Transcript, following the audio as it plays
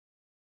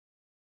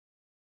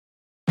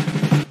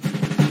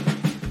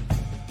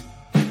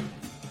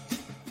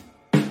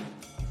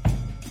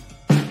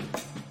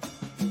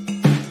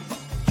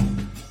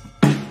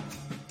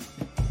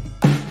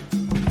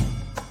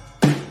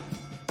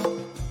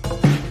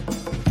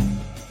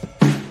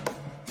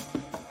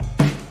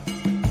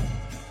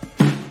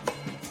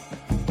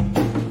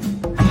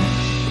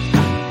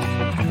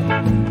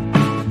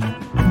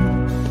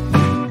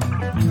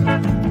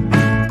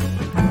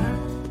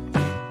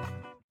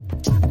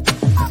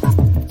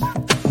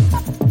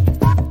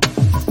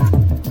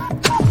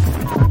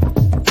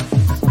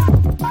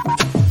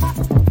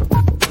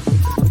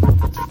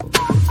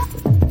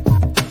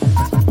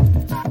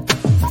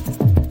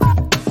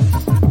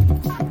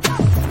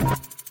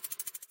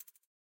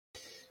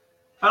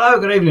Hello,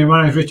 good evening.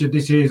 My name is Richard.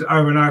 This is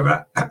Over and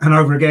Over and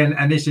Over Again,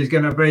 and this is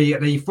going to be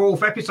the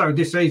fourth episode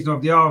this season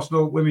of the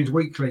Arsenal Women's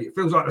Weekly. It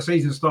feels like the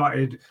season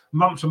started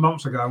months and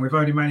months ago, and we've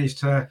only managed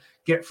to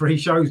get 3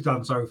 shows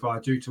done so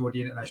far due to all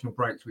the international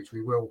breaks, which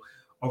we will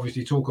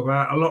obviously talk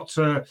about. A lot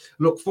to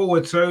look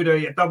forward to.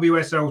 The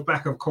WSL's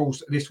back, of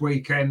course, this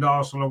weekend.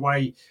 Arsenal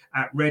away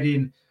at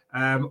Reading.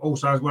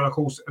 Also, as well, of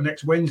course,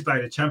 next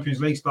Wednesday, the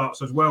Champions League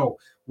starts as well.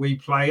 We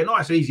play a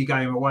nice, easy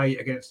game away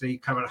against the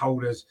current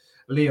holders,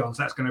 Lyon.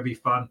 So that's going to be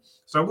fun.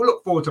 So we'll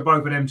look forward to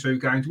both of them 2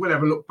 games. We'll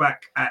have a look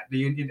back at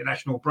the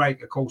international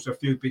break. Of course, a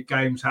few big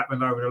games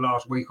happened over the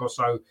last week or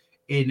so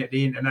in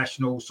the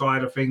international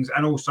side of things.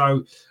 And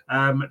also,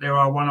 there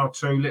are 1 or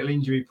 2 little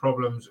injury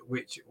problems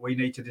which we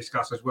need to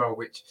discuss as well,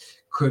 which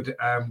could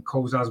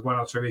cause us 1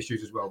 or 2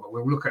 issues as well. But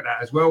we'll look at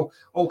that as well.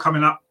 All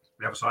coming up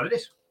the other side of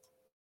this.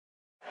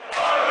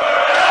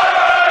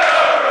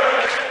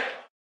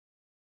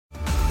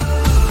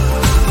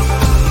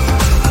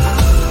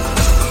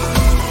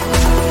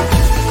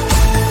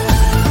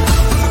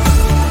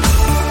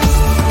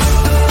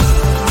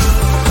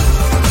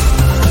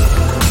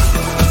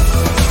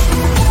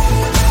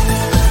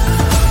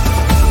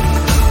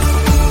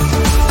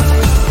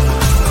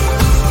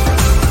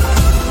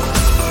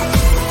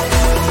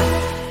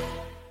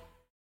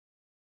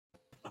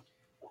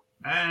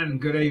 And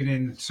good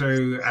evening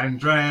to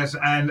Andreas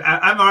and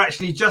Amar.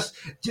 Actually, just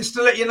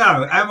to let you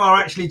know, Amar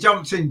actually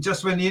jumped in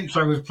just when the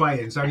intro was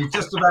playing, so he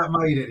just about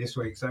made it this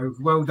week. So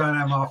well done,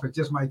 Amar, for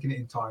just making it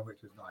in time,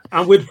 which was nice.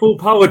 And with full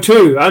power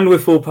too,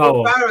 Full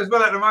power as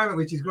well at the moment,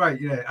 which is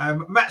great. Yeah,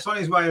 Matt's on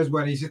his way as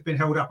well. He's just been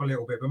held up a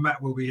little bit, but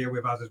Matt will be here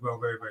with us as well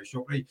very, very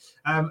shortly.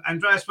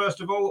 Andreas,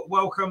 first of all,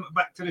 welcome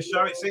back to the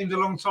show. It seems a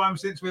long time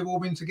since we've all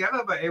been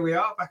together, but here we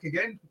are back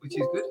again, which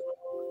is good.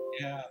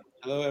 Yeah,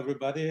 hello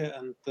everybody,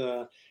 and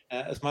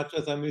as much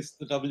as I missed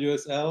the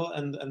WSL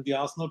and the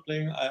Arsenal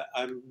playing,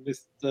 I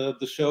missed the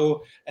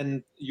show,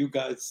 and you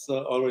guys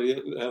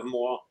already have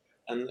more.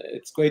 And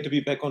it's great to be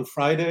back on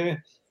Friday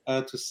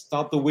to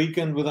start the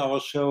weekend with our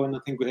show, and I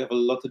think we have a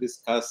lot to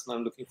discuss, and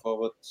I'm looking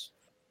forward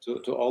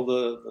to all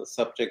the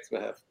subjects we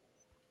have.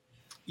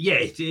 Yeah,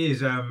 it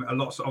is a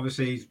lot.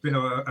 Obviously, it's been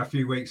a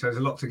few weeks. So there's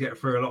a lot to get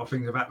through. A lot of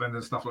things have happened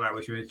and stuff like that,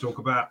 which we need to talk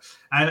about.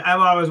 And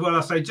Amar as well,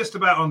 I say just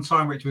about on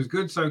time, which was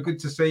good. So good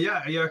to see you.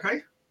 Are you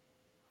okay?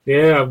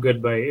 Yeah, I'm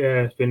good, mate.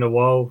 Yeah, it's been a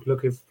while.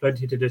 Looking for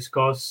plenty to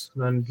discuss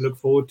and look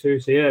forward to.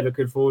 So yeah,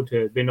 looking forward to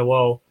it. It's been a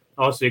while.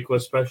 Last week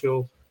was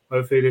special.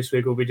 Hopefully this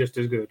week will be just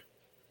as good.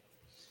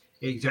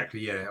 Exactly,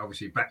 yeah.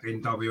 Obviously, back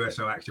in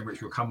WSL action,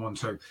 which we'll come on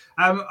to.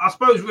 I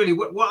suppose really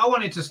what I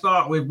wanted to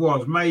start with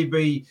was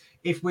maybe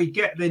if we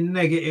get the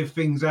negative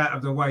things out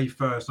of the way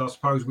first, I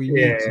suppose we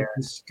need to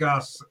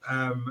discuss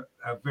a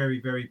very,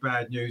 very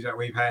bad news that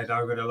we've had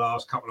over the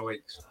last couple of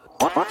weeks.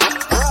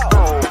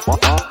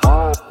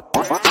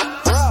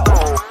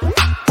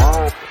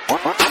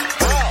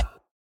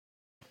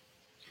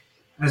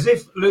 As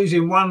if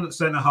losing 1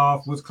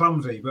 centre-half was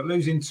clumsy, but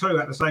losing 2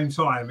 at the same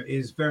time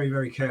is very,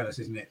 very careless,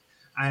 isn't it?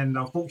 And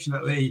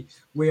unfortunately,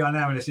 we are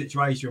now in a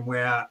situation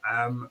where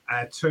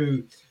our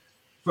 2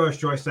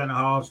 first-choice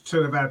centre-halves,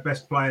 2 of our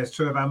best players,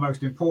 2 of our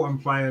most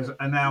important players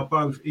are now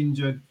both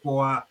injured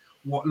for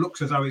what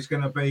looks as though it's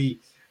going to be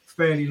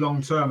fairly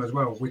long-term as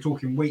well. We're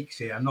talking weeks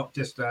here, not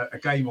just a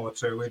game or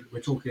 2. We're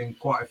talking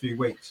quite a few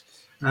weeks.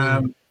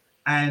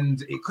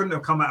 And it couldn't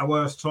have come at a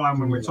worse time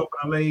when we're top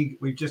of the league.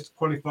 We've just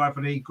qualified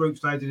for the group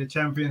stage of the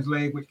Champions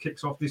League, which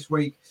kicks off this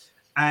week.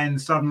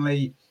 And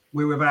suddenly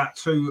we're without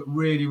 2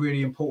 really,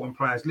 really important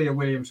players, Leah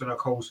Williamson, of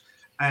course,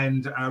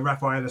 and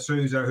Rafaela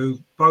Souza, who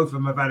both of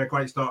them have had a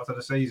great start to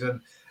the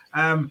season.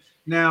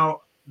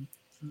 Now,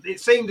 it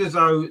seemed as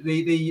though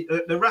the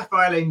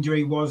Rafaela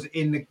injury was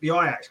in the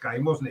Ajax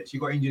game, wasn't it? She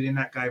got injured in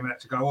that game and had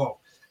to go off.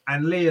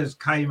 And Leah's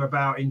came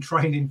about in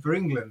training for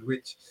England,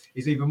 which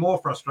is even more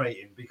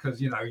frustrating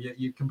because, you know,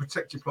 you can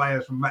protect your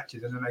players from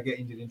matches and then they get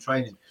injured in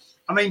training.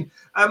 I mean,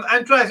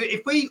 Andreas,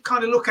 if we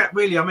kind of look at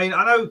really, I mean,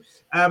 I know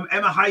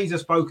Emma Hayes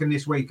has spoken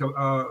this week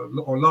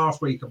or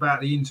last week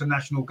about the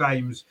international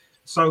games,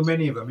 so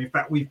many of them. In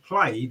fact, we've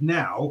played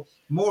now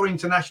more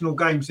international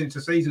games since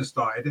the season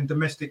started than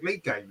domestic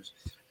league games.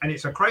 And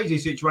it's a crazy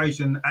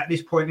situation at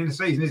this point in the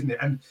season, isn't it?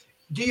 And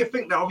do you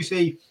think that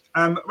obviously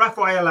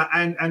Rafaela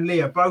and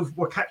Leah both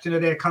were captain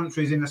of their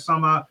countries in the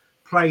summer,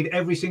 played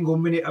every single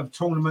minute of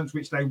tournaments,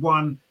 which they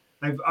won.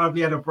 They've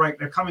hardly had a break.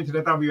 They've come into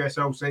the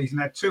WSL season,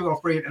 had 2 or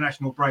 3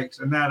 international breaks,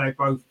 and now they've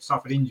both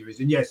suffered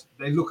injuries. And yes,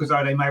 they look as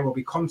though they may well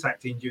be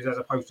contact injuries as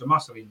opposed to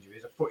muscle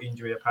injuries, a foot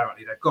injury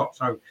apparently they've got.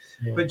 So,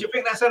 But do you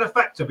think that's had a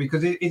factor?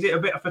 Because is it a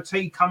bit of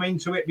fatigue come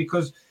into it?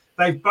 Because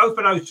they've both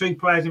of those 2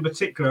 players in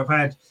particular have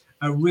had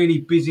a really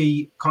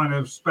busy kind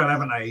of spell,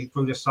 haven't they,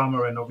 through the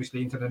summer and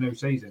obviously into the new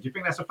season. Do you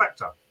think that's a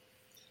factor?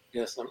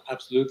 Yes, I'm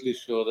absolutely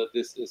sure that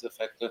this is a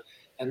factor.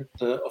 And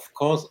of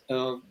course,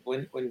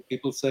 when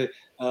people say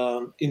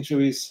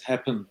injuries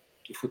happen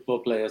to football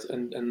players,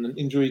 and an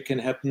injury can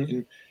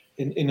happen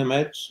in a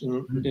match,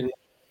 in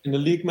a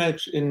league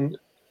match, in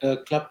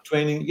club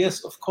training,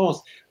 yes, of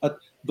course. But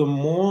the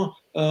more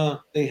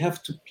they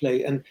have to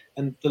play, and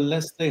the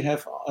less they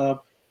have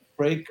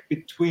break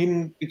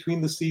between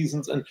the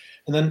seasons, and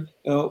then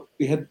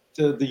we had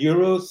the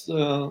Euros,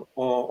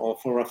 or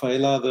for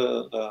Rafaela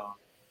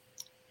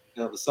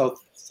the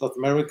South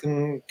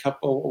American Cup,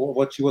 or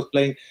what she was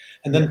playing,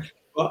 and then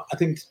I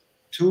think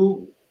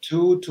two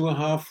and a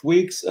half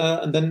weeks,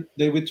 and then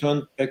they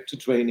returned back to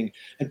training.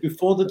 And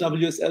before the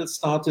WSL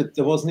started,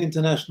 there was an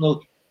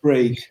international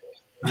break.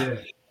 Yeah.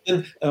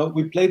 Then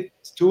we played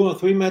 2 or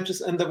 3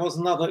 matches, and there was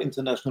another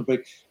international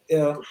break.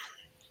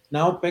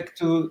 Now back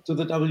to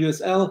the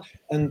WSL,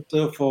 and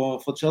for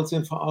Chelsea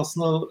and for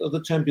Arsenal,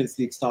 the Champions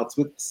League starts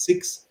with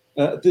 6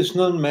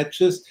 additional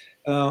matches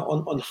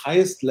on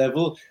highest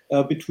level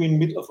between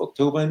mid of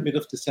October and mid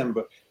of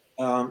December.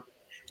 The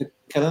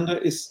calendar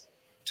is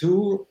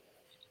too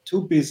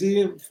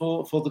busy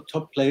for the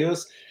top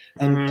players,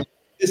 and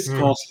this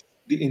causes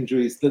the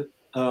injuries. The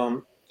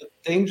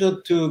danger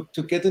to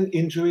get an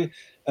injury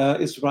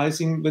is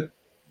rising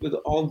with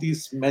all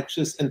these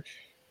matches, and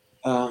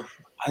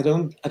I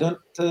don't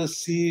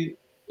see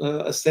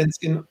a sense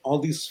in all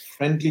these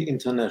friendly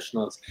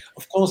internationals.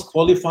 Of course,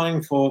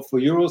 qualifying for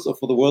Euros or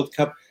for the World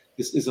Cup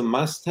is a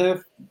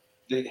must-have.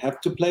 They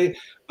have to play,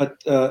 but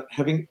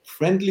having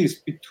friendlies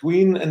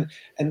between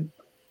and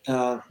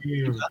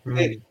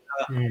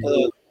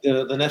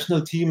the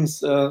national teams,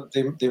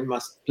 they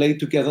must play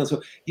together.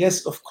 So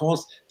yes, of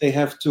course, they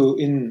have to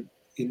in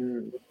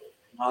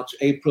March,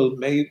 April,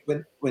 May,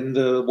 when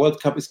the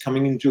World Cup is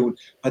coming in June,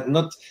 but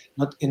not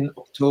in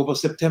October,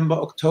 September,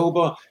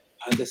 October.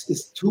 This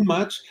is too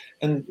much.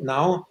 And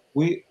now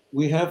we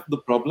have the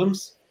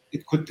problems.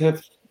 It could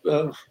have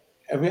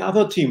every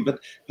other team, but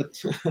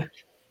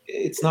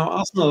it's now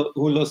Arsenal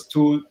who lost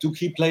two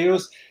key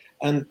players,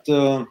 and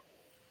for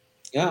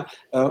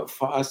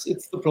us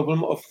it's the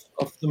problem of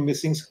the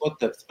missing squad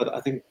depth. But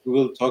I think we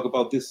will talk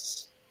about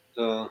this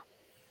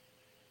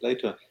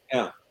later.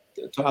 Yeah.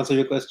 To answer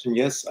your question,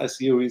 yes, I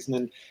see a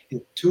reason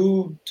in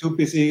too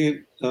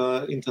busy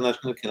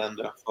international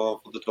calendar for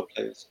the top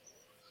players.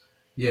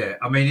 Yeah,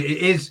 I mean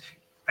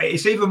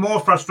it's even more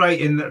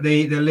frustrating that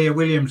the Leah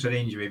Williamson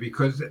injury,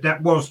 because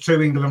that was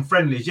 2 England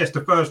friendlies. Yes,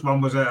 the first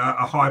one was a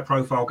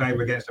high-profile game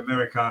against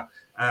America,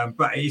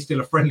 but it's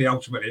still a friendly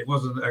ultimately. It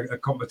wasn't a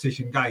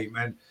competition game,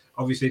 and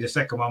obviously the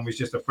second one was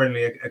just a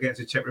friendly against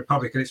the Czech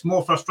Republic. And it's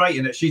more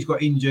frustrating that she's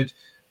got injured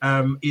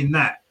in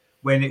that,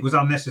 when it was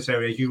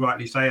unnecessary, as you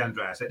rightly say,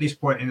 Andreas. At this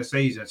point in the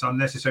season, it's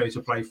unnecessary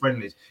to play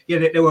friendlies. Yeah,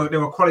 there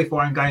were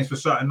qualifying games for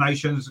certain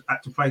nations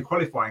had to play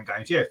qualifying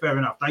games. Yeah, fair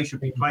enough. They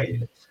should be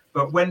played.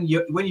 But when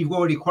you've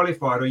already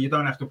qualified, or you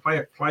don't have to play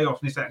a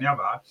playoff, this, that, and the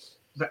other,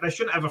 that they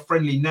shouldn't have a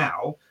friendly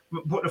now.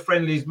 Put the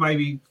friendlies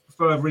maybe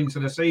further into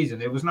the season.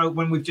 There was no,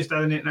 when we've just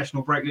had an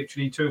international break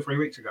literally 2 or 3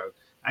 weeks ago.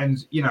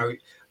 And,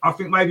 I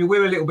think maybe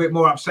we're a little bit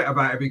more upset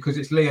about it because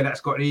it's Leah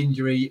that's got the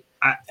injury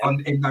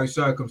in those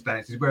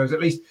circumstances, whereas at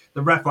least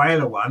the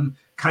Rafaela one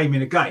came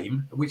in a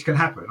game, which can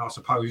happen, I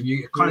suppose, and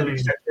you kind of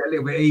accept it a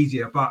little bit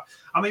easier. But,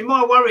 I mean,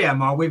 my worry,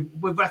 Amar, with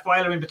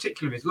Rafaela in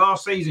particular is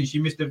last season she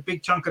missed a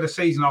big chunk of the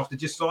season after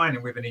just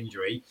signing with an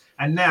injury,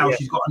 and now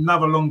she's got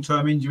another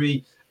long-term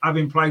injury,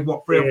 having played, 3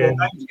 or 4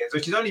 games again. So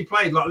she's only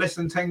played like less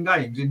than 10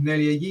 games in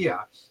nearly a year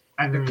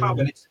at the club,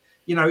 and it's,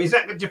 do you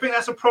think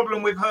that's a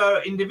problem with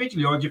her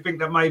individually, or do you think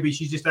that maybe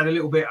she's just had a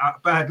little bit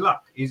bad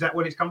luck? Is that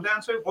what it's come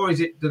down to, or is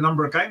it the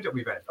number of games that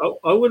we've had?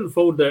 I wouldn't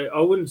fold that. I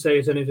wouldn't say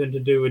it's anything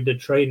to do with the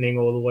training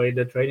or the way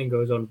the training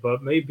goes on,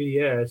 but maybe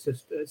it's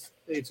just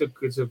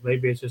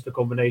a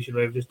combination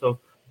of just of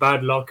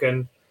bad luck,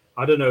 and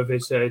I don't know if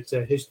it's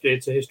a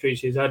history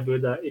she's had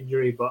with that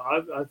injury, but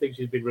I think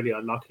she's been really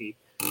unlucky.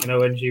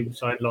 When she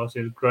signed last,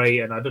 it was great,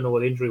 and I don't know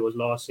what the injury was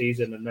last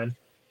season, and then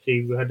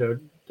she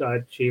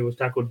was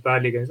tackled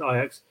badly against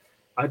Ajax.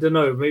 I don't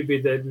know. Maybe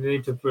they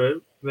need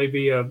to.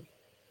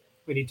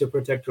 We need to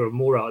protect her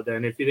more out there.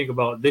 And if you think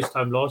about this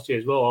time last year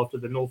as well, after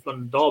the North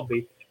London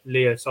derby,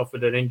 Leah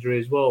suffered an injury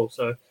as well.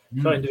 So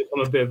starting to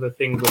become a bit of a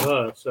thing with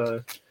her.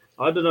 So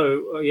I don't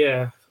know.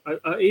 Yeah,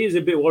 it is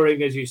a bit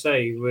worrying, as you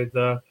say, with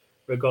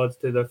regards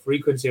to the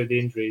frequency of the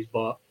injuries.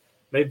 But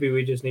maybe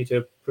we just need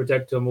to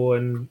protect her more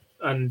and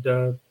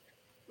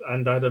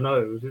I don't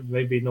know,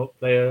 maybe not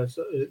play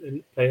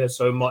her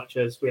so much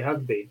as we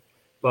have been.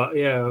 But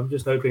yeah, I'm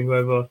just hoping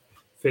whoever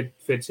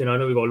fits in. I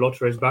know we've got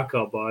Lotter's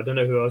backup, but I don't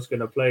know who else is going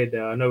to play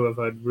there. I know I've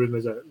heard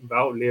rumours that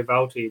Leah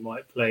Valti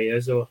might play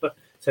as a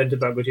centre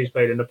back, which he's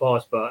played in the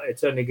past, but it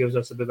certainly gives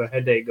us a bit of a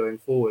headache going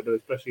forward,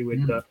 especially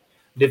with the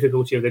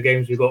difficulty of the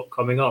games we've got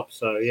coming up.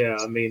 So yeah,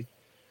 I mean,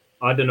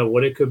 I don't know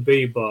what it could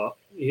be, but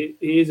it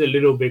is a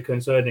little bit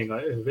concerning,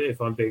 if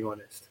I'm being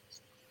honest.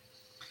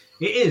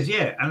 It is,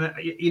 yeah. And,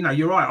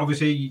 you're right.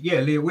 Obviously, yeah,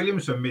 Leah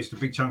Williamson missed a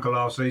big chunk of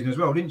last season as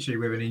well, didn't she,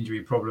 with an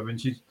injury problem?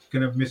 And she's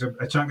going to miss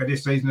a chunk of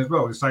this season as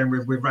well. The same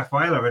with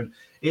Rafaela. And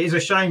it is a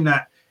shame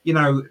that,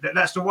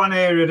 that's the one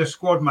area of the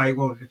squad, mate.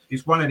 Well,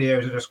 it's one of the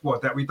areas of the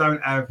squad that we don't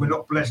have. We're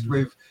not blessed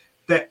with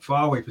depth,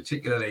 are we,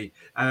 particularly?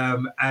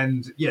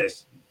 And,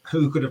 yes,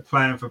 who could have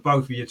planned for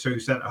both of your 2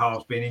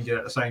 centre-halves being injured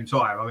at the same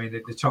time? I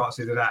mean, the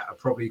chances of that are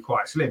probably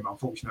quite slim.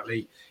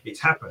 Unfortunately, it's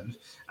happened.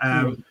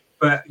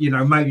 But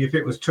maybe if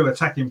it was 2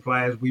 attacking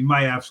players, we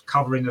may have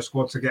cover in the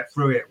squad to get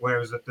through it.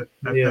 Whereas the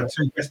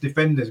 2 best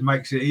defenders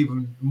makes it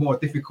even more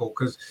difficult,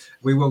 because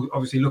we will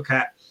obviously look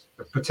at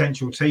the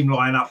potential team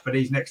lineup for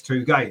these next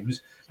 2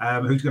 games.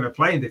 Who's going to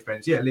play in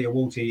defence? Yeah, Leah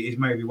Walty is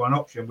maybe one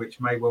option,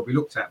 which may well be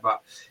looked at,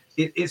 but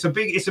it's a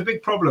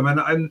big problem.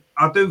 And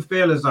I do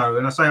feel as though,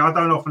 and I say I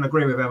don't often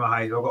agree with Emma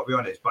Hayes, I've got to be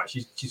honest, but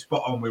she's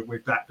spot on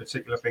with that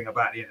particular thing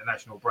about the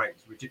international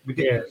breaks, which is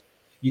ridiculous. Yeah.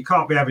 You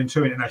can't be having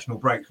 2 international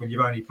breaks when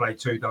you've only played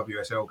 2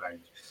 WSL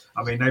games.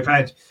 I mean, they've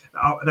had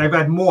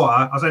more.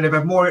 I say they've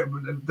had more.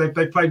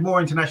 They've played more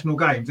international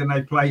games than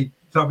they've played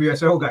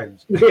WSL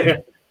games. Yeah.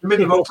 In the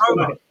middle of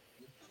October.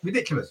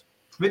 Ridiculous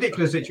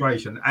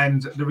situation.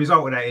 And the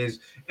result of that is,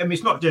 I mean,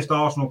 it's not just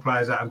Arsenal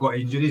players that have got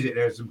injured, is it?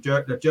 There's some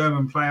the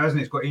German player,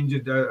 hasn't it? It's got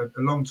injured, a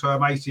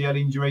long-term ACL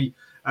injury,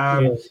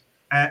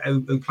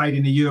 who played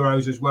in the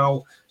Euros as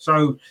well.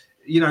 So,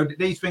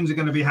 these things are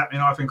going to be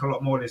happening, I think, a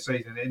lot more this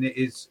season. And it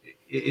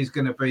is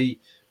going to be,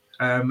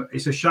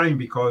 it's a shame,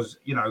 because,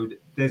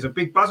 there's a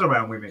big buzz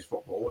around women's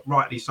football,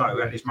 rightly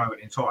so, at this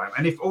moment in time.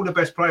 And if all the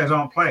best players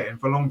aren't playing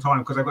for a long time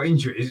because they've got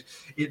injuries,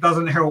 it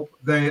doesn't help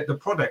the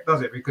product,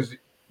 does it? Because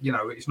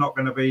it's not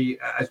going to be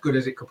as good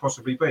as it could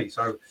possibly be.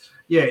 So,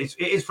 yeah, it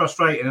is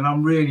frustrating, and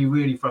I'm really,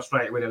 really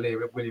frustrated with the Leah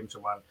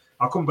Williamson one.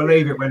 I couldn't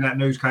believe it when that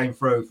news came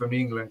through from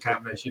the England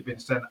camp that she'd been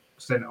sent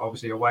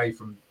obviously away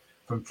from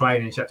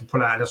training. She had to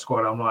pull out of the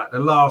squad. I'm like, the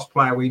last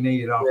player we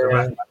needed after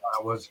that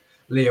was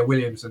Leah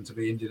Williamson to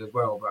be injured as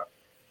well. But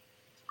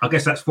I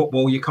guess that's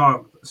football. You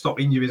can't stop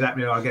injuries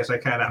happening. I guess they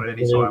can happen at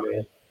any time.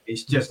 Yeah.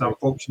 It's just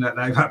unfortunate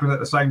they've happened at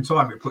the same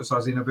time. It puts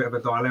us in a bit of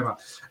a dilemma.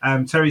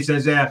 Terry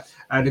says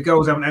the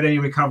girls haven't had any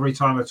recovery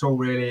time at all,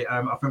 really.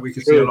 I think we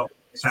could see a lot of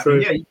this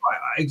happening. Yeah,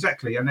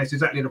 exactly. And that's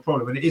exactly the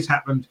problem. And it is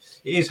happening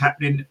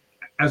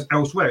as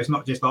elsewhere. It's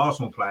not just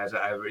Arsenal players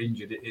that are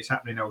injured. It's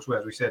happening elsewhere,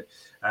 as we said,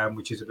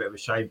 which is a bit of a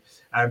shame.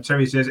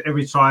 Terry says,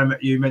 every time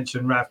you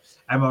mention Raf,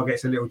 Emma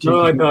gets a little cheeky.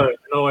 No, I don't.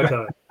 No, I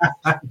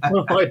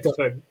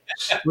don't.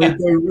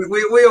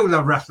 We all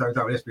love Raf, though,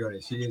 don't we? Let's be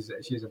honest.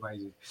 She's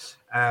amazing.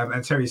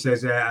 And Terry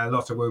says a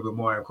lot of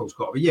Wubben-Moy, of course,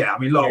 got. But yeah, I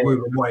mean, Lotte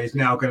Wubben-Moy is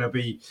now going to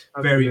be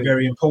very,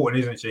 very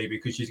important, isn't she?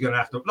 Because she's going to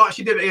have to, like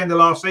she did at the end of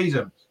last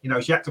season.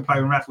 She had to play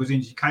when Raf was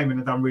in. She came in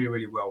and done really,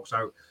 really well.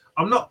 So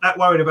I'm not that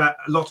worried about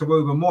Lotte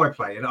Wubben-Moy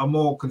playing. I'm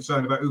more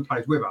concerned about who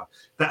plays with her.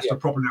 That's the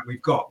problem that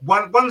we've got.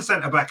 One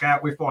centre back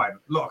out, we're fine.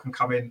 Lotte can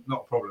come in,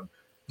 not a problem.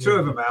 2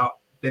 of them out,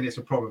 then it's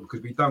a problem,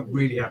 because we don't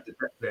really have the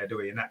depth there, do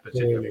we, in that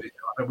particular position?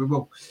 We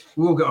will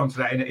get onto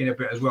that in a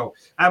bit as well.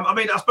 I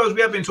mean, I suppose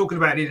we have been talking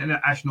about the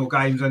international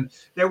games, and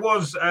there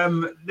was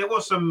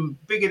some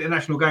big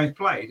international games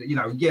played.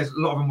 Yes, a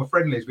lot of them were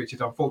friendlies, which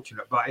is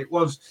unfortunate, but it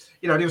was,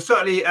 there was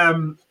certainly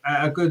at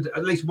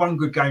least one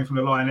good game from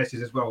the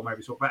Lionesses as well,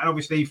 maybe talk about. And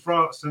obviously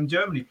France and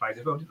Germany played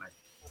as well, didn't they?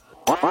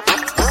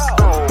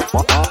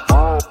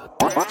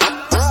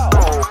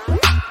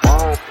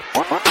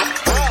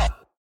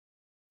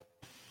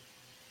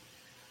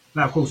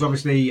 Now, of course,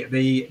 obviously,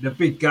 the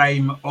big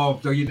game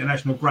of the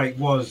international break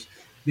was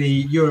the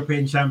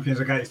European champions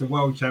against the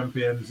world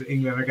champions,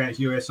 England against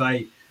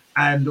USA.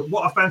 And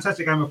what a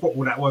fantastic game of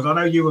football that was. I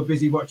know you were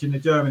busy watching the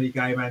Germany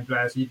game,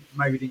 Andreas. You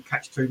maybe didn't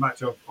catch too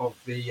much of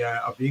the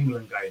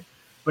England game.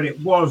 But it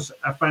was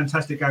a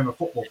fantastic game of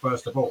football,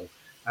 first of all.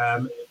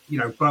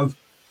 Both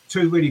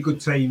 2 really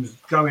good teams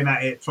going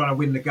at it, trying to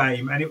win the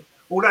game. And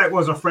although it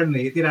was a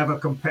friendly, it did have a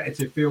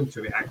competitive feel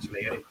to it,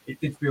 actually. And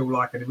it did feel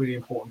like a really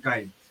important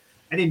game.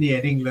 And in the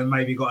end, England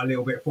maybe got a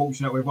little bit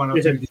fortunate with 1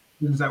 or 2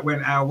 decisions that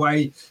went our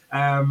way,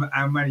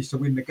 and managed to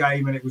win the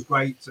game. And it was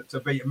great to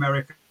beat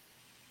America.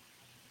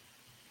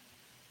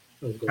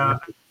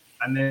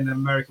 And then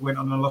America went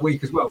on a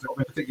week as well. So it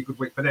was a particularly good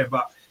week for them.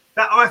 But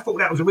I thought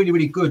that was a really,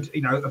 really good,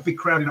 a big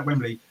crowd in at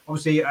Wembley.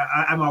 Obviously,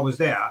 Emma was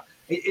there.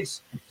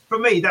 It's for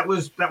me, that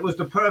was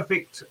the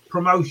perfect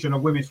promotion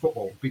of women's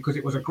football, because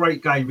it was a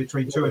great game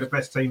between 2 of the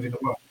best teams in the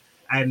world.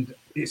 And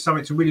it's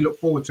something to really look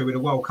forward to with the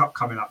World Cup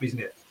coming up, isn't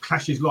it?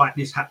 Clashes like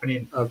this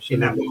happening in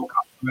that World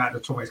Cup at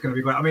the tournament, it's going to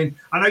be great. I mean,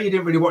 I know you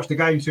didn't really watch the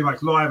game too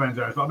much live,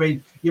 Andreas, but I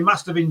mean, you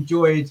must have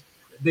enjoyed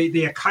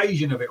the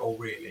occasion of it all,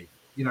 really.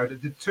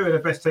 The 2 of the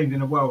best teams in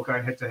the world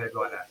going head to head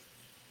like that.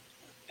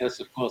 Yes,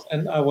 of course.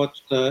 And I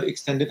watched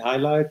extended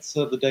highlights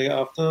the day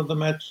after the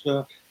match,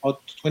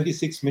 about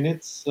 26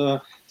 minutes.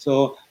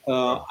 So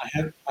I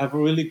have a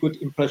really good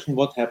impression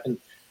what happened.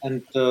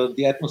 And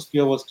the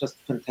atmosphere was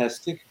just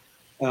fantastic.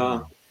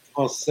 Of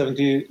course,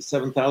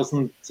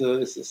 77,000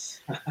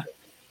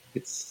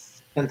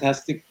 it's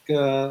fantastic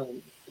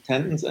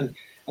attendance. And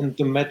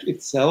the match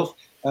itself,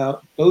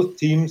 both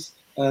teams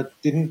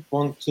didn't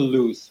want to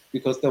lose,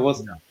 because there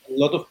was a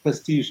lot of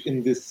prestige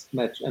in this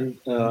match. And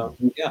for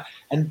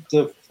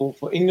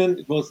England,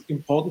 it was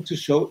important to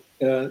show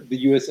the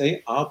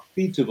USA are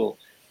beatable.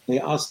 They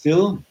are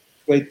still a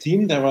great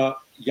team. There are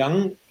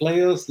young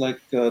players like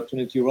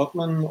Trinity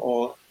Rodman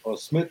or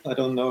Smith. I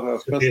don't know her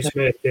Sophia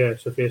Smith. Yeah,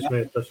 Sophia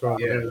Smith. That's right.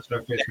 Yeah,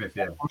 Sophia Smith.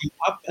 Yeah.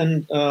 Up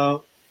and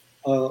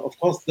of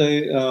course,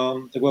 they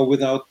were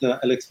without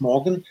Alex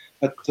Morgan,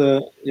 but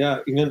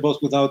England was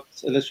without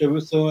Alessia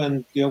Russo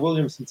and Gia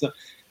Williamson. So,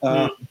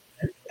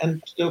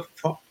 and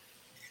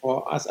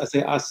for us, I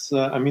say us,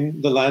 I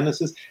mean the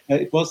Lionesses,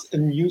 it was a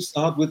new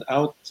start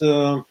without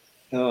Jill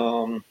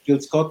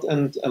Scott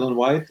and Ellen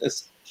White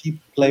as key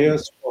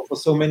players for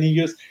so many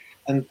years.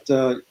 And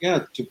to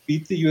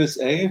beat the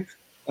USA,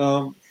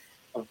 a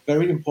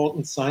very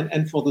important sign,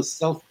 and for the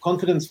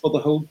self-confidence for the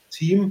whole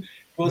team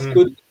was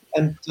good.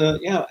 And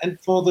and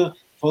for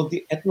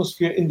the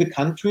atmosphere in the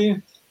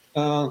country,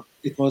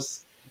 it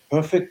was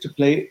perfect to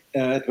play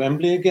at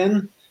Wembley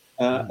again,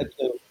 at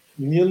a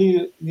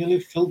nearly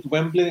filled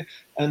Wembley,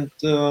 and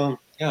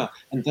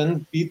and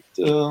then beat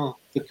the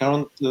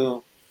current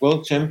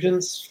world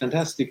champions.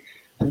 Fantastic.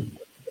 And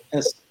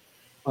as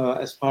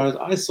far as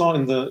I saw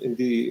in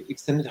the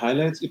extended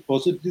highlights, it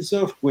was a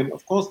deserved win.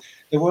 Of course,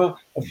 there were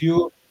a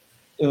few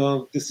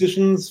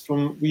decisions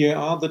from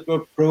VAR that were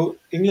pro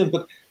England,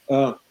 but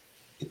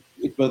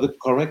it were the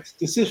correct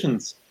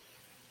decisions.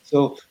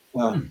 So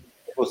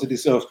it was a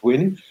deserved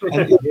win,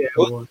 and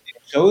it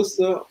shows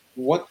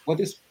what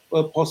is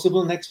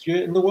possible next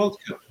year in the World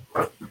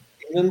Cup.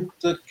 England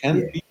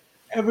can beat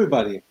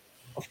everybody.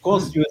 Of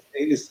course, USA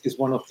is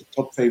one of the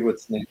top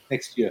favorites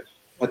next year,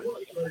 but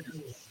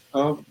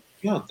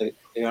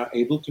they are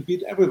able to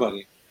beat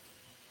everybody.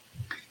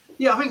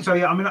 Yeah, I think so.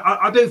 Yeah, I mean,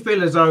 I do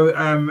feel as though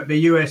the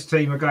US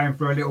team are going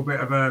through a little bit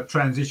of a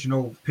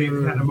transitional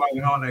period at the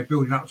moment, aren't they?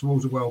 Building up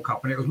towards the World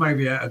Cup, and it was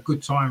maybe a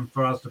good time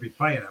for us to be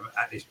playing them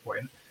at this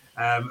point.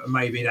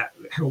 Maybe that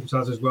helps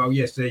us as well.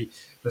 Yes, the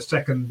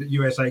second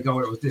USA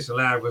goal that was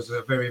disallowed was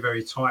a very,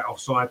 very tight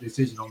offside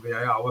decision on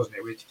VAR, wasn't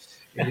it? Which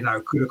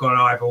could have gone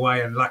either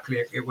way, and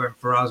luckily it went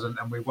for us, and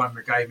we won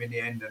the game in the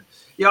end. And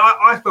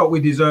I felt we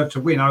deserved to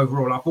win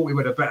overall. I thought we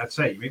were a better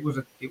team. It was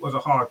a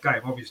hard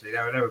game. Obviously, they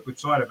were a good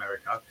side,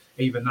 America,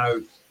 even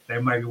though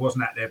they maybe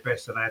wasn't at their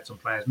best and they had some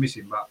players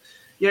missing. But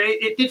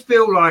it did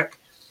feel like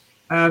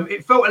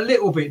it felt a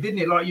little bit, didn't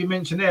it? Like you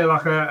mentioned there,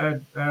 like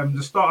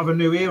the start of a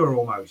new era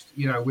almost.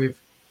 With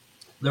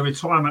the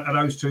retirement of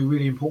those two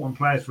really important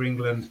players for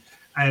England.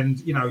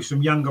 And,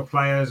 some younger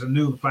players and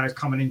new players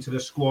coming into the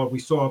squad. We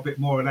saw a bit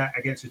more of that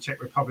against the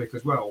Czech Republic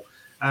as well.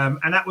 And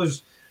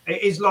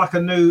it is like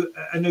a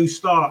new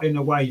start in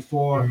a way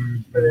for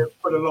the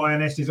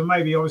Lionesses, and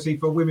maybe obviously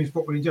for women's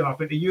football in general. I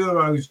think the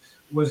Euros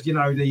was,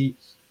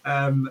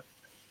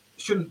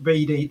 shouldn't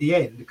be the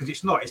end, because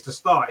it's not. It's the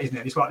start, isn't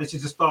it? It's like this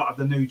is the start of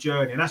the new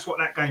journey. And that's what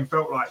that game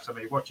felt like to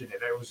me watching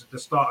it. It was the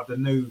start of a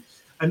new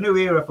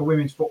era for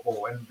women's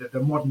football, and the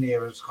modern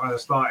era has kind of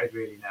started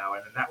really now.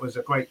 And that was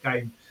a great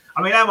game.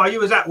 I mean, Amar, you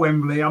was at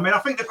Wembley. I mean, I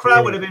think the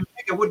crowd would have been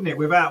bigger, wouldn't it,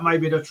 without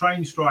maybe the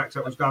train strikes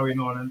that was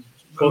going on, and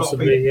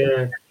possibly,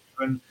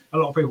 and a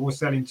lot of people were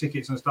selling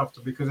tickets and stuff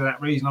because of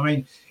that reason. I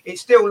mean, it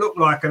still looked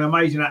like an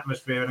amazing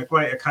atmosphere and a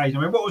great occasion.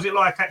 I mean, what was it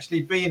like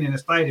actually being in a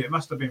stadium? It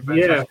must have been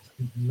fantastic.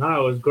 Yeah,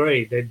 no, it was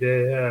great. They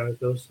did. I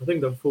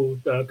think the full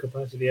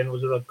capacity end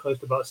was close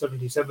to about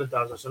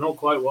 77,000, so not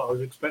quite what I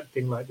was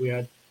expecting. Like we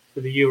had for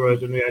the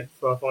Euros when we had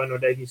for our final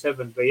at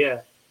 87. But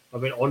I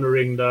mean,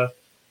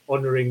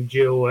 honouring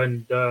Jill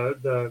and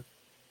the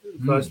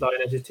first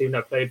Lionesses team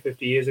that played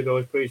 50 years ago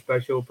was pretty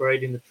special.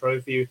 Parading the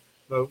trophy,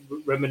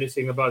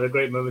 reminiscing about the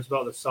great moments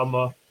about the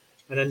summer,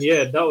 and then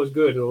that was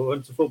good.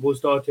 Once the football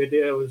started,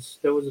 there was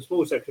a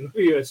small section of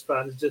US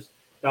fans just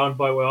down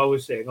by where I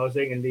was sitting. I was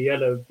sitting in the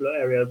yellow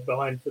area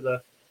behind to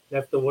the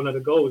left of one of the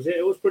goals.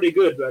 It was pretty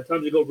good, but at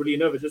times it got really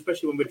nervous,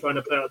 especially when we're trying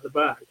to play out the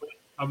back.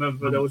 I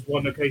remember there was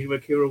one occasion where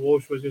Kira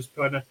Walsh was just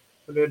trying to.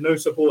 There had no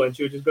support, and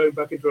she was just going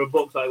back into her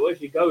box like, where's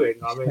she going?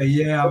 I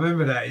mean, I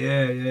remember that.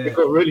 They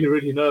got really,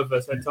 really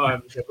nervous at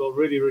times. They got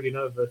really, really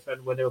nervous,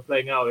 and when they were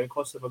playing out, it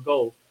cost them a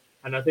goal.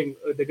 And I think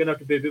they're going to have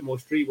to be a bit more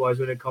streetwise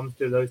when it comes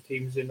to those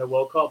teams in the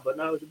World Cup. But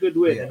now it was a good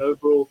win, and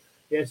overall,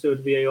 so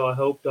the VAR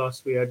helped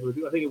us. I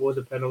think it was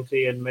a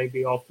penalty, and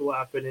maybe after what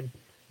happened in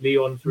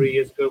Lyon 3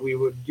 years ago, we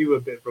were due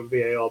a bit from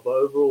VAR. But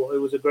overall, it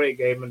was a great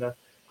game and a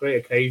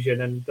great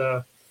occasion,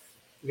 and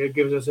it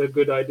gives us a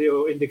good idea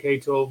or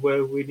indicator of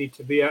where we need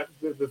to be at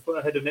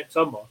ahead of next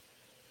summer.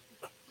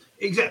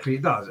 Exactly,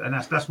 it does, and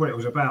that's what it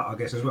was about, I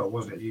guess, as well,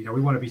 wasn't it?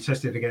 We want to be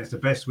tested against the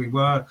best we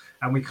were,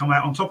 and we come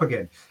out on top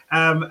again.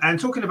 And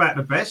talking about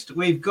the best,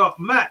 we've got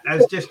Matt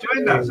has just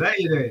joined us. How are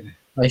you doing?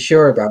 Are you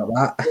sure about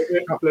that?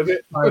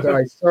 Hi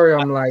guys, sorry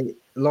I'm late.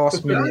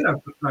 Last minute.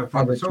 No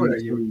problem.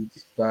 Sorry,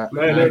 but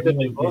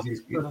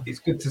it's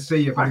good to see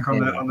you back on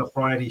the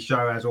Friday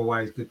show as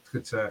always.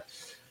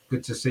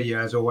 Good to see you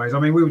as always.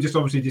 I mean, we were just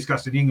obviously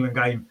discussing the England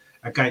game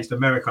against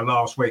America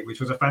last week, which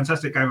was a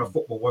fantastic game of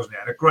football, wasn't it?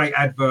 And a great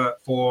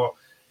advert for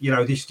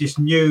this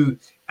new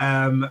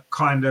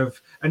kind of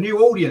a new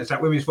audience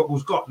that women's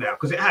football's got now,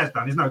 because it has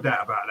done. There's no doubt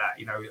about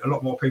that. A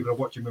lot more people are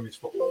watching women's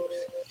football,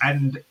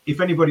 and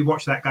if anybody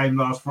watched that game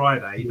last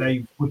Friday,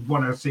 they would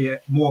want to see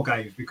more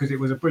games, because it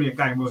was a brilliant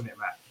game, wasn't it,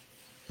 Matt?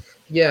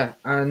 Yeah,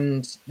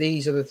 and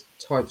these are the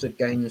types of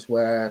games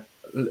where,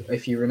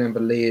 if you remember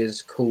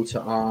Leah's call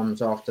to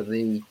arms after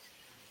the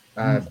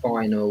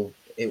final,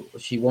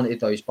 she wanted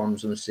those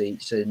bums on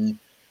seats, and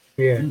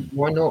Yeah.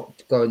 Why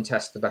not go and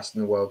test the best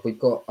in the world? We've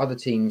got other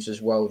teams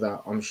as well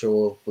that I'm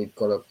sure we've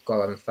got to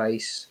go and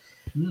face.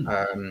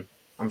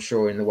 I'm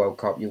sure in the World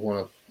Cup you're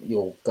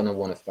going to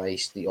want to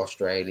face the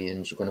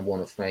Australians. You're going to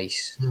want to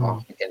face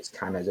up against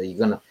Canada. You're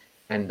going to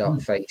end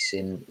up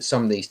facing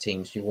some of these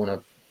teams. You want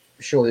to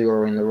ensure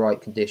you're in the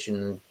right condition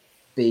and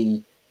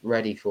be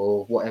ready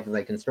for whatever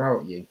they can throw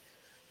at you.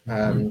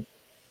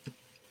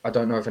 I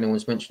don't know if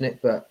anyone's mentioned it,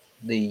 but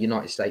the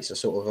United States are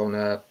sort of on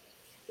a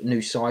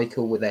new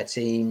cycle with their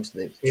teams.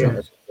 They've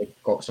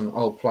got some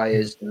old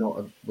players,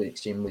 not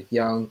mixing with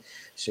young.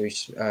 So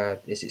is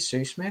it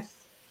Sue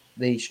Smith,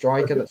 the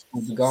striker that's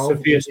called the goal?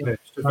 Sophia Smith.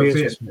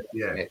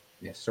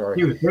 Yeah, sorry.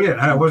 She was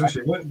brilliant, wasn't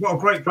she? What a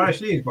great player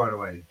she is, by the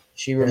way.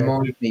 She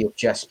reminds me of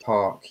Jess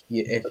Park.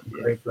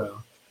 Great player.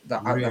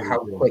 How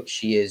quick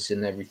she is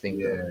and everything.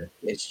 Yeah.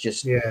 It's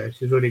just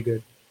she's really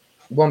good.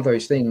 One of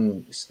those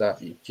things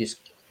that you just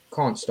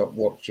can't stop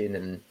watching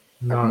and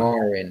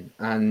admiring.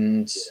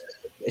 And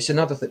it's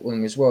another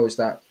thing as well is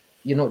that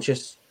you're not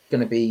just going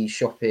to be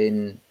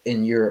shopping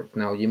in Europe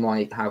now. You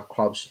might have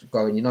clubs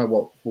going, you know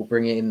what, we'll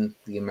bring in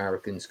the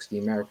Americans because the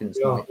Americans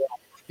might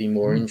be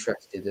more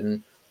interested.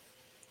 And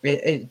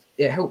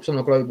it helps on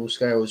a global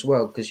scale as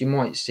well because you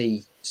might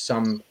see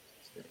some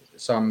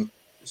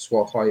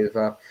swap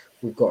over.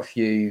 We've got a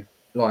few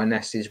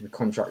Lionesses with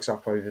contracts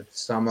up over the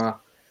summer.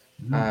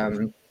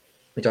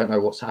 We don't know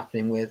what's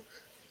happening with.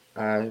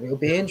 It'll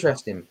be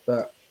interesting,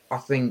 but I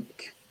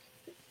think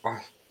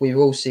we've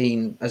all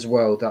seen as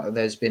well that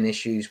there's been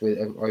issues with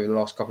over the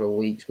last couple of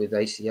weeks with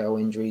ACL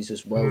injuries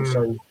as well.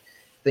 So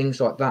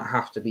things like that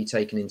have to be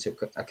taken into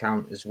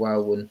account as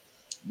well. And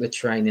the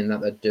training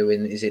that they're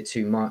doing, is it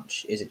too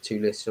much? Is it too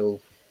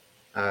little?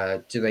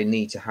 Do they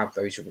need to have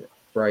those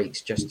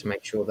breaks just to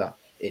make sure that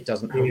it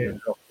doesn't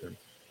happen often?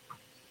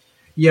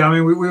 Yeah, I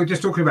mean, we were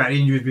just talking about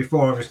injuries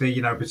before, obviously,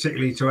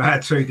 particularly to our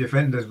two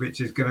defenders,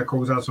 which is going to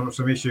cause us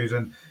some issues.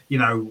 And,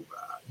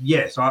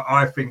 yes,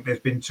 I think there's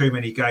been too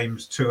many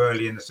games too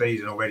early in the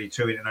season already,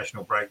 2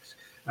 international breaks,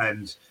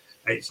 and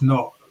it's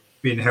not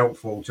been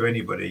helpful to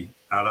anybody.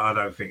 I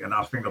don't think, and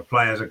I think the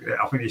players,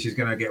 I think this is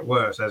going to get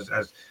worse, as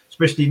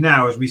especially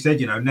now, as we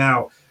said,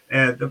 now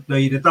the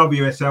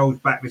WSL's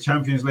back, the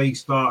Champions League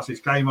starts,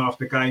 it's game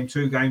after game,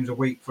 2 games a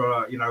week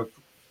for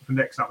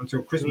next up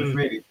until Christmas,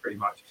 really, pretty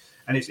much.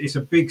 And it's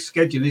a big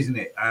schedule, isn't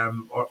it,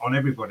 on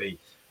everybody?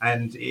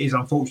 And it is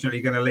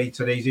unfortunately going to lead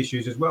to these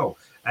issues as well.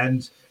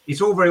 And it's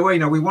all very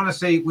well, we want to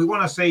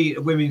see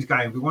the women's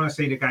games, we want to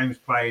see the games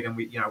played, and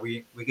we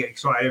get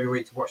excited every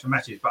week to watch the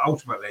matches. But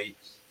ultimately,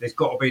 there's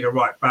got to be the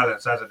right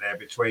balance, hasn't there,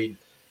 between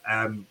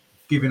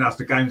giving us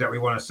the games that we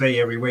want to see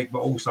every week, but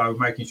also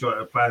making sure that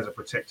the players are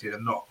protected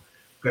and not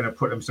going to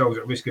put themselves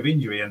at risk of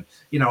injury. And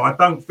I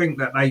don't think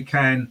that they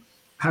can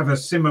have a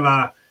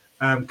similar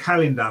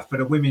calendar for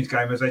the women's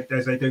game as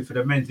they do for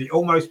the men's. It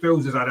almost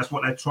feels as though that's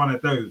what they're trying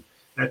to do.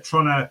 They're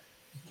trying to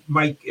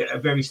make it a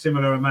very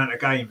similar amount of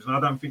games, and I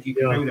don't think you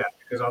can do that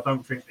because I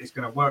don't think it's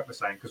going to work the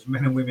same because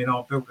men and women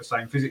aren't built the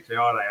same physically,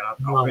 are they? And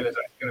I feel as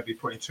though it's going to be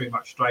putting too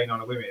much strain on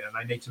the women, and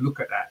they need to look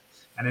at that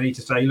and they need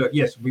to say, look,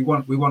 yes, we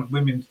want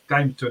women's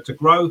games to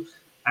grow,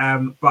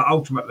 but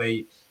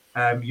ultimately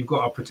you've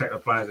got to protect the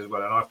players as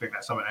well, and I think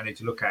that's something they need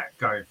to look at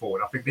going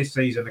forward. I think this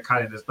season the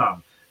calendar's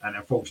done. And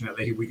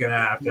unfortunately, we're going to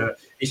have to.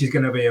 This is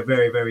going to be a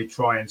very, very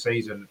trying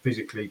season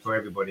physically for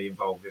everybody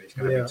involved, and it's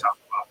going to be tough.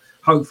 But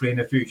hopefully, in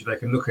the future, they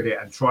can look at it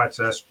and try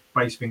to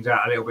space things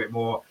out a little bit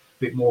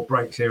more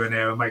breaks here and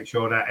there, and make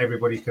sure that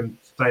everybody can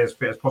stay as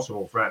fit as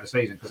possible throughout the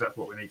season, because that's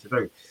what we need to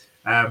do.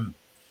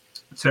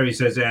 Terry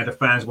says, the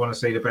fans want to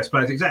see the best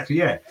players. Exactly,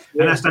 yeah.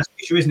 And that's the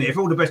issue, isn't it? If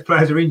all the best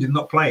players are injured and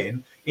not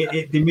playing,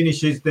 it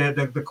diminishes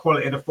the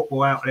quality of the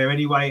football out there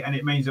anyway, and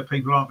it means that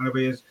people aren't going to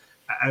be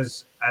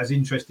as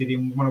interested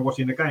in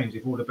watching the games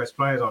if all the best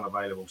players aren't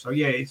available. So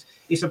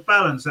it's a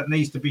balance that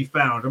needs to be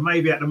found, and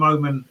maybe at the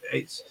moment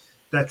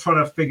they're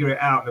trying to figure it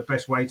out the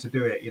best way to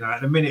do it.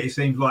 At the minute it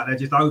seems like they're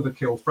just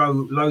overkill, throw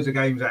loads of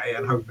games at it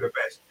and hope for the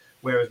best.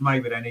 Whereas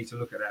maybe they need to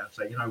look at that and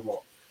say, you know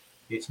what,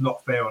 it's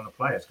not fair on the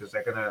players because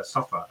they're going to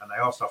suffer, and they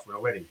are suffering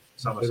already.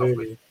 Some are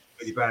suffering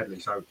really badly.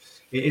 So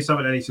it is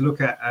something they need to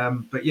look at.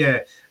 But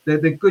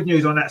the good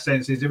news on that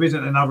sense is there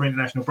isn't another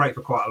international break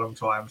for quite a long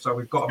time. So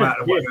we've got about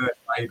the way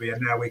maybe,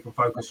 and now we can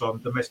focus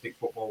on domestic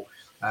football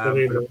for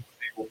the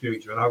foreseeable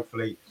future, and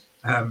hopefully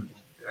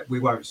we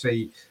won't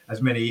see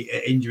as many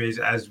injuries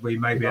as we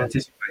maybe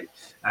anticipate.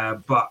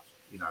 But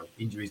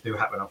injuries do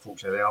happen,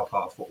 unfortunately. They are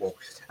part of football.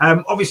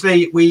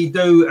 Obviously, we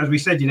do, as we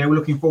said, we're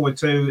looking forward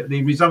to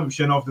the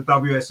resumption of the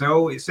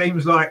WSL. It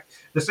seems like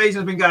the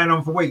season's been going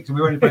on for weeks and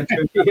we've only played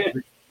 2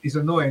 games. It's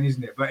annoying,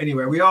 isn't it? But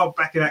anyway, we are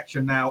back in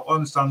action now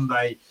on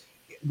Sunday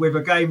with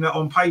a game that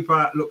on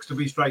paper looks to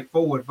be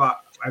straightforward.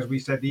 But as we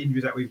said, the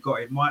injuries that we've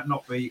got, it might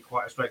not be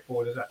quite as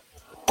straightforward as that.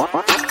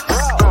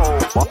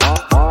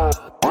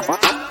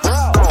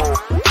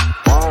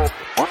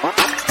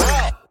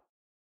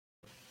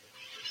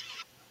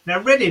 Now,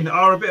 Reading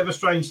are a bit of a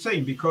strange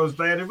team because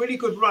they had a really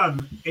good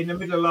run in the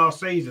middle of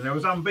last season. They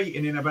was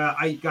unbeaten in about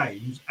 8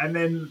 games, and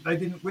then they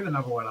didn't win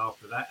another one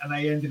after that, and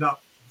they ended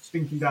up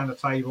stinking down the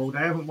table. They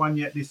haven't won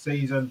yet this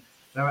season.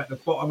 They're at the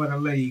bottom of the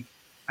league,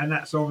 and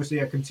that's obviously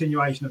a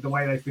continuation of the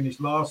way they finished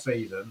last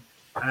season.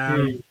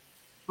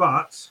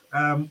 But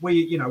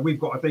we've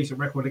got a decent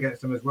record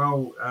against them as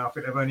well. I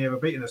think they've only ever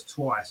beaten us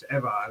twice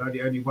ever, and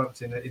only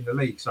once in the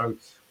league. So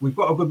we've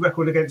got a good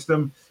record against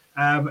them,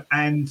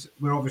 and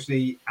we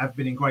obviously have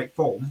been in great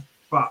form.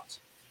 But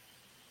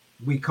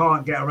we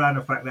can't get around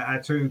the fact that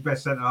our two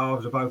best centre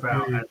halves are both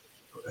out. And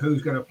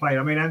who's going to play?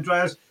 I mean,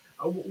 Andreas,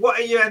 what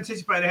are you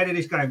anticipating ahead of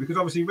this game? Because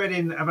obviously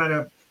Reading have had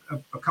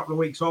a couple of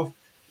weeks off,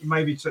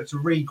 maybe to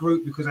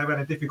regroup because they've had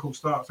a difficult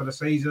start to the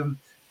season.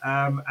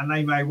 And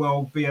they may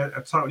well be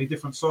a totally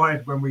different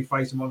side when we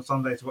face them on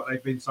Sunday to what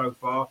they've been so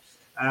far.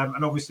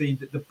 And obviously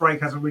the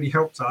break hasn't really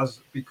helped us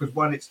because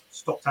one, it's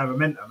stopped our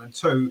momentum, and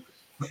two,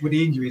 with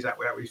the injuries that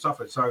we've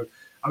suffered. So,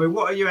 I mean,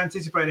 what are you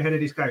anticipating ahead of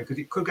this game? Because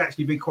it could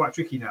actually be quite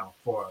tricky now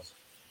for us.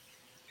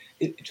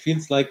 It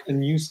feels like a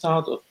new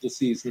start of the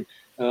season.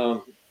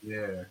 So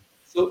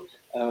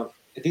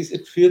at least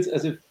it feels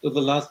as if the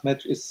last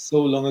match is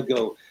so long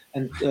ago.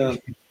 And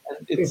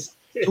it's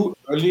too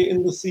early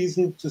in the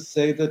season to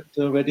say that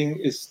Reading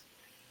is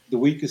the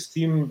weakest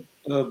team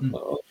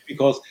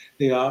because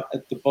they are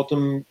at the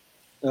bottom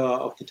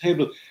of the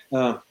table.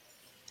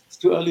 It's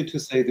too early to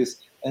say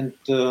this. And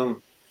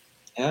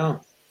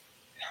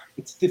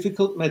it's a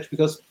difficult match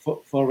because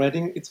for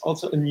Reading, it's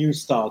also a new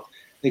start.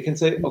 They can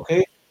say,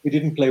 okay, we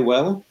didn't play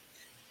well,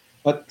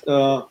 but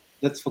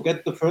let's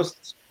forget the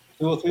first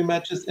 2 or 3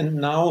 matches. And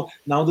now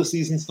the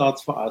season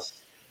starts for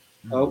us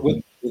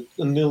with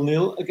a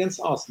 0-0 against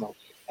Arsenal.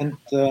 And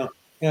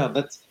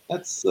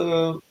that's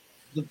the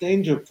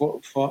danger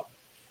for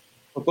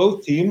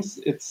both teams.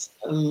 It's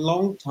a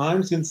long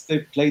time since they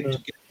played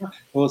together. There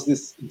was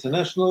this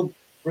international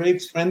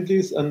breaks,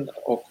 friendlies,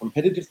 or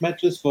competitive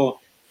matches for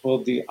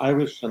the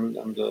Irish and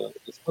the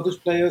Scottish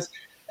players.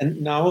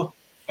 And now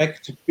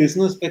back to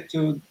business, back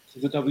to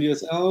the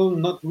WSL,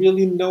 not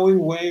really knowing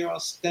where you are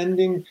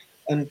standing.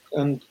 And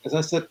as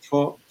I said,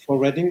 for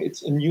Reading,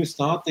 it's a new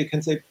start. They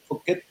can say,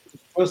 forget the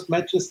first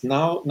matches.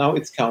 Now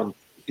it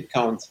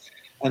counts.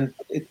 And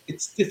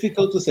it's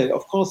difficult to say.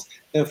 Of course,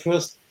 their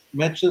first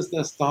matches,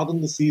 their start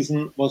in the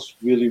season was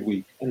really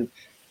weak. And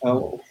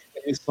when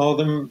you saw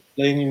them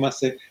playing, you must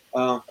say,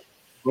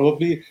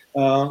 probably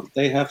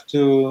they have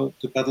to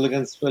battle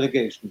against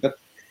relegation. But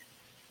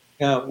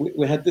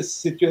we had this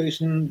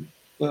situation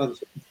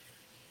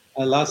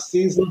last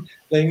season,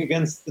 playing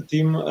against the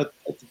team at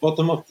the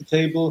bottom of the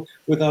table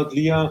without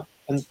Leah,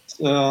 and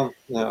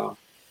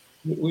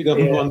we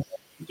don't want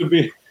to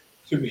be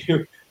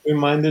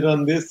reminded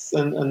on this.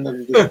 And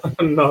this,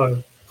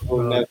 No.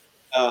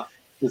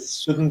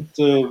 This shouldn't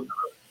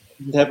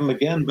happen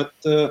again. But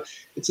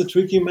it's a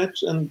tricky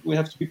match, and we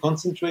have to be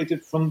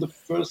concentrated from the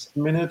first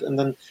minute. And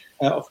then,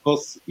 of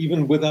course,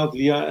 even without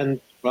Leah and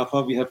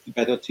Rafa, we have the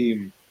better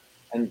team,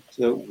 and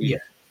we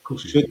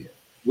should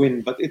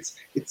win. But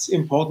it's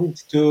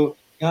important to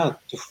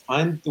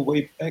find the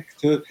way back,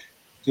 to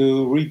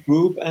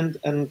regroup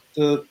and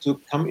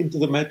to come into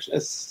the match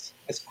as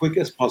quick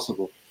as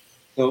possible.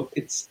 So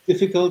it's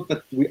difficult,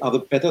 but we are the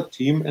better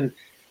team, and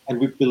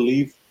we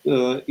believe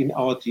in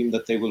our team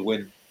that they will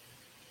win.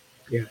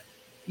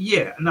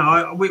 Yeah, no,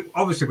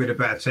 obviously we're a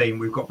better team.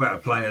 We've got better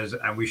players,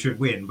 and we should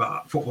win.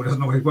 But football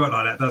doesn't always work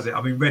like that, does it?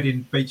 I mean,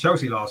 Reading beat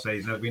Chelsea last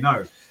season, as we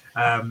know.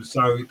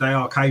 So they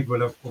are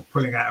capable of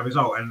pulling out a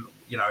result. And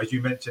as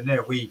you mentioned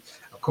there, we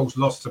of course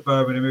lost to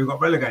Birmingham, who got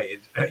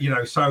relegated.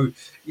 So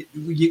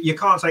you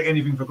can't take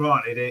anything for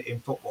granted in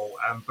football.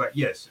 But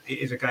yes, it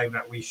is a game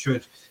that we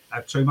should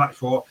have too much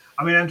for.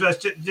 I mean, Andreas,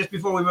 just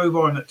before we move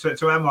on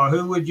to Amar,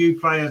 who would you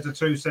play as the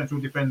two central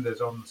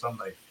defenders on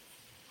Sunday?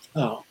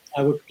 Oh,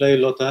 I would play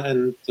Lotta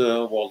and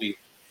Wally.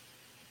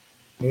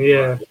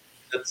 Yeah,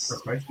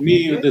 that's for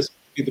me. This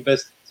would be the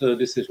best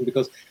decision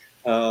because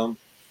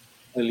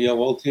Leah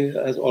Walty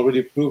has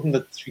already proven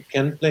that she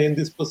can play in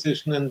this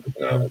position. And as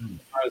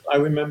far as I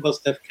remember,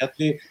 Steph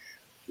Catley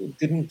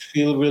didn't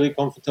feel really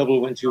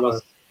comfortable when she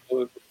was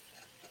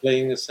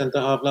playing a centre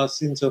half last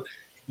season. So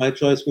my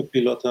choice would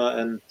be Lotta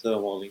and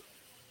Wally.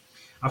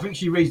 I think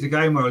she reads the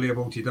game well, Leah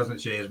Walty, doesn't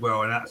she, as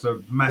well? And that's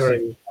a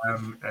massive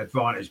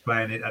advantage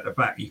playing it at the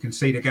back. You can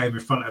see the game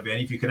in front of you,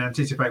 and if you can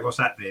anticipate what's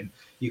happening,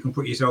 you can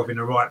put yourself in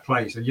the right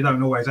place. And you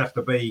don't always have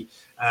to be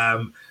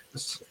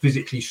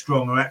physically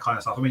strong or that kind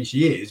of stuff. I mean,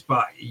 she is,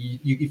 but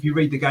if you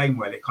read the game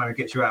well, it kind of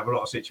gets you out of a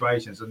lot of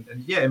situations. And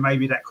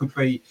maybe that could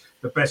be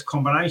the best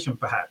combination,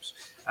 perhaps.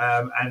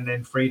 And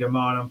then Frida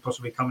Marnham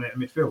possibly coming in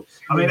midfield.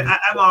 I mean,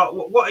 Emma,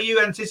 what are you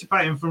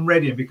anticipating from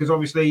Reading? Because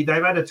obviously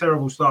they've had a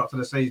terrible start to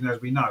the season, as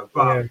we know.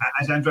 But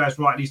as Andreas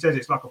rightly says,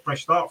 it's like a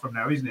fresh start from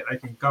now, isn't it? They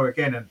can go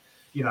again, and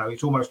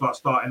it's almost like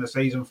starting the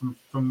season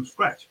from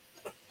scratch.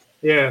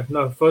 Yeah,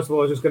 no. First of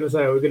all, I was just going to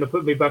say, are we going to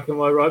put me back in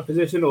my right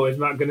position, or is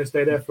Matt going to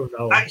stay there from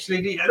now on?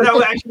 Actually,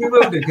 we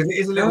will do, because it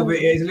is a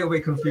little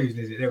bit confusing,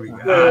 is it? There we go.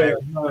 Yeah,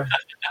 no.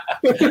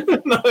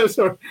 No,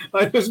 sorry.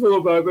 I just thought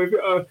about it.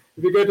 But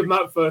if you go to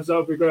Matt first,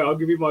 that'll be great. I'll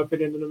give you my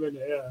opinion in a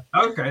minute.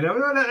 Yeah. Okay,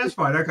 no, that's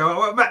fine. Okay,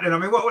 well, Matt, then, I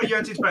mean, what are you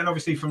anticipating,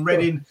 obviously, from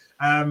Reading?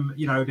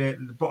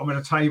 The bottom of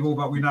the table,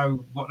 but we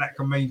know what that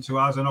can mean to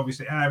us, and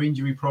obviously our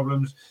injury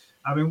problems.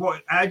 I mean,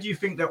 how do you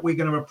think that we're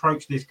going to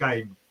approach this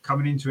game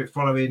coming into it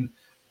following?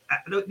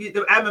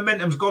 Our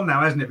momentum's gone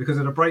now, hasn't it, because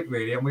of the break,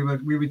 really? And we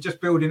were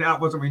just building it up,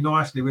 wasn't we,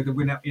 nicely with the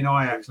win in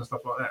Ajax and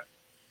stuff like that.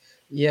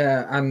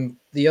 Yeah, and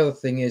the other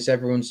thing is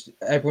everyone's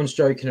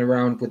joking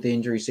around with the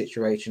injury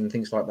situation and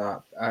things like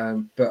that.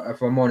 But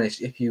if I'm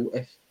honest, if you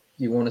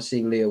want to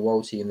see Leah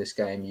Walty in this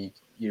game,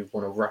 you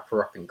want to wrap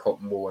her up in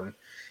cotton wool and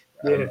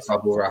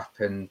bubble wrap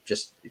and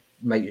just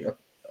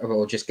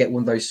just get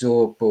one of those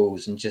Zorb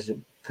balls and just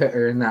put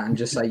her in that and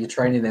just say you're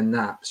training in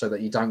that so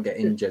that you don't get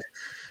injured.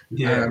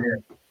 Yeah.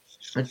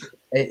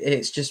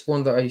 It's just one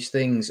of those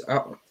things.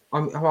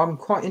 I'm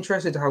quite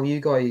interested how you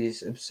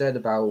guys have said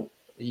about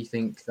you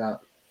think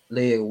that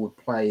Leah would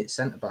play at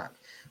centre back.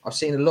 I've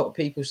seen a lot of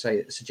people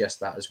suggest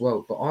that as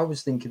well, but I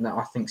was thinking that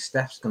I think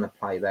Steph's going to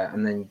play there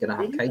and then going to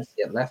have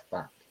Katie at left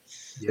back.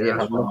 Yeah,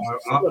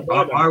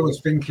 I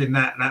was thinking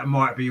that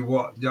might be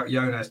what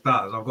Jonas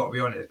does. I've got to be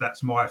honest,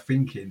 that's my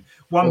thinking.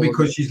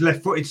 Because she's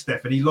left-footed,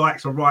 Steph, and he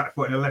likes a right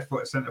foot and a left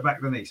foot centre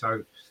back, doesn't he?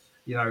 So,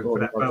 for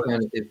that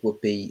alternative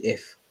would be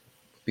if,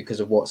 because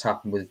of what's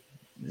happened with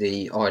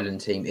the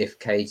Ireland team, if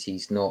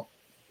Katie's not,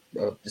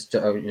 just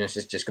going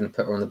to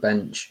put her on the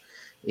bench,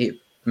 it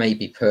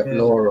maybe put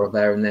Laura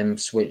there and then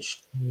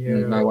switch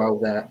Noel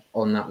there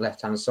on that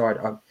left-hand side.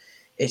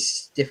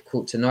 It's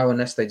difficult to know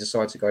unless they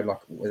decide to go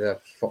like with a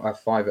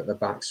 5 at the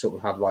back, sort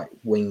of have like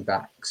wing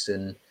backs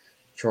and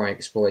try and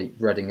exploit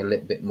Reading a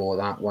little bit more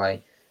that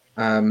way.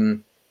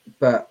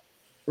 But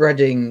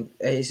Reading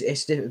they've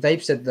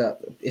said that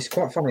it's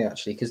quite funny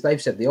actually, because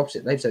they've said the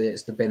opposite. They've said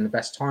it's been the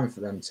best time for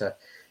them to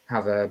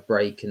have a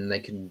break and they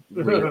can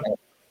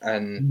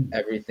and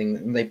everything.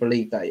 And they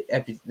believe that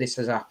this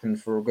has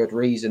happened for a good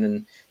reason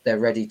and they're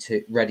ready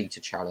to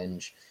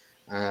challenge.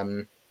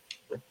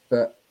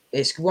 But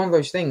it's one of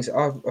those things.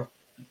 I'm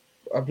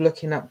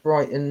looking at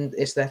Brighton.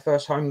 It's their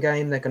first home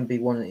game. They're going to be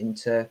wanting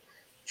to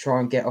try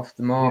and get off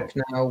the mark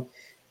now.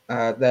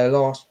 Their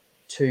last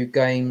 2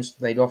 games,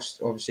 they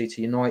lost obviously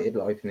to United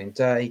opening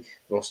day.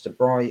 Lost to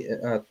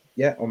Brighton.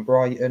 On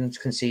Brighton,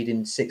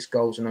 conceding 6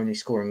 goals and only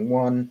scoring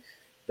 1.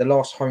 The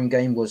last home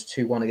game was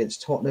 2-1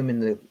 against Tottenham in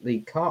the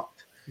League Cup.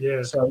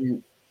 Yeah. So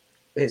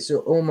it's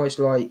almost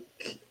like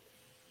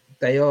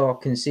they are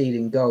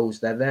conceding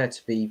goals. They're there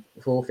to be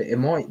forfeit. It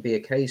might be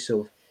a case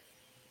of,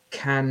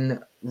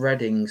 can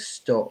Reading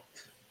stop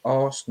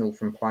Arsenal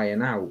from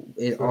playing out?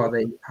 How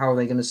are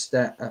they going to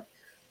step?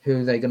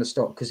 Who are they going to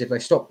stop? Because if they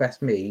stop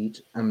Beth Mead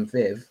and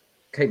Viv,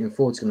 Caitlin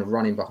Ford's going to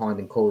run in behind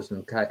and cause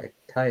them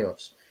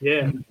chaos.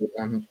 Yeah.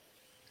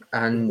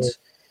 And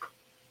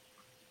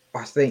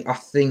I think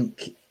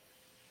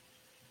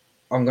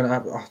I'm going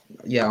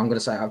to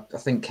say I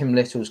think Kim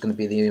Little's going to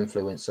be the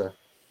influencer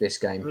this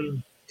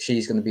game.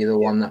 She's going to be the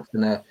one that's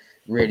going to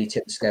really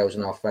tip the scales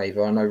in our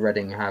favour. I know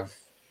Reading have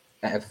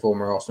a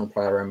former Arsenal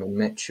player, Emma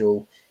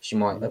Mitchell. She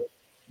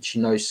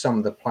knows some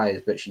of the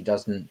players, but she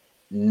doesn't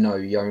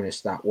know Jonas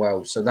that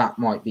well. So that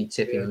might be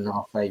tipping in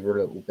our favour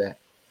a little bit.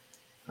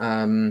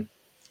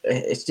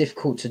 It's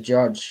difficult to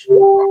judge,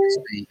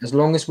 obviously. As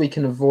long as we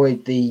can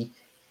avoid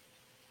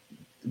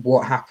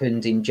what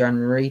happened in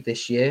January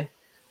this year.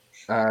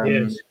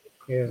 I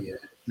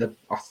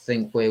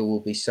think we will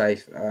be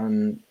safe.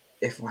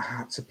 If I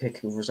had to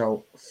pick a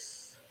result,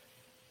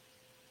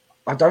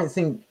 I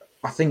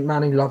think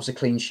Manu loves a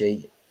clean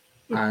sheet,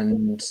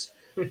 and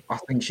I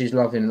think she's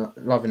loving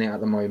it at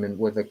the moment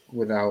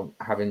without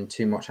having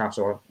too much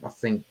hassle. I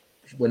think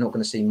we're not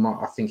going to see much.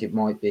 I think it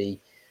might be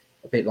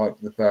a bit like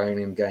the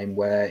Birmingham game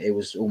where it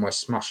was almost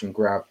smash and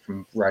grab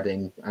from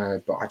Reading,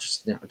 but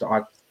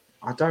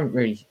I don't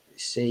really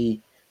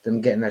see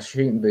them getting their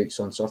shooting boots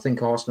on. So I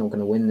think Arsenal are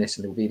going to win this,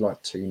 and it'll be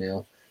like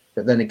 2-0.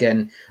 But then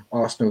again,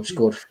 Arsenal have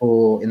scored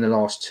 4 in the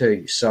last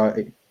 2, so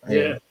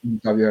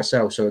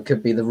WSL. So it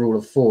could be the rule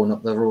of 4,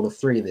 not the rule of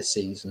 3 this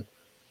season.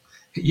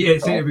 Yeah,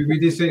 we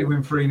did see it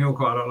win 3-0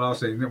 quite a lot last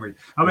season, didn't we?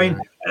 I mean,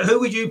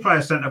 who would you play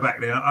as centre back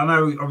then? I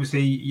know,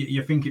 obviously,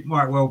 you think it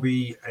might well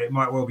be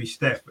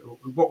Steph.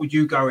 What would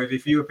you go with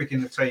if you were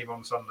picking the team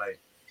on Sunday?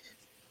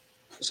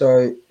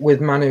 So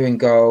with Manu in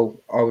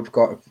goal, I would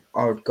go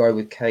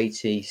with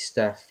Katie,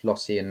 Steph,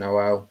 Lottie, and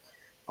Noel.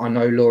 I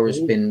know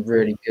Laura's been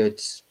really good,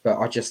 but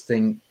I just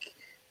think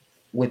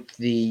with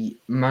the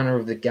manner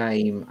of the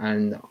game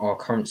and our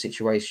current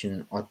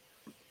situation,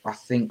 I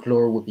think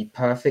Laura would be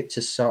perfect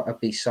to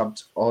be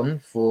subbed on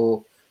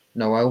for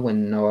Noel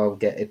when Noel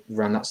get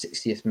around that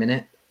 60th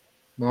minute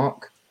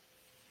mark.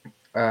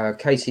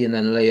 Katie and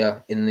then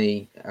Leah in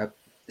the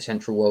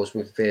central walls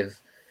with Viv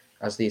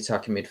as the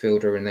attacking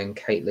midfielder, and then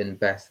Caitlin,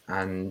 Beth,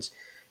 and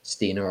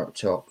Stina up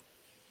top.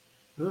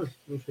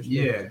 Interesting.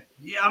 Yeah.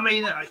 I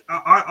mean,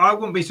 I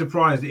wouldn't be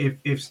surprised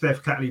if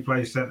Steph Catley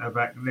plays centre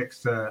back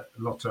next to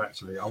Lotta.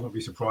 Actually, I wouldn't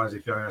be surprised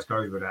if Jonas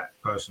goes with that.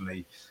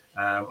 Personally,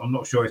 I'm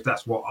not sure if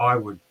that's what I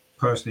would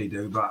personally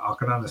do, but I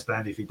can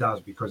understand if he does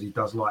because he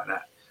does like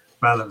that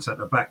balance at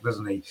the back,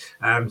 doesn't he?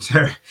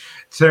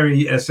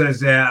 Terry says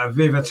there,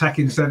 Viv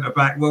attacking centre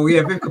back. Well,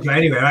 yeah, Viv can play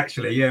anywhere.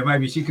 Actually, yeah,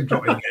 maybe she can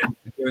drop in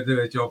and do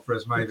a job for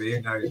us. Maybe,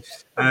 who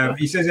knows?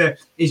 He says there,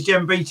 is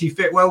Jem Beattie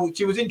fit? Well,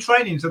 she was in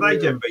training today,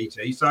 Jem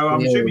Beattie, so I'm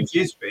assuming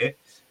she is fit.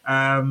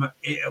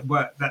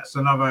 But that's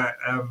another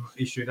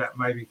issue that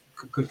maybe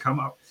could come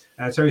up.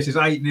 Terry says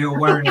 8-0,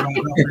 worrying about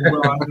nothing.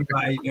 Well, I don't know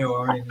about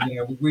 8-0. I mean,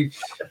 yeah, we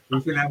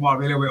think that might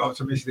be a little bit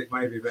optimistic,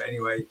 maybe. But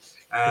anyway,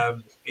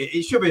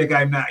 it should be a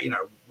game that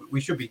we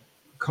should be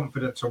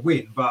confident to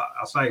win. But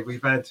I say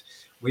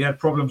we had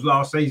problems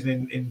last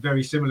season in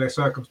very similar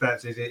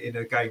circumstances in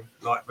a game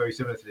like very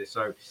similar to this.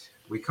 So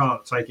we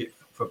can't take it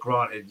for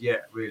granted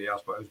yet, really, I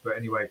suppose. But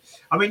anyway,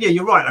 I mean, yeah,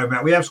 you're right, though,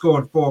 Matt. We have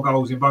scored 4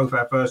 goals in both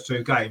our first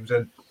 2 games,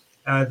 and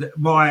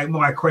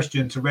my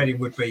question to Reading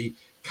would be,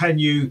 can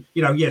you,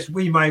 yes,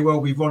 we may well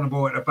be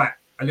vulnerable at the back,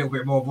 a little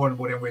bit more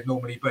vulnerable than we'd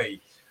normally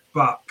be,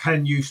 but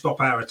can you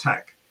stop our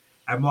attack?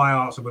 And my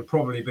answer would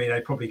probably be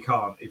they probably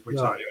can't, if we're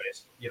totally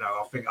honest.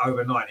 I think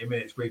over 90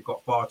 minutes, we've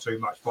got far too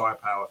much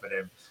firepower for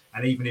them.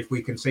 And even if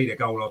we concede a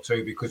goal or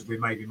 2 because we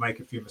maybe make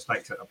a few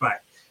mistakes at the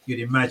back, you'd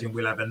imagine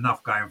we'll have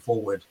enough going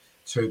forward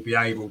to be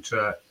able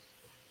to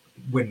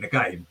win the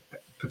game,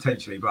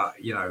 potentially. But,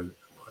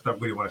 I don't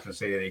really want to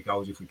concede any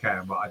goals if we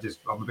can, but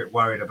I'm a bit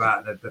worried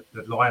about the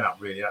lineup,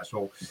 really. That's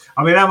all.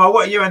 I mean, Emma,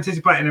 what are you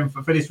anticipating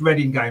for this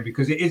Reading game?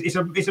 Because it's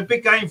a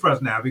big game for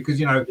us now. Because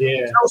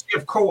Chelsea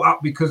have caught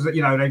up because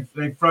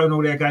they've thrown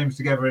all their games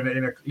together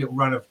in a little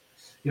run of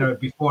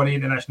before the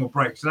international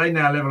break, so they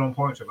now level on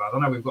points with us. I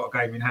know we've got a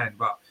game in hand,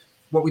 but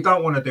what we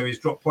don't want to do is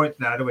drop points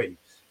now, do we?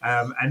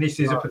 And this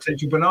is a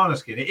potential banana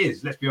skin. It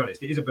is. Let's be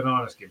honest. It is a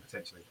banana skin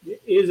potentially.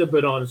 It is a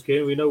banana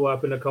skin. We know what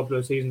happened a couple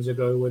of seasons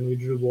ago when we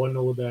drew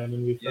 1-0 there, and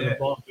then we fell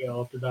apart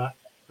after that.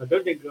 I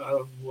don't think I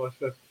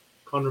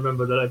can't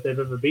remember that if they've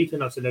ever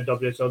beaten us in a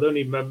WSL.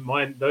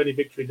 The only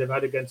victory they've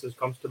had against us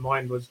comes to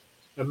mind was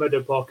at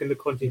Meadow Park in the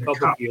Conti Cup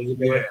a few years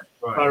ago.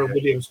 Farrell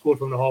Williams scored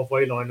from the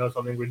halfway line or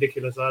something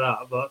ridiculous like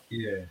that. But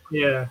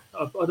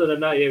other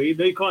than that,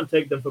 they can't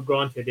take them for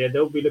granted. Yeah,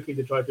 they'll be looking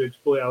to try to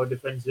exploit our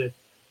defensive.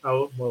 I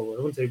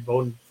wouldn't say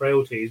bone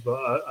frailties,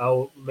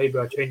 but maybe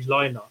our change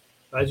lineup.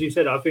 As you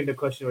said, I think the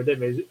question with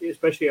them is,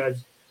 especially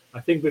as I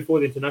think before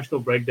the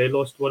international break, they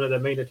lost one of their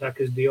main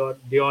attackers,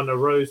 Deanna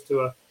Rose,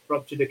 to a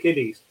ruptured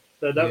Achilles.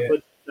 So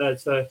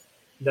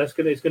it's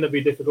going to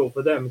be difficult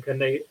for them. Can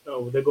they?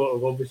 They've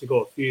obviously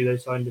got a few. They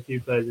signed a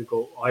few players. They've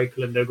got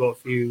Eichland. They've got a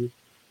few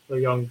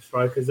young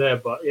strikers there.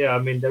 But yeah, I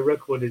mean their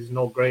record is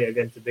not great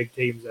against the big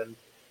teams.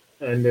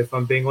 And if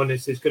I'm being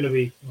honest, it's going to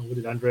be. What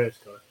did Andreas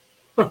go?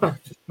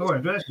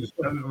 Andreas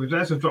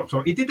has dropped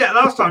off. He did that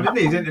last time, didn't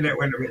he? His internet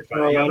went a bit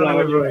funny.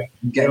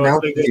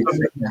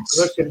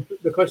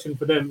 The question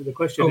for them, is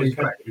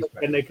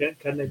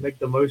can they make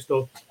the most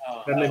of?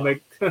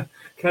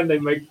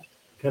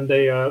 Can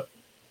they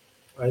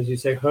as you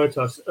say, hurt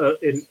us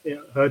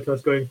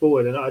going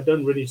forward? And I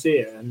don't really see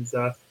it. And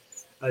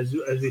as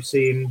we've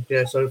seen,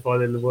 so far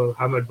they were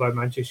hammered by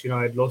Manchester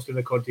United, lost in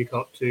the Conti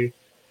Cup to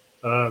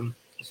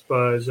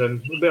Spurs,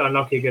 and a bit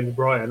unlucky against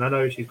Brighton. I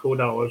know she's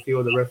called out a few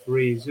of the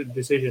referees'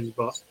 decisions,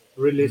 but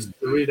the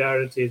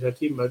reality is her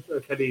team,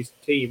 Kelly's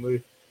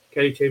team,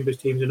 Kelly Chambers'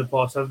 teams in the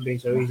past haven't been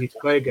so easy to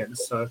play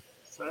against. So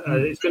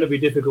it's going to be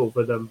difficult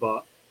for them.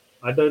 But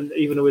I don't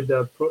even with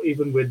the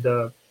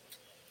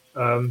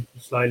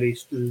slightly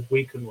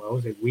weakened,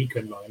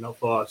 line, not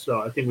for us.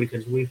 So I think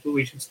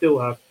we should still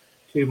have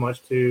too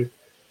much to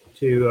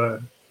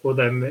for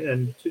them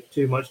and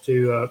too much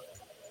to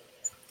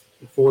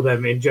for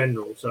them in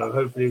general. So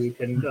hopefully we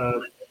can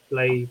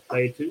play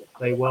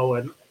well,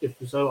 and if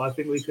so, I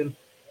think we can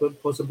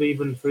put possibly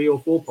even 3 or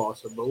 4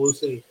 past them. But we'll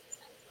see.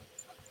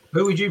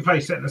 Who would you play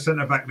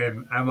centre back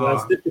then? Well,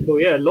 it's difficult.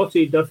 Yeah,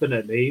 Lottie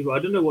definitely. But I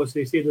don't know what's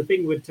the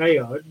thing with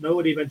Taya.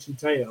 Nobody mentioned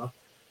Taya.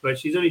 But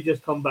she's only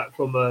just come back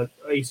from a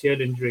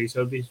ACL injury, so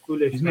it'd be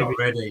foolish. She's not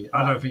ready.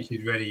 I don't think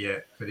she's ready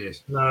yet for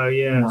this. No,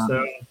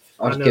 so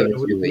I know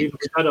we've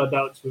had our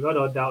doubts. We've had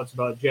our doubts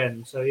about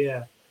Jen. So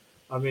yeah,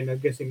 I mean, I'm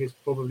guessing it's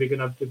probably going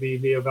to have to be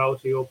Leah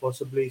Valti or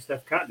possibly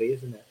Steph Catley,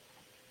 isn't it?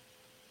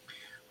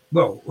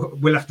 Well,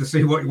 we'll have to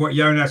see what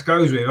Jonas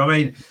goes with. I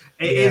mean,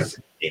 it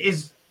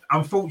is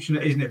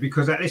unfortunate, isn't it?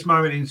 Because at this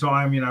moment in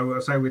time, I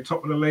say we're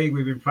top of the league,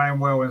 we've been playing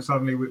well, and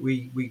suddenly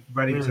we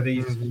ran into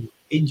these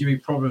injury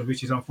problems,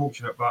 which is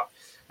unfortunate. But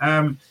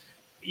I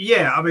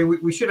mean,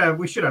 we should have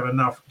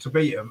enough to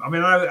beat them. I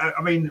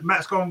mean,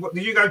 Matt's gone.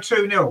 Did you go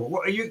 2-0?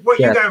 What are you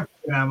going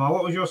for, Amar?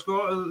 What was your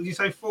score? Did you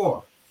say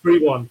 4?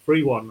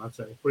 3-1. I'd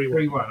say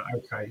 3-1. 3-1.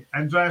 Okay.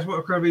 Andreas,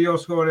 what could be your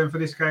score then for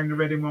this game, the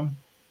Reading one?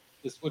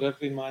 This would have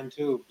been mine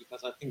too,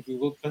 because I think we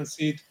will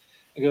concede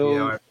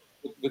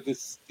with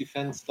this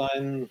defense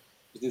line,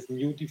 with this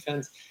new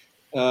defense.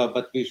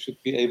 But we should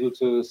be able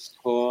to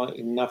score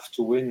enough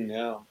to win.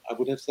 Yeah, I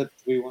would have said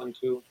 3-1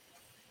 too.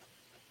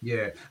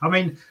 Yeah, I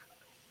mean,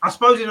 I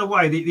suppose in a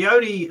way, the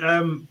only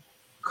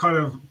kind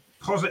of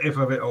positive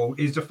of it all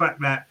is the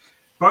fact that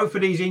both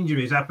of these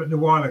injuries happened a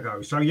while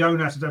ago. So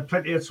Jonas has had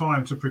plenty of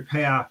time to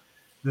prepare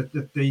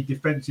the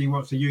defence he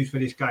wants to use for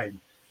this game.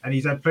 And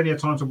he's had plenty of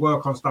time to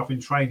work on stuff in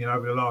training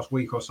over the last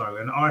week or so.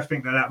 And I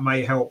think that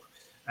may help.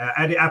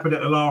 And it happened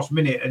at the last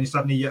minute, and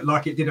suddenly,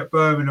 like it did at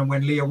Birmingham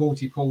when Leah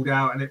Walty pulled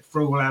out, and it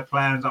threw all our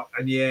plans up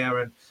in the air.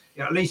 And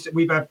at least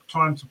we've had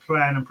time to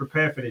plan and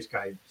prepare for this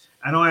game.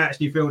 And I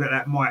actually feel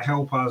that might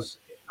help us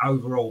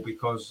overall,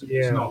 because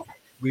it's not.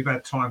 We've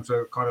had time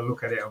to kind of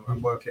look at it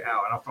and work it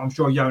out. And I'm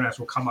sure Jonas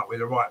will come up with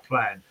the right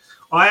plan.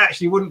 I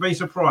actually wouldn't be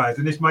surprised,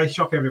 and this may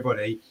shock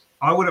everybody,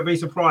 I wouldn't be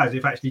surprised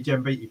if actually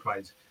Jen Beattie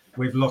plays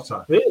with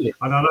Lotta. Really?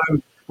 And I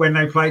know when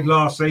they played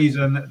last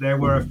season, there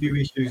were a few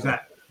issues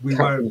that we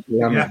weren't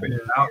happy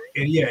about.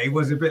 Yeah, it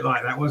was a bit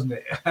like that, wasn't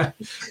it?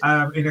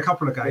 In a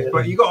couple of games.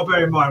 But you've got to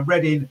bear in mind,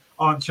 Reading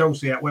aren't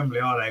Chelsea at Wembley,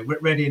 are they?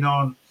 Reading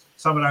aren't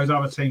some of those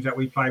other teams that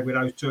we played with,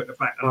 those two at the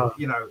back.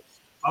 You know,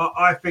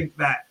 I think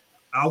that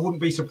I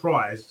wouldn't be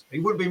surprised. It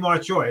wouldn't be my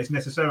choice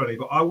necessarily,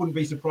 but I wouldn't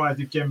be surprised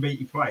if Jen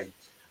Beattie played.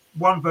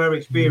 One, for her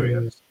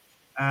experience.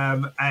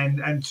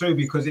 And two,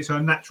 because it's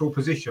her natural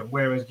position,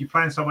 whereas you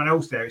plan someone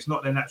else there, it's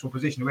not their natural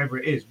position, whoever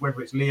it is,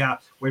 whether it's Leah,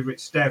 whether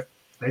it's Steph,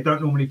 they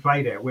don't normally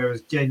play there,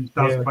 whereas Jen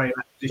does play in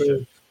that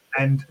position.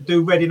 And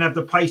do Reading have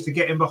the pace to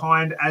get in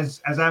behind? As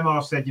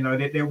Amar said, you know,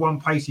 their one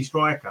pacey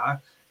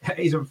striker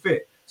isn't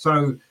fit.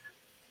 So,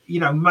 you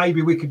know,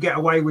 maybe we could get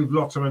away with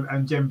Lotta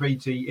and Jen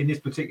Beattie in this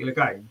particular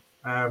game,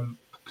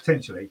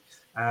 potentially.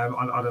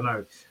 I don't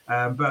know.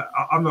 But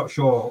I'm not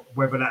sure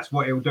whether that's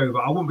what he'll do. But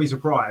I wouldn't be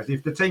surprised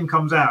if the team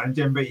comes out and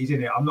Jen Beattie's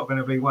in it. I'm not going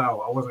to be,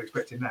 well, I wasn't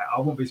expecting that. I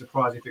wouldn't be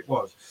surprised if it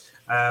was.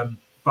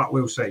 But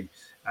we'll see.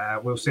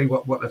 We'll see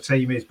what the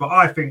team is. But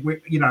I think,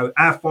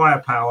 our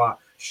firepower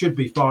should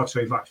be far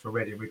too much for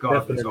Reading,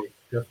 regardless of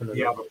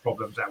the other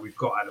problems that we've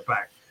got at the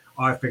back.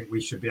 I think we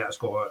should be able to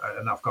score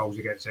enough goals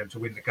against them to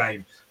win the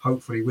game,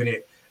 hopefully win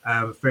it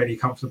fairly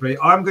comfortably.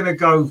 I'm going to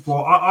go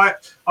for, I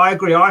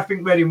agree, I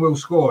think Reading will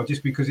score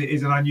just because it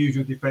is an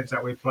unusual defence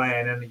that we're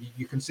playing, and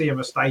you can see a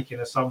mistake in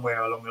us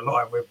somewhere along the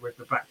line with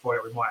the back four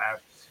that we might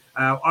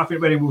have. I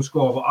think Reading will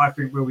score, but I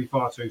think we'll be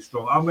far too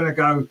strong. I'm going to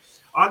go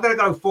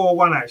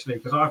 4-1 actually,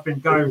 because I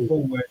think going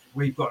forward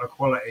we've got the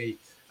quality,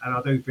 and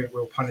I do think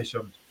we'll punish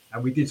them.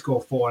 And we did score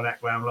 4 in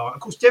that ground line. Of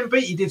course, Jen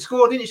Beattie did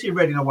score, didn't she?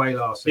 Reading away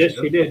last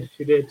season. Yes,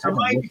 she did. So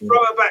maybe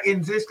throw her back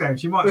into this game.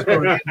 She might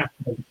score again.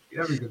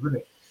 That'd be good,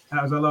 wouldn't it?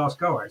 That was her last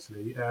goal,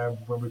 actually,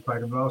 when we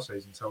played them last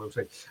season. So we'll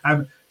see.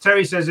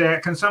 Terry says,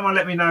 can someone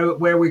let me know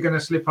where we're going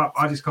to slip up?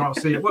 I just can't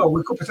see it. Well,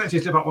 we could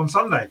potentially slip up on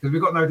Sunday because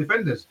we've got no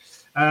defenders.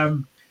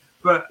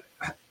 But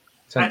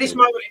at this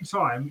moment in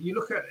time, you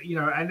look at,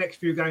 our next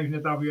few games in the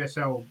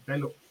WSL, they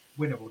look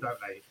winnable, don't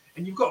they?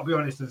 And you've got to be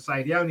honest and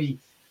say the only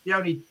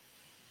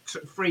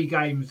 3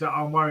 games that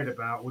I'm worried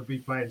about would be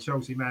playing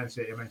Chelsea, Man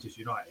City, and Manchester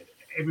United.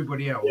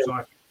 Everybody else, I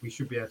think we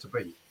should be able to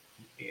beat,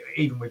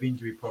 even with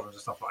injury problems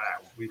and stuff like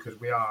that, because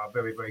we are a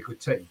very, very good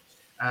team.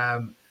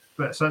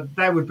 But so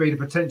there would be the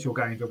potential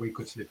games that we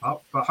could slip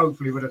up. But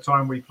hopefully, by the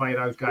time we play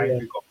those games,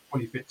 we've got a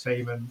fully fit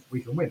team and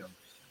we can win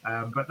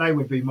them. But they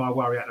would be my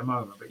worry at the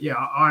moment. But yeah,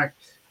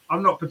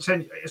 I'm not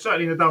certainly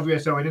in the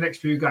WSL in the next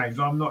few games.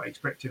 I'm not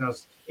expecting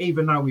us,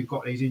 even though we've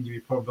got these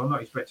injury problems, I'm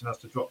not expecting us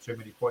to drop too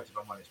many points. If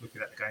I'm honest,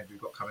 looking at the games we've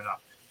got coming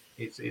up,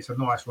 it's a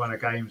nice run of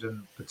games,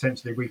 and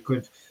potentially we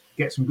could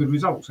get some good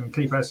results and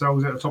keep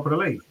ourselves at the top of the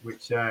league,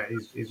 which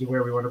is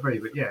where we want to be.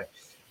 But yeah,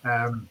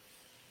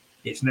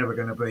 it's never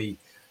going to be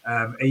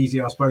easy,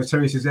 I suppose.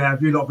 Terry says,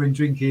 have you not been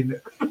drinking?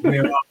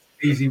 We're up,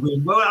 easy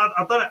win. Well,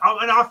 I don't.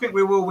 I think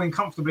we will win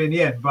comfortably in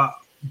the end, but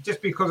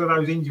just because of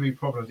those injury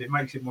problems, it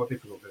makes it more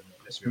difficult, doesn't it?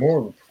 It's more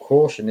of a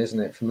caution, isn't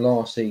it, from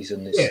last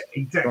season? Yeah,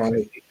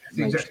 exactly.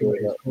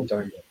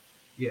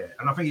 Yeah,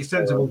 and I think it's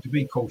sensible to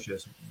be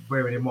cautious,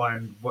 bearing in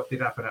mind what did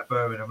happen at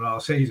Birmingham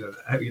last season.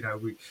 I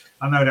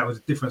know that was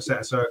a different set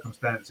of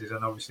circumstances,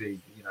 and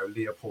obviously,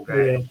 Leah pulled out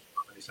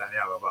this and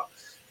the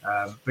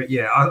other. But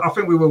yeah, I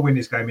think we will win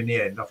this game in the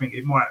end. I think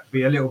it might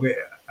be a little bit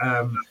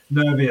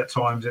nervy at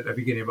times at the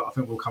beginning, but I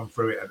think we'll come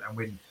through it and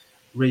win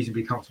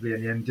reasonably comfortably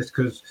in the end, just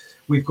because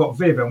we've got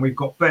Viv and we've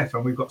got Beth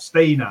and we've got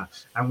Stina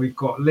and we've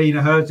got Lena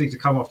Herzig to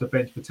come off the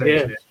bench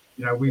potentially.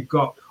 We've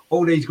got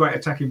all these great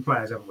attacking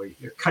players, haven't we?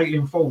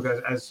 Caitlin Ford,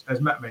 as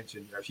Matt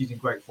mentioned, she's in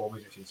great form,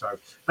 isn't she? So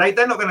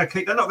they're not going to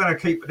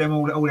keep them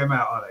all them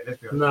out, are they?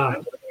 Let's be honest. No.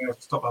 They're going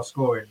to stop us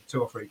scoring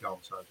 2 or 3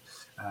 goals. So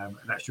and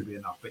that should be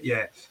enough. But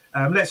yeah,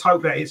 let's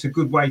hope that it's a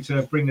good way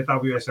to bring the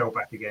WSL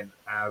back again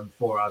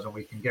for us, and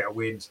we can get a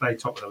win, stay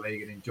top of the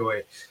league, and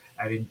enjoy it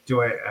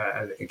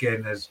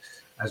again as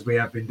we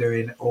have been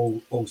doing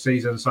all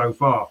season so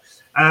far.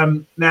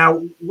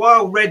 Now,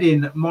 while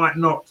Reading might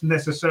not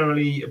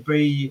necessarily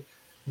be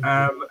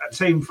a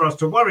team for us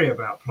to worry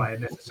about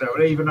playing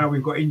necessarily, even though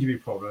we've got injury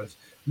problems,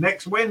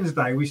 next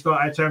Wednesday we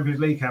start our Champions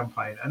League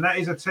campaign, and that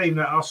is a team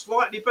that are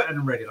slightly better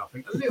than Reading, I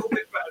think, a little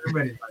bit better than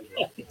Reading,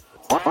 maybe.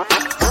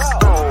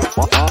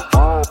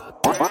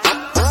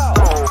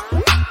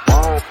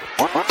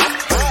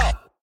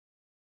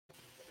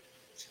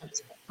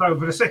 So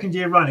for the second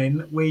year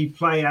running, we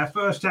play our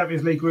first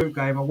Champions League group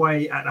game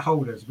away at the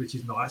Holders, which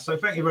is nice. So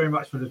thank you very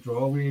much for the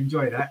draw. We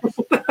enjoy that.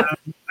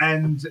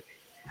 And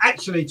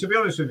actually, to be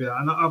honest with you,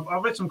 and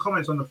I've read some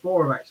comments on the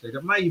forum actually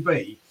that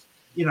maybe,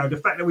 the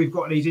fact that we've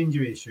got these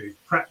injury issues,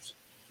 perhaps,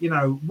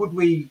 would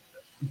we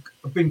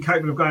have been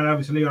capable of going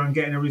over to Lyon and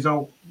getting a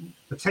result?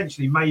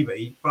 Potentially,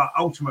 maybe, but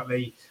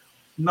ultimately,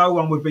 no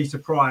one would be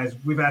surprised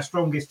with our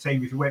strongest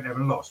team if we went there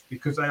and lost,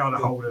 because they are the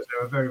Holders.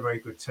 They're a very, very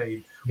good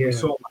team. Yeah. We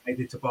saw what they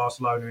did to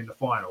Barcelona in the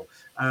final.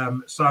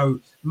 So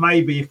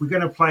maybe if we're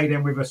going to play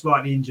them with a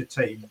slightly injured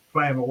team,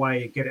 play them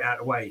away, get it out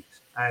of the way,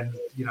 and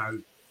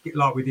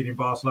like we did in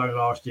Barcelona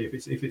last year.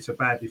 If it's a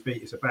bad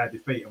defeat, it's a bad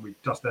defeat, and we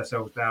dust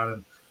ourselves down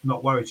and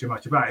not worry too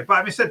much about it. But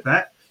having said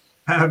that,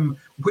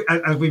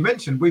 as we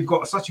mentioned, we've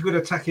got such a good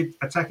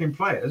attacking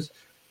players.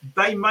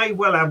 They may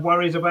well have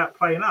worries about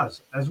playing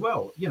us as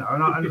well, and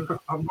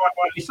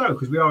rightly so,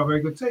 because we are a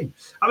very good team.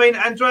 I mean,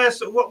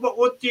 Andreas,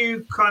 what do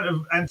you kind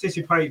of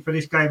anticipate for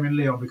this game in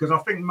Lyon? Because I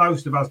think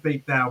most of us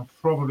deep down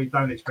probably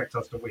don't expect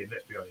us to win,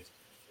 let's be honest.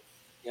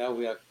 Yeah,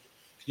 we are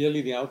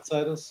clearly the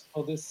outsiders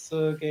for this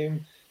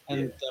game,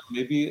 and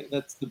maybe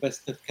that's the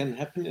best that can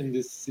happen in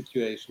this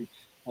situation.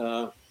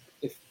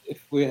 If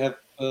we have,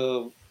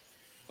 for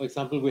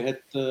example, we had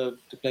to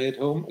play at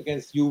home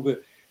against Juve,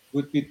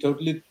 would be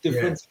totally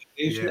different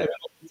situation.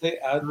 Everyone would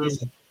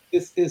say,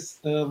 this is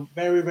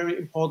very, very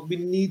important. We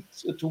need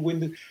to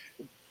win.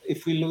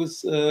 If we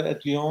lose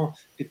at Lyon,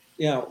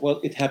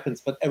 it happens.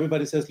 But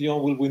everybody says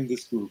Lyon will win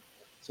this group.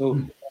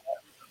 So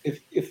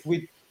if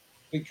we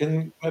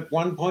can grab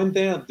 1 point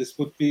there, this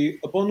would be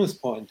a bonus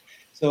point.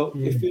 So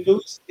if we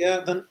lose,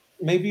 then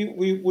maybe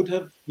we would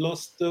have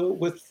lost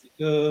with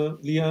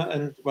Leah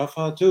and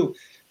Rafa too.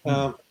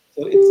 So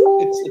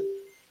it's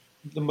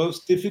the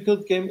most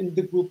difficult game in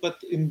the group,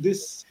 but in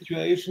this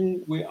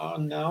situation we are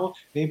now,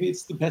 maybe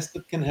it's the best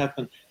that can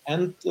happen.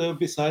 And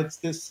besides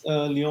this,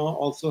 Lyon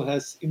also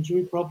has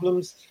injury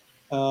problems.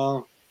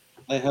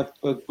 They have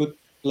good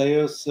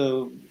players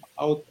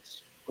out.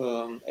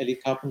 Ellie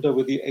Carpenter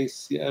with the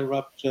ACL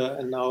rupture,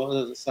 and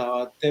now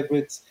Sarah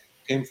Debritz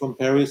came from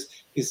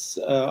Paris, is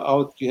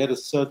out. She had a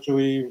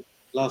surgery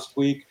last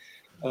week.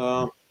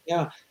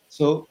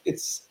 So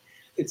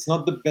it's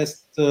not the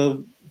best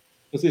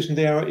position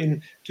they are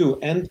in too,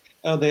 and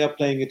they are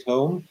playing at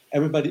home.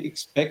 Everybody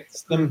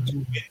expects them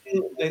to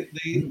win.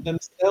 They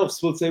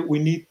themselves will say, we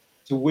need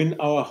to win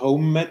our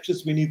home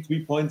matches. We need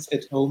 3 points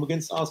at home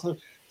against Arsenal.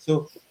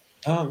 So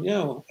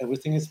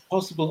everything is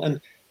possible,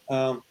 and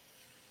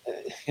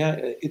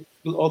it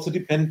will also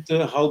depend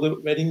how the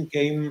Reading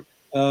game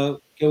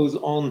goes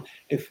on.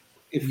 If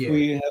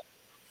we have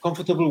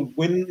comfortable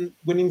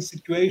winning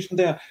situation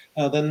there,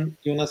 then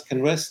Jonas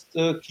can rest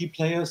key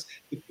players.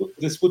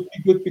 This would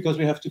be good because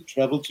we have to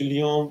travel to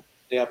Lyon.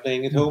 They are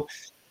playing at home.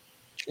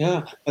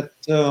 But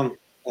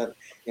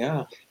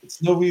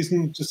it's no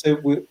reason to say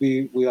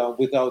we are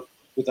without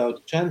a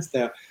chance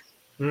there.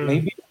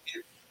 Maybe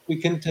we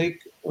can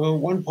take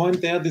 1 point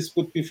there. This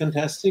would be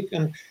fantastic,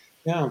 and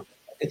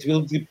it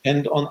will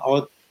depend on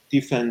our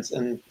defense.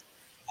 And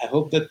I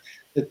hope that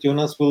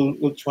Jonas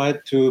will try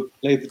to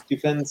play the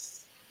defense.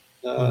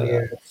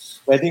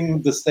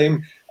 Reading the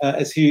same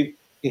as he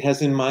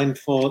has in mind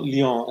for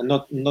Lyon, and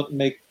not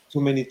make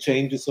too many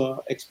changes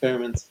or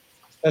experiments,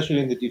 especially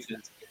in the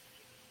defense.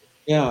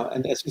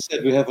 And as you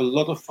said, we have a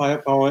lot of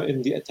firepower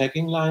in the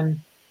attacking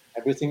line.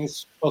 Everything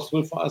is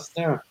possible for us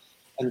there,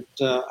 and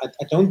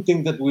I don't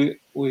think that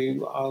we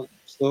are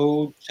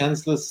so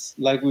chanceless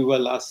like we were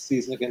last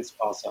season against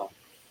Barca.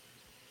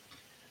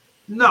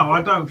 No,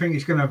 I don't think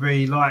it's going to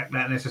be like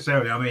that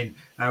necessarily. I mean,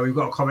 we've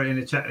got a comment in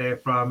the chat there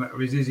from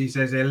Rizizi,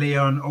 says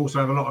Lyon also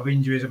have a lot of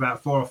injuries,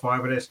 about 4 or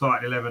 5 of their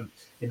starting 11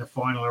 in the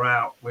final are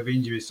out with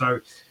injuries. So,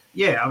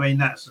 I mean,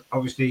 that's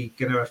obviously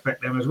going to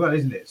affect them as well,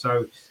 isn't it?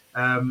 So,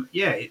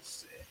 it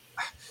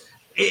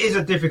is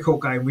a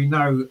difficult game. We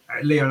know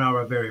Lyon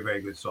are a very,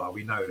 very good side.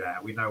 We know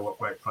that. We know what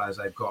great players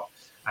they've got.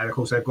 And, of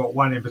course, they've got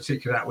one in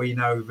particular that we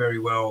know very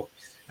well.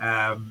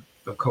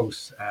 Of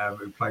course,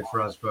 who played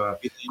for us for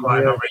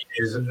quite a number of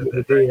years.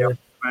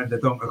 Amanda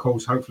Donk, of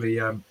course, hopefully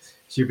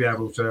she'll be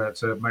able to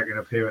make an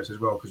appearance as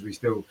well, because we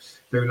still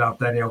do love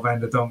Danielle van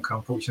der Donk.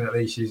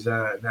 Unfortunately, she's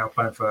now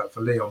playing for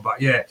Lyon. But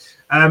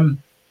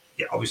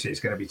obviously it's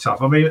going to be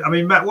tough. I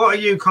mean, Matt, what are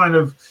you kind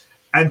of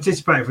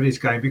anticipating for this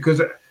game?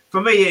 Because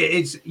for me,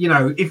 it's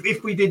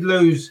if we did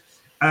lose,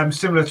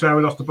 similar to how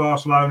we lost to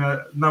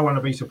Barcelona, no one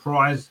would be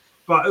surprised.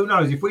 But who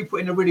knows, if we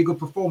put in a really good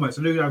performance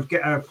and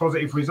get a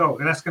positive result,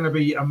 then that's going to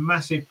be a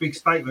massive, big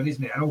statement,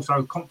 isn't it? And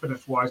also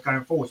confidence-wise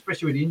going forward,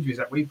 especially with the injuries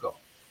that we've got.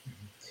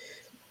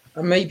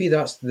 And maybe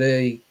that's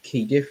the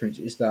key difference,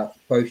 is that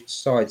both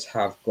sides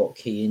have got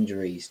key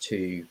injuries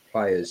to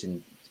players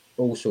in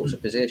all sorts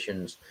of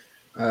positions.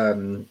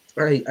 Ada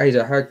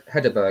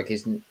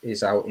Hederberg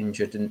is out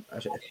injured and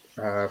as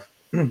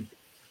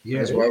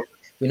well.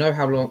 We know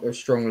how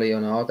strong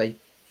Lyon are. They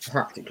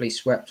practically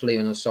swept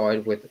Lyon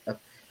aside with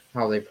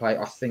how they play.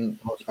 I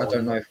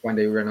don't know if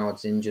Wendy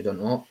Renard's injured or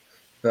not,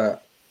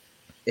 but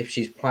if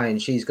she's playing,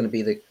 she's going to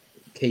be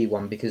key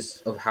one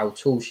because of how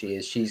tall she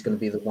is. She's going to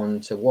be the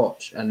one to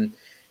watch. And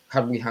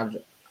had we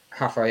had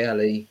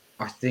Raffaele,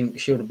 I think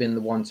she would have been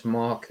the one to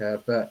mark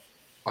her. But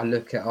I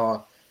look at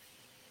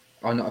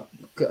I'm not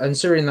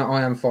considering that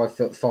I am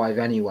 5'5"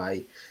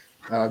 anyway.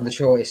 The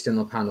shortest in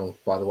the panel,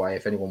 by the way,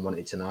 if anyone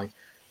wanted to know.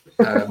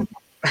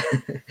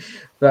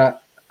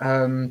 But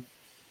I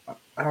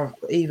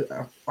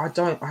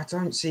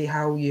don't see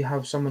how you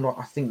have someone like,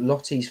 I think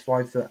Lottie's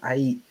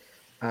 5'8".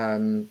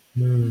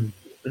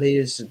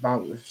 Leah's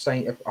about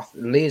saying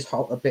Leah's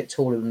a bit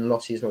taller than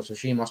Lottie as well, so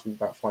she must be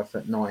about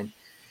 5'9".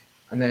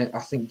 And then I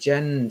think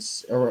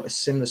Jen's are a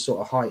similar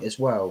sort of height as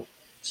well.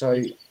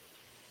 So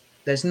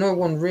there's no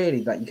one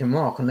really that you can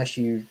mark unless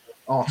you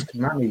ask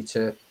Manu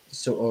to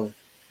sort of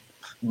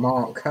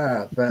mark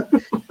her. But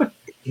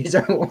you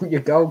don't want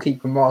your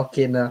goalkeeper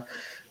marking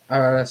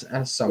as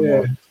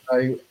someone.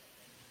 So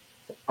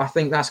I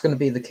think that's going to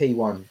be the key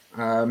one.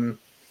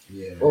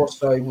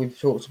 Also, we've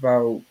talked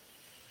about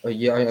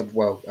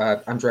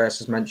Andreas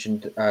has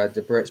mentioned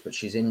the Brits, but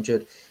she's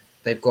injured.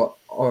 They've got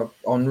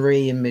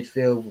Henri in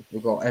midfield.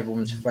 We've got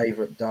everyone's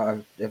favourite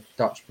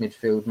Dutch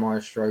midfield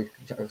maestro,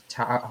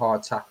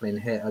 hard tackling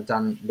hitter,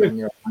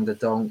 Daniel van der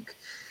Donk.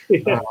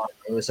 It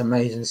was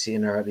amazing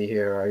seeing her at the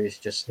Euros.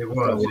 Just with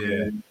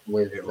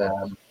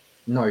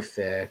no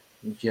fear.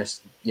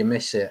 Just you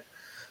miss it.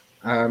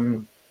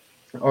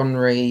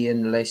 Henri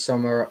and Les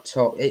Sommer up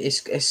top.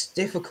 It's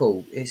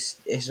difficult.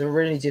 It's a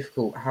really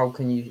difficult. How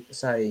can you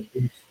say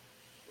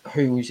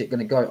who is it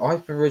going to go?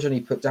 I originally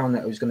put down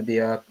that it was going to be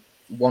a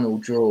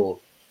 1-1 draw,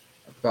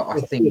 but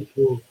I think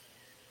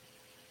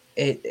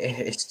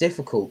it's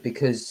difficult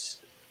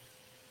because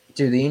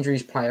do the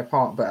injuries play a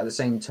part? But at the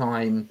same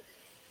time,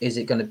 is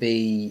it going to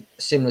be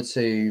similar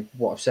to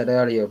what I've said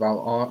earlier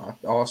about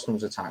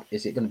Arsenal's attack?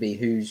 Is it going to be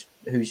who's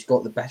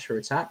got the better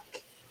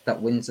attack that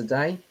wins the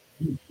day?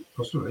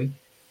 Possibly.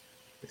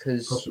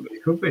 Because possibly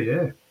it could be,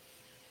 yeah.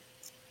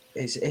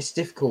 It's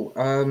difficult.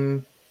 I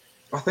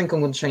think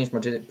I'm going to change my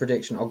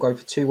prediction. I'll go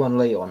for 2-1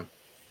 Leon.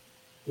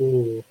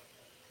 Ooh.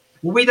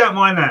 Well, we don't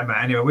mind that,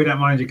 Matt. Anyway, we don't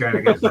mind you going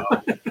against us.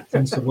 It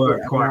tends to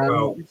work quite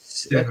well,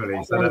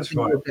 generally. So that's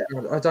fine.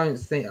 I don't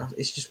think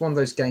it's just one of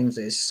those games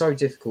that is so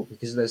difficult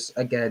because there's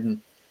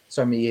again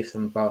so many ifs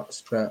and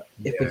buts. But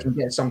if we can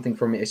get something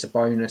from it, it's a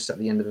bonus at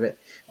the end of it.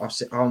 I've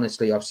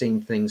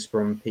seen things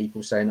from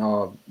people saying,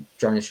 "Oh,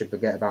 Jonas should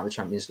forget about the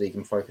Champions League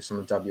and focus on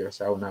the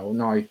WSL now." Well,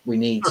 no, we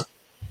need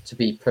to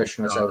be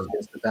pushing ourselves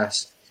against the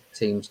best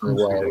teams in the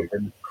world.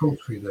 Of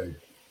course we do.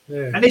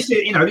 Yeah. And this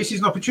is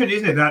an opportunity,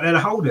 isn't it? That they're the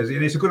holders,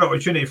 and it's a good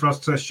opportunity for us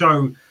to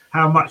show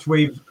how much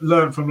we've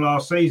learned from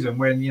last season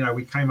when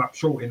we came up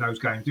short in those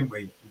games, didn't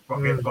we?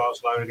 Against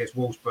Barcelona, against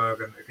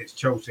Wolfsburg, and against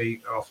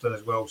Chelsea often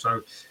as well.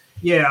 So,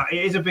 yeah,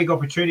 it is a big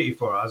opportunity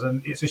for us,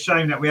 and it's a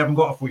shame that we haven't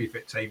got a fully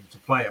fit team to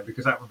play it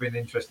because that would have been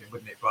interesting,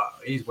 wouldn't it? But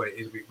it is what it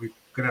is. We're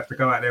going to have to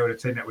go out there with a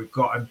team that we've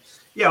got, and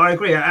yeah, I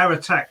agree. Our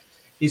attack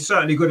is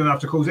certainly good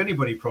enough to cause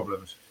anybody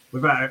problems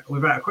without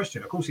a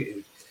question. Of course, it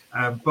is.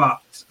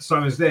 But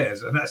so is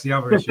theirs, and that's the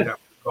other issue that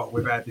we've got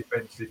with our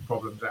defensive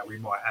problems that we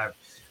might have.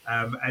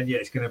 And yeah,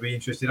 it's going to be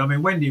interesting. I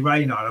mean, Wendy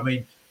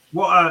Reynard,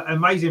 what an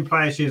amazing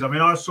player she is.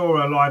 I saw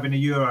her live in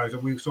the Euros,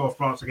 and we saw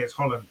France against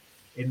Holland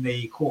in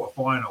the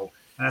quarterfinal.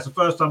 And that's the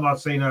first time I've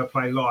seen her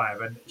play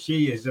live, and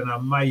she is an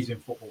amazing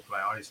football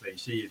player. Honestly,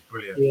 she is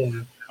brilliant.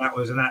 Yeah. That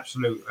was an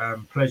absolute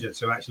pleasure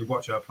to actually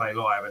watch her play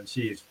live, and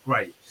she is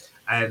great.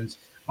 And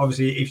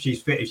obviously, if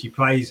she's fit, if she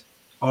plays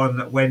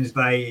on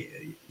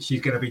Wednesday, she's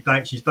going to be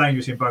she's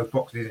dangerous in both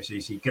boxes, isn't she?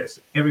 She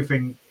gets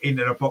everything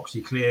into the box.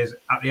 She clears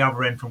at the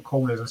other end from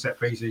corners and set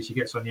pieces. She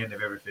gets on the end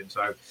of everything.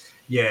 So,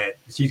 yeah,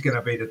 she's going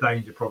to be the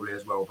danger probably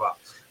as well.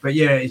 But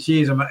yeah,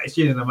 she is an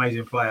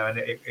amazing player, and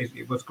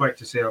it was great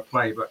to see her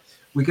play. But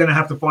we're going to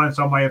have to find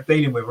some way of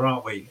dealing with her,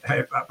 aren't we?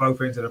 At both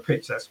ends of the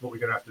pitch, that's what we're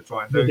going to have to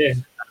try and do.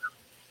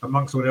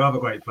 Amongst all the other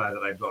great players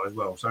that they've got as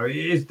well. So it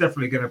is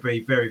definitely going to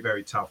be very,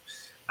 very tough.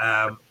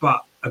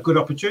 But a good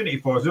opportunity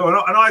for us. And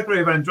I agree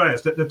with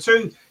Andreas that the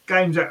two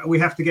games that we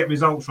have to get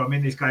results from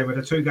in this game are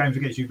the two games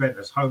against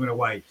Juventus, home and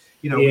away.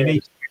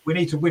 We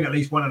need to win at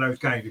least one of those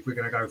games if we're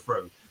going to go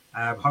through.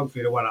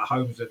 Hopefully the one at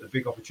home is the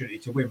big opportunity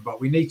to win, but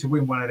we need to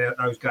win one of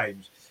those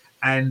games.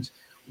 And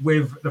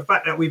with the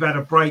fact that we've had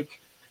a break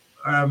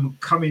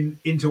coming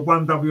into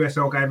one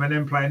WSL game and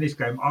then playing this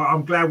game,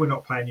 I'm glad we're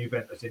not playing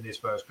Juventus in this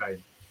first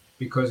game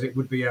because it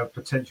would be a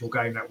potential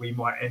game that we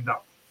might end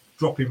up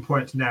dropping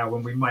points now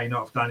when we may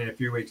not have done in a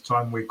few weeks'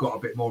 time. We've got a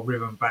bit more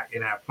rhythm back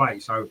in our play.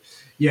 So,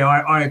 yeah,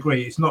 I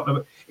agree.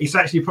 It's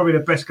actually probably the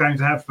best game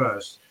to have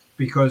first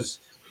because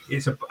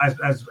it's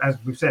as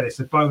we've said,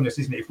 it's a bonus,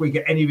 isn't it? If we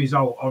get any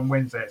result on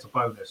Wednesday, it's a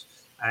bonus,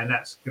 and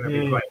that's going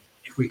to be great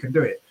if we can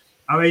do it.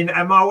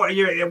 Amar, what are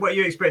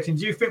you expecting?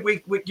 Do you think we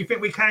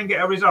can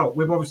get a result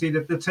with obviously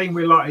the team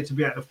we're likely to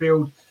be at the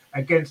field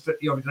against?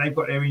 Obviously they've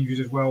got their injuries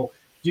as well.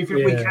 Do you think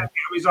we can get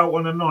a result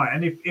on the night?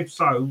 And if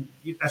so,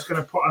 that's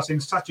going to put us in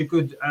such a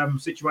good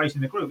situation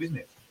in the group, isn't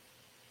it?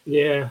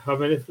 Yeah,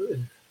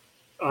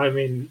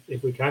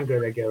 if we can go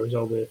there, get a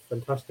result, it's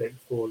fantastic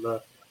for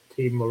the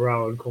team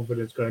morale and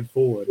confidence going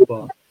forward.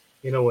 But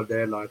You know what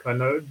they're like. I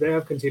know they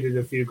have conceded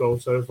a few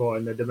goals so far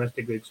in the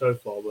domestic league so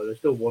far, but they're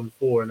still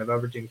 1-4 and they're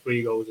averaging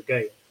 3 goals a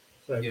game.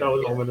 So if that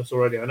was ominous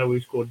already. I know we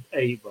scored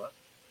 8, but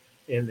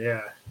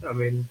I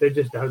mean, they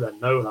just have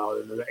that know-how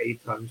and they're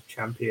 8 times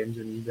champions,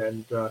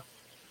 and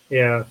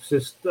it's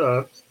just.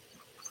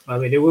 I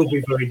mean, it will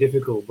be very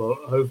difficult, but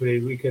hopefully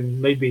we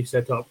can maybe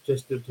set up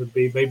just to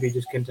be maybe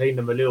just contain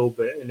them a little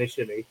bit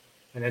initially,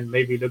 and then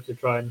maybe look to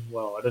try and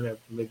I don't know,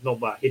 maybe not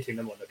by hitting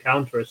them on the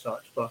counter as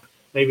such, but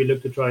maybe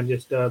look to try and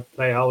just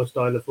play our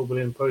style of football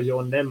and impose it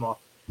on them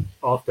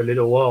after a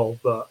little while.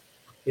 But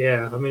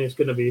yeah, I mean, it's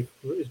gonna be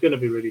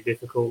really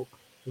difficult.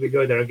 If we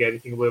go there and get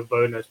anything, we're a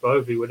bonus, but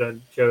hopefully we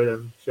don't show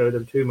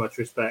them too much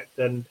respect.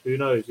 And who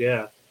knows?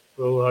 Yeah,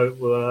 we'll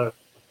hope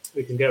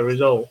we can get a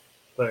result.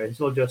 But it's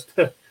not just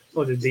it's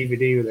not just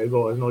DVD they've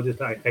got. It's not just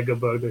like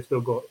Hegerberg.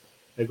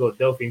 They've got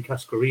Delphine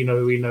Cascarino,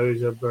 who we know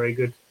is a very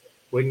good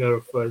winger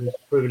for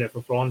proven it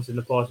for France in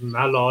the past.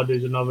 Mallard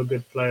is another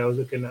good player I was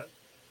looking at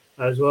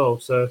as well.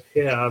 So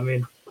yeah, I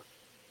mean,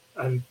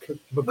 and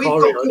we've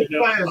got good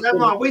players,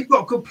 Emma. We've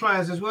got good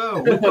players as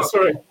well.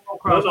 Sorry,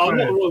 I'm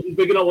not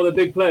bigging up all the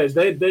big players.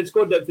 Their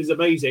squad depth is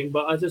amazing,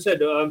 but as I said,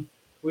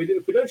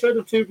 if we don't show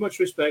them too much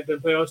respect and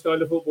play our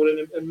style of football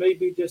and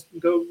maybe just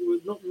go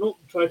not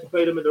try to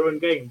play them in their own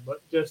game,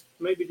 but just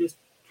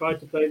try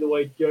to play the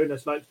way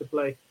Jonas likes to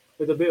play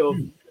with a bit of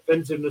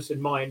defensiveness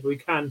in mind, we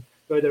can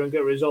go there and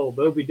get a result.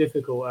 But it'll be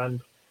difficult,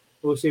 and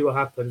we'll see what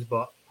happens.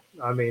 But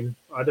I mean,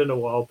 I don't know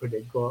what I'll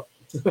predict, but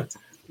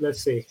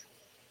let's see.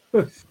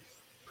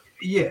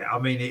 Yeah, I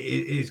mean, it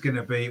is going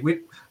to be,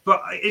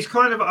 but it's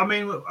kind of, I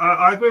mean,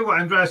 I agree with what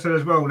Andreas said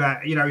as well,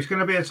 that, it's going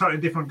to be a totally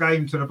different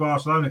game to the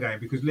Barcelona game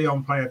because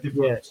Lyon play a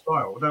different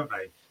style, don't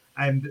they?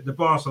 And the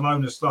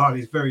Barcelona style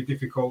is very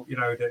difficult,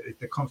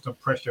 the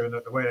constant pressure and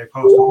the way they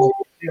pass the ball.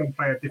 Lyon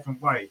play a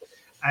different way.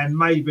 And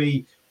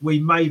maybe we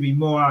may be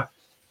more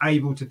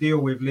able to deal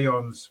with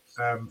Lyon's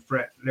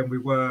threat than we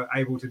were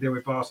able to deal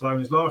with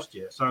Barcelona's last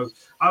year. So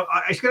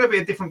it's going to be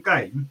a different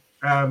game.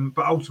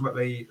 But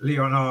ultimately,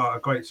 Lyon are a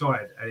great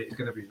side, and it's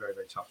going to be very,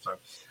 very tough. So,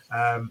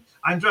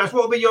 Andreas,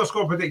 what will be your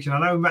score prediction? I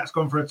know Matt's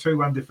gone for a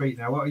 2-1 defeat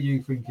now. What are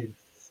you thinking?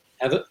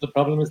 The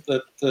problem is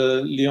that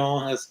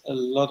Lyon has a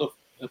lot of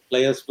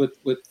players with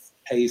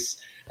pace,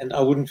 and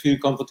I wouldn't feel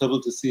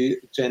comfortable to see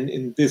Jen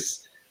in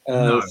this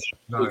No.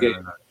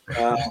 game.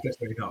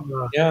 Definitely not.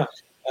 Yeah.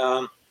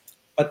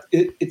 But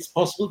it's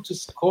possible to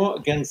score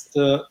against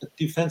a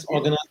defense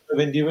organized by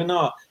Wendy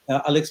Renard.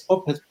 Alex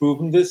Popp has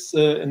proven this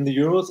in the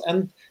Euros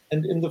and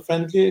in the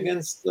friendly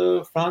against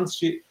France.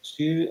 She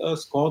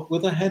scored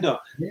with a header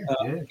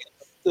against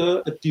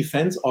a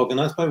defense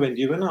organized by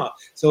Wendy Renard.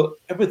 So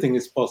everything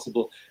is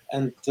possible.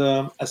 And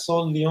I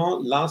saw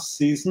Lyon last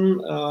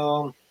season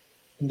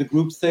in the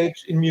group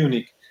stage in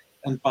Munich,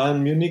 and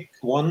Bayern Munich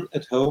won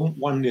at home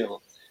 1-0.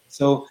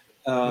 So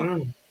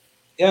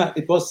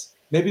it was.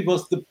 Maybe it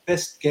was the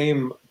best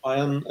game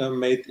Bayern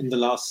made in the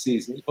last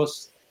season. It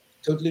was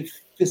totally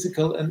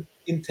physical and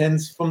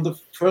intense from the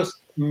first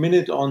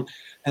minute on,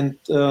 and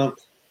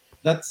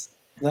that's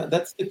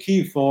the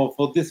key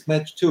for this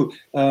match too.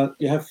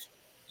 You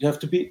have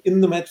to be in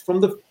the match from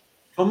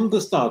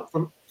the start,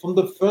 from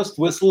the first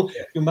whistle.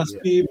 You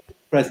must be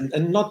present,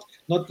 and not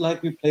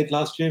like we played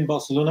last year in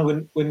Barcelona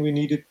when we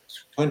needed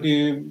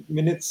 20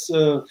 minutes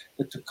to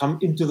come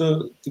into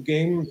the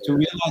game to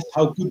realize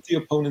how good the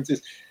opponent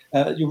is.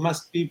 You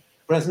must be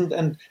present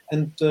and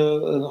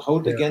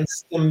hold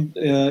against them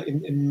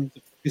in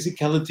the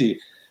physicality.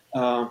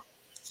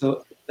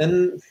 So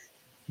then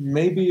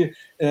maybe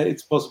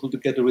it's possible to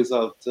get a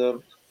result.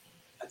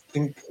 I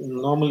think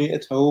normally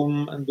at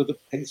home and with the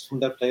pace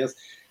from their players,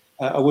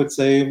 I would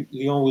say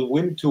Lyon will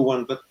win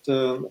 2-1. But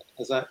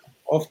as I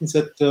often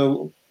said,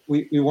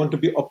 we want to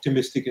be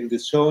optimistic in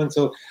this show. And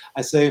so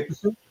I say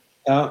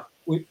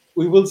we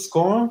will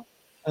score.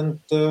 And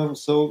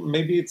so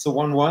maybe it's a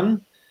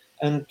 1-1.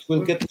 And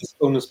we'll get this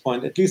bonus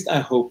point. At least I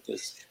hope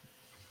this.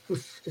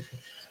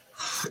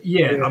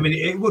 Yeah, I mean,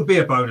 it would be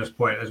a bonus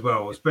point as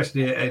well,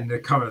 especially in the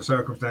current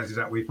circumstances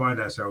that we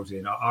find ourselves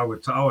in. I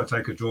would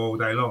take a draw all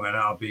day long, and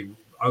I'll be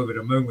over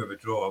the moon with a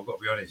draw. I've got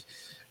to be honest.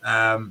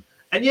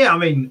 And yeah, I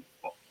mean,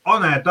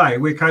 on our day,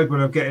 we're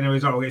capable of getting a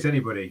result against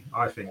anybody.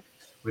 I think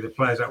with the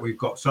players that we've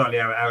got,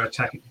 certainly our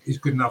attack is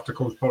good enough to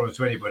cause problems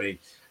to anybody.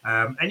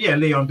 And yeah,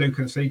 Lyon do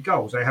concede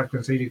goals. They have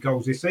conceded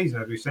goals this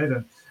season, as we said,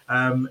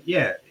 and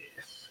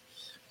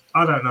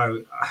I don't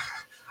know.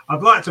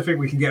 I'd like to think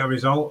we can get a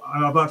result,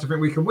 and I'd like to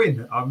think we can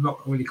win. I'm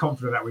not really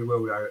confident that we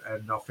will, though,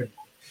 and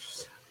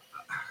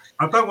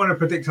I don't want to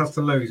predict us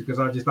to lose because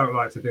I just don't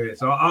like to do it.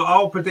 So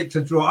I'll predict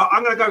a draw.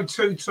 I'm going to go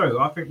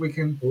 2-2. I think we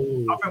can.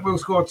 I think we'll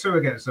score 2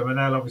 against them, and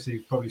they'll obviously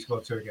probably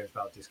score 2 against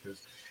us just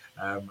because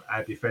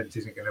our defence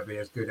isn't going to be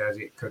as good as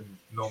it can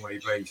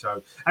normally be.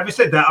 So, having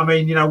said that, I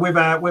mean, with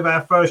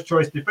our first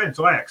choice defence,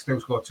 Ajax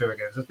still scored 2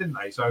 against us, didn't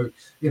they? So,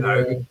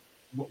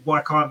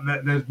 why can't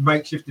the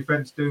makeshift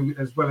defence do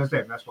as well as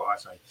them? That's what I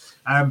say.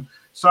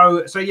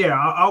 So yeah,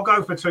 I'll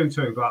go for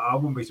 2-2, but I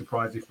wouldn't be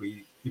surprised if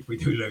we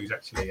do lose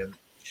actually. And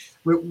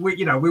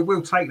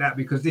we'll take that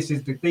because these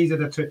are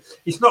the two.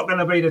 It's not going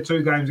to be the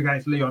two games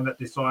against Lyon that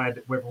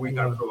decide whether we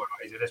go through or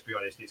not. Is it? Let's be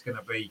honest. It's going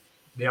to be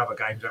the other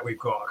games that we've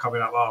got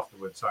coming up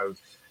afterwards. So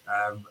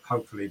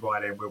hopefully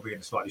by then we'll be in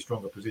a slightly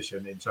stronger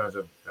position in terms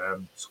of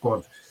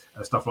squad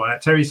and stuff like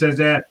that. Terry says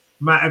there,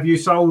 Matt, have you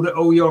sold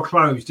all your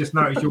clothes? Just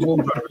noticed your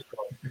wardrobe has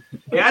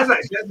gone. It has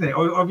actually, hasn't it?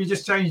 Or have you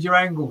just changed your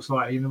angle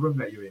slightly in the room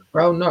that you're in?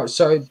 Well, no.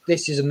 So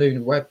this is a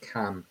new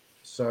webcam.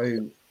 So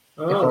if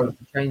I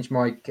change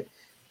my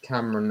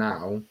camera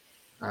now,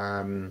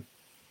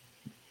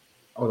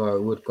 although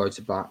it would go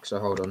to black. So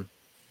hold on.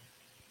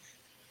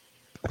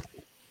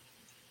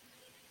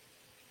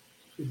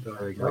 There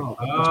we go.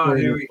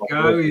 Here we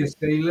go. You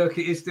see, look,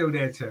 it is still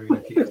there, Terry.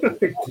 Look,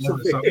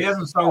 he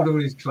hasn't sold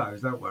all his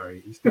clothes. Don't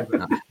worry. He's still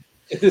got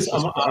It is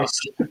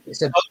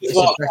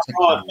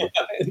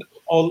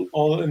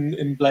all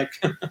in black.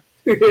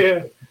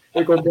 Yeah,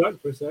 they got black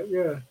for a sec.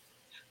 Yeah.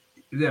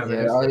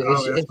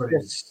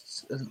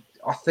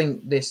 I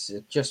think this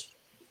just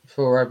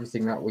for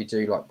everything that we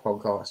do, like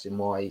podcasting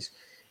wise,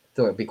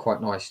 thought it'd be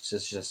quite nice to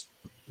just.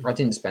 I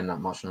didn't spend that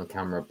much on the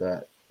camera,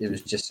 but it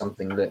was just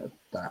something that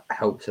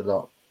helped a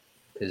lot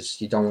because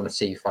you don't want to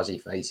see fuzzy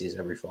faces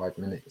every 5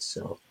 minutes.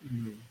 So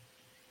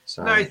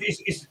no, it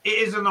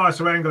is a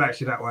nicer angle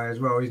actually that way as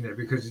well, isn't it?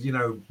 Because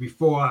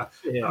before,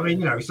 I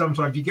mean,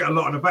 sometimes you get a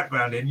lot of the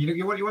background in.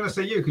 You want to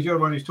see you because you're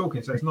the one who's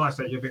talking, so it's nice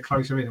that you're a bit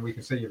closer in and we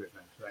can see you a bit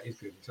better. So that is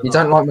good. You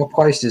don't like my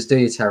posters, do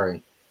you,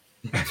 Terry?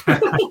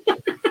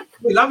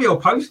 We love your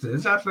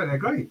posters. I think they're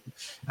great.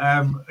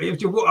 I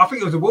think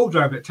it was a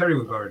wardrobe that Terry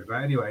was worried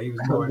about. Anyway, he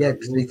was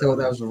because he thought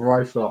that was a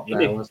rifle up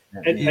there, wasn't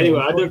it? Anyway,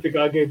 I don't think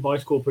I gave my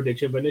score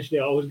prediction, but initially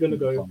I was going to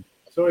go.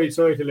 Sorry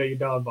to let you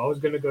down, but I was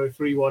going to go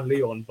 3-1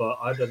 Lyon, but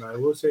I don't know.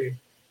 We'll see.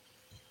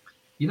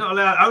 You're not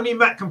allowed. Only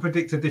Matt can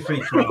predict a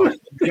defeat for us.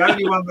 The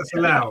only one that's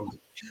allowed.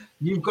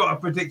 You've got to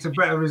predict a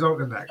better result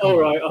than that. All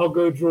right, I'll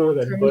go draw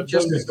then. But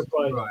just don't be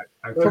surprised. Right.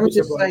 Okay. Can we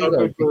just say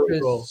though,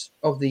 because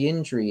of the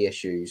injury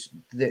issues,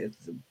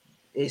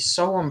 it's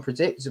so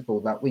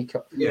unpredictable that we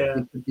could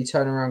be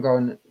turning around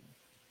going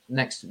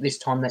this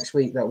time next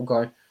week that will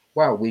go,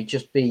 wow, we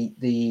just beat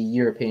the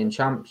European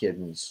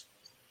champions.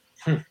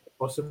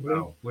 Possibly.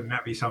 Well, wouldn't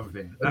that be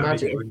something?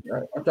 Imagine,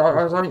 I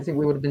don't think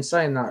we would have been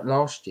saying that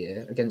last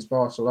year against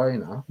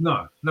Barcelona.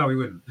 No, we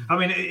wouldn't. I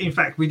mean, in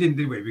fact, we didn't,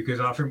 did we? Because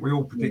I think we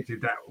all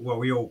predicted that. Well,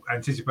 we all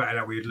anticipated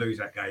that we'd lose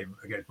that game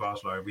against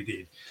Barcelona. We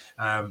did.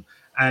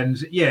 And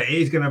it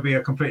is going to be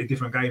a completely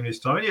different game this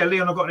time. Yeah,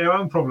 Lyon have got their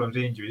own problems,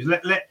 injuries.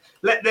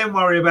 Let them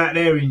worry about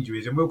their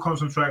injuries, and we'll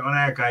concentrate on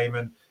our game.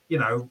 And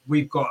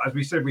we've got, as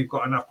we said, we've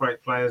got enough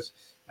great players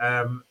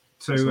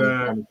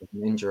to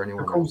injure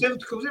anyone. Cause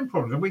them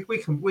problems, and we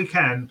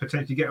can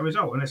potentially get a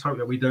result. And let's hope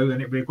that we do.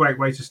 And it'd be a great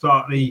way to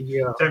start the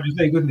Champions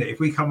League, wouldn't it? If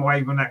we come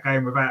away from that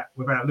game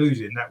without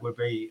losing, that would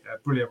be a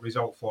brilliant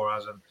result for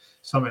us and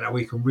something that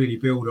we can really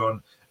build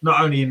on,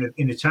 not only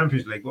in the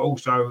Champions League but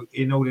also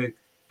in all the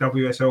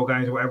WSL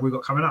games or whatever we've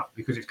got coming up,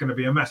 because it's going to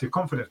be a massive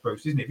confidence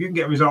boost, isn't it? If you can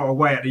get a result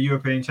away at the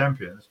European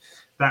champions,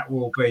 that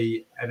will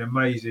be an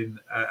amazing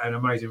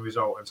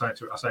result and something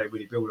to, I say,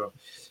 really build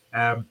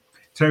on.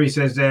 Terry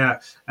says there,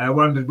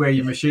 wondered where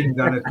your machine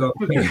gun had gone.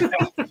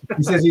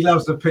 He says he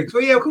loves the picks.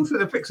 Well, yeah, of course,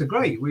 the picks are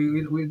great.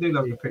 We do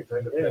love the picks.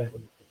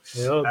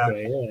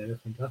 They're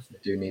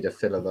fantastic. Do need a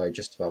filler though,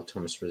 just about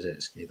Thomas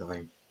Rositzky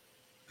though.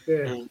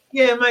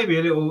 Yeah, maybe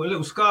a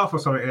little scarf or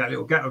something. That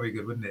little gap would be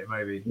good, wouldn't it?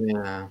 Maybe.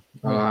 Yeah,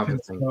 I'll have a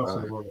think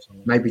about it.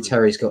 Maybe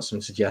Terry's got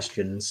some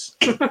suggestions.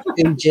 Well,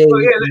 let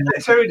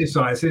Terry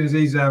decide. As soon as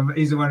he's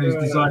the one who's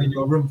designing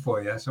your room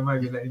for you, so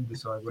maybe let him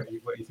decide what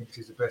he thinks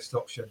is the best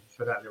option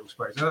for that little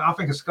space. I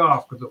think a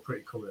scarf could look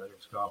pretty cool. That little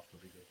scarf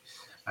would be good.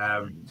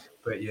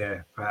 But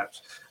yeah,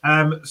 perhaps.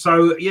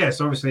 So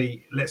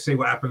obviously, let's see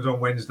what happens on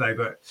Wednesday.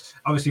 But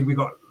obviously, we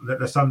got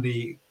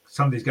the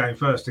Sunday's going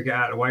first to get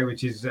out of the way,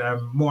 which is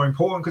more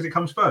important because it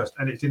comes first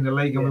and it's in the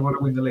league, and we want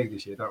to win the league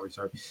this year, don't we?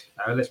 So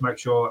let's make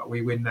sure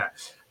we win that.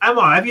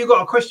 Emma, have you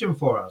got a question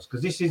for us?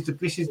 Because this is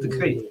the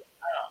key.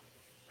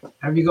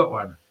 Have you got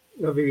one?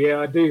 Yeah,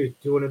 I do. Do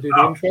you want to do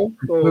the intro?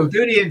 Or? We'll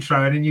do the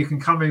intro, and then you can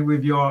come in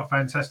with your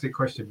fantastic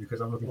question because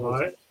I'm looking forward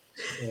to it.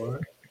 All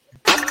right.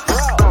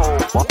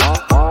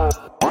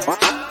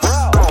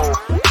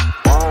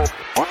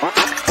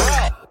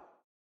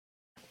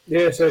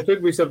 Yeah, so it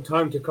took me some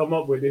time to come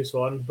up with this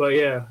one, but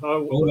yeah.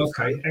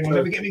 Okay. Hang on,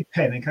 let me get my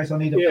pen in case I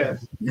need a pen.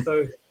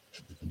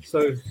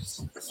 So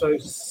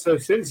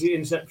since the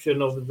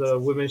inception of the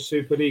Women's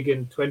Super League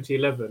in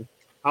 2011,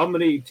 how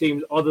many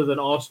teams other than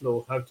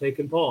Arsenal have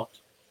taken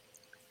part?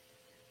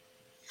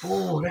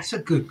 Oh, that's a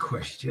good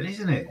question,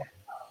 isn't it?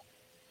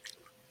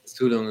 It's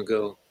too long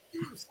ago.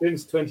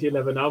 Since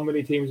 2011, how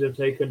many teams have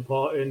taken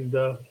part in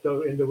the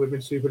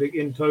Women's Super League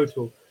in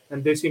total?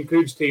 And this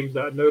includes teams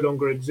that no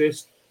longer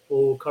exist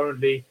or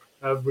currently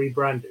have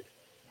rebranded.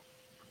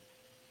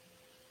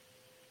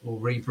 Or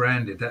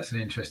rebranded. That's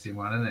an interesting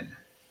one, isn't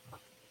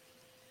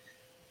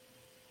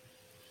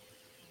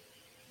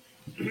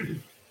it?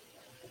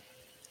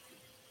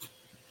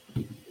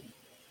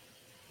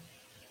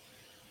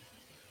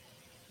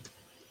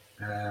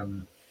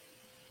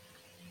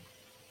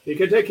 You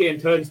can take it in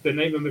turns to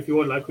name them if you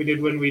want, like we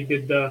did when we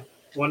did the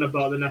one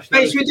about the national.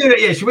 Hey, should we do that?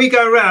 Yeah, should we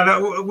go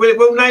around?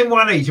 We'll name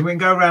one each, and we can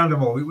go around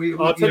them all.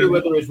 I'll tell you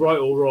whether it's right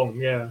or wrong.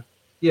 Yeah.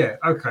 Yeah.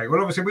 Okay.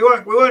 Well, obviously we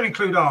won't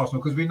include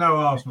Arsenal because we know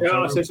Arsenal.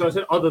 Yeah. So I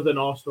said other than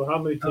Arsenal, how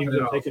many teams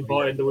have taken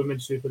part in the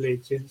Women's Super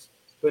League since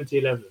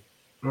 2011?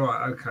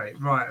 Right. Okay.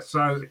 Right.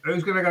 So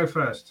who's going to go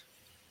first?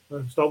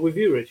 I'll start with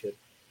you, Richard.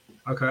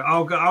 Okay.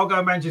 I'll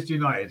go Manchester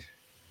United.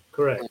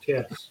 Correct.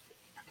 Yes.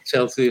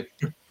 Chelsea.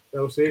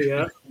 Chelsea.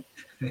 Yeah.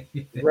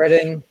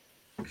 Reading.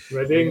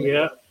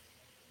 Yeah.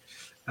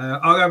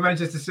 I'll go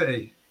Manchester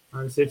City.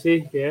 Man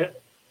City. Yeah.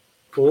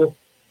 4.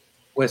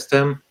 West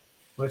Ham.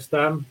 West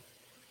Ham.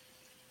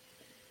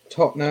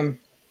 Tottenham.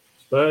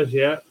 Spurs.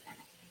 Yeah.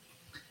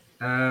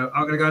 I'm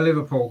going to go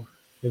Liverpool.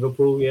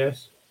 Liverpool.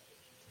 Yes.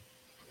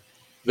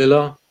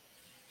 Villa.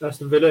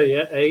 Aston Villa.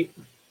 Yeah. 8.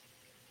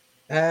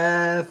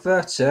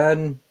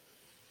 Everton.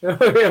 I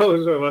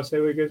was going to say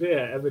because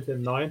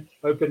Everton 9.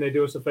 Hoping they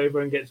do us a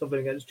favour and get something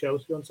against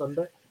Chelsea on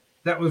Sunday.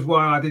 That was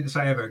why I didn't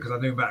say Everton because I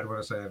knew Matt would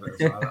want to say Everton.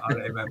 So I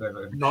let him have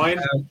Everton. 9.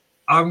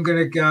 I'm going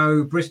to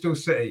go Bristol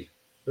City.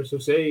 Bristol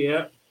City.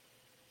 Yeah.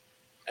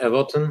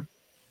 Everton.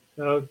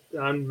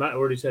 And Matt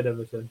already said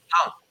Everton.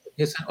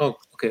 Yes. Oh,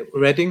 okay.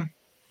 Reading.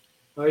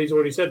 He's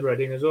already said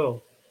Reading as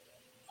well.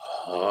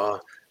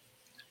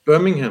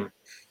 Birmingham.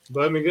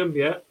 Birmingham.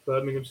 Yeah.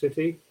 Birmingham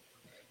City.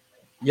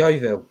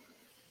 Yeovil.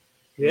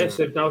 Yes,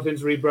 and now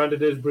since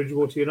rebranded as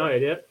Bridgewater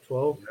United, yeah,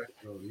 12.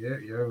 Yeah,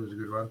 it was a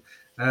good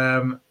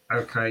one.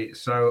 Okay,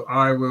 so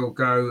I will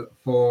go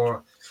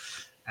for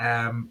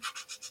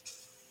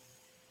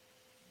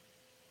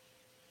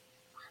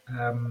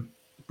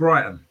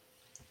Brighton.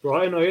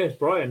 Brighton, oh yes,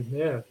 Brighton,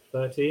 yeah,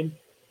 13.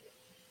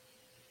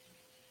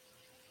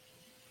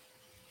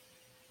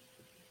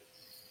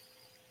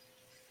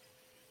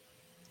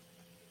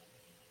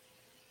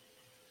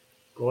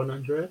 Go on,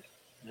 Andreas.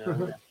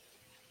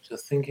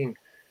 Just thinking.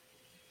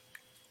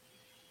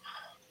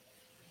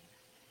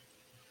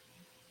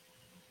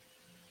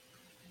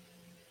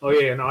 Oh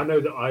yeah, and I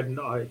know that I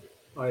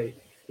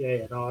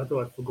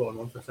thought I'd forgotten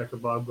one for a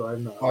second, but I've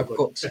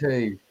got 2.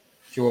 Do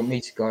you want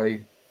me to go?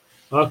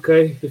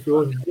 Okay, if you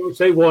want,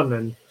 say one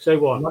then. Say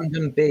one.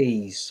 London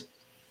Bees.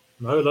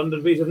 No,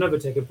 London Bees have never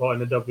taken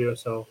part in the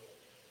WSL.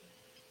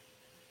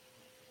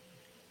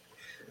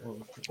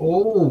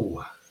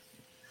 Oh,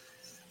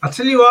 I'll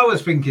tell you what I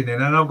was thinking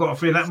then, and I've got a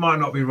feeling that might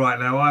not be right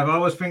now either. I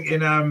was thinking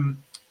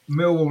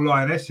Millwall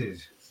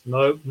Lionesses.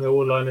 No,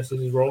 Millwall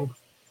Lionesses is wrong.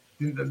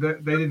 They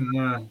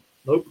didn't.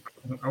 Nope.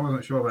 I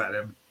wasn't sure about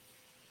them.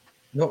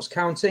 Notts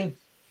County.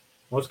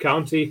 Notts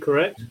County,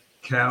 correct.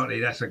 County,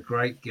 that's a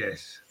great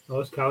guess.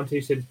 Notts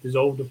County since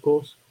dissolved, of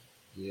course.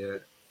 Yeah.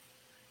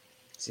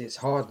 See, it's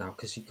hard now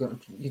because you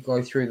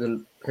go through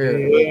the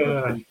pyramid.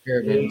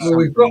 Well,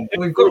 we've got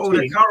all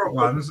the current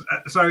ones,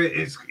 so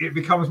it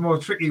becomes more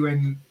tricky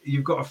when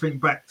you've got to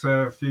think back to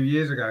a few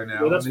years ago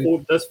now.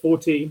 Well, that's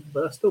 14,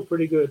 but that's still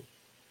pretty good.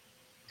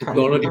 How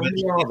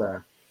many are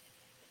there?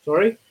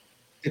 Sorry?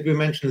 Did we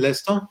mention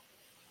Leicester?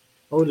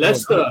 Oh,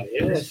 Leicester.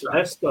 Yes,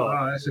 Leicester.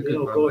 Oh, that's a good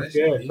one. Of course,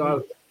 yes.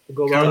 I'll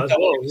go about that as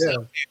well,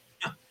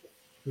 yeah.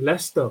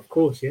 Leicester, of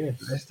course, yes.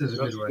 Leicester's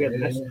a good one.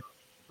 Yeah.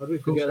 How do we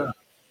forget that?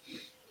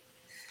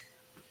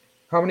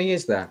 How many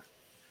is there?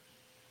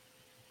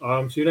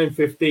 So you named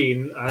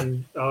 15,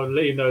 and I'll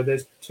let you know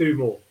there's 2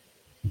 more.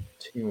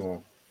 2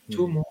 more.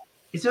 2 more.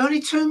 Is there only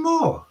 2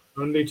 more?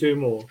 Only 2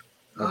 more.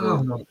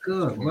 Oh my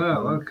god!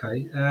 Wow.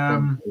 Okay.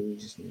 No.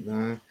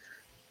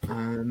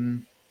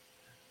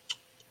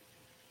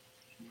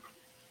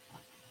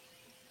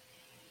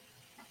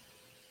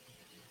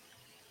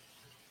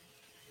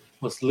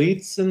 Was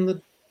Leeds in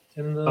the?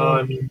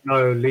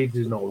 No, Leeds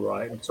is not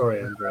right. I'm sorry,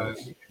 Andrew.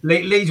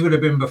 Leeds would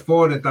have been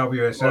before the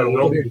WSL.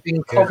 Well,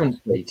 in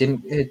Coventry,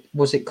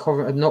 was it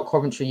not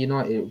Coventry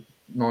United?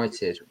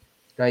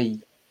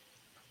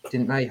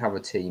 Didn't they have a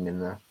team in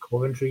there?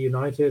 Coventry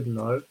United?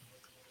 No.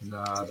 No,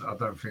 I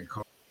don't think.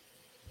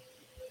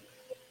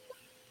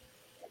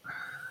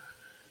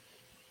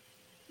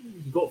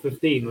 You got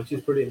 15, which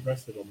is pretty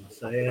impressive, I must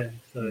say. Yeah.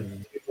 So.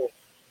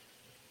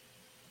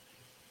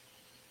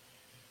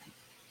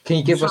 Can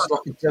you give us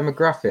like a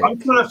demographic? I'm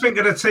trying to think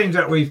of the teams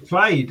that we've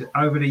played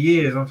over the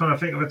years. I'm trying to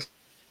think of a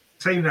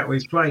team that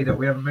we've played that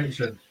we haven't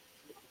mentioned.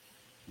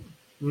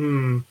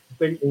 I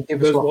think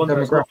there's one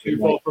that's not too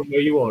far from where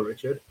you are,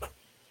 Richard.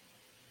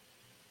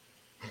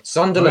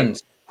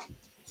 Sunderland.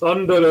 Oh,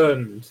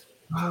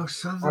 I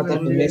Sunderland.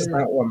 didn't miss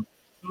that one.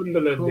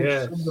 Sunderland,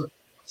 yes.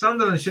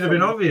 Sunderland should have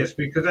been obvious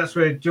because that's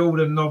where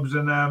Jordan Nobbs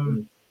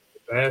and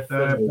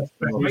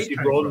Lucy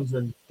Bronze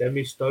and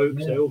Demi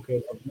Stokes, they all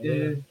came from there.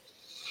 Yeah.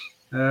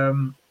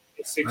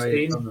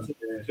 16,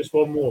 just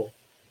one more.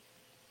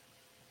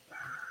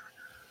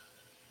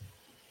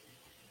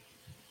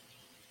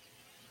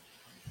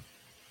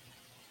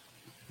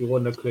 If you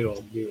want a clue,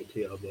 I'll give it to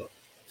you, but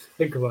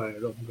think about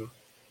it.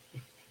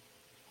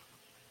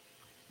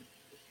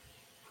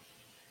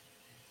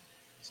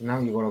 So now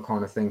you've got to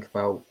kind of think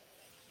about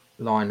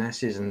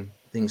lionesses and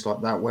things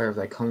like that. Where have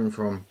they come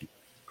from?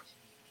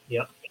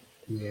 Yeah.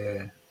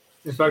 Yeah.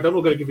 In fact, I'm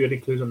not going to give you any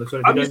clues on this.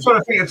 I'm just trying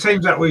to think of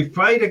teams that we've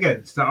played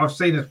against, that I've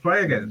seen us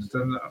play against,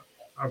 and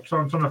I'm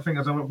trying to think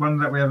of one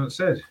that we haven't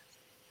said.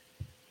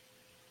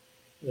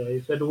 Yeah,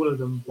 you said all of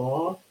them,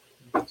 bar.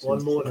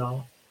 One more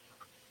now.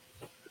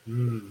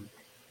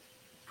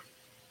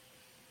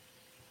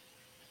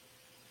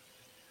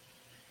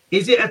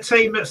 Is it a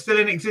team that's still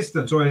in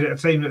existence, or is it a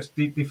team that's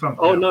defunct?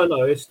 Oh, now?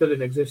 no, it's still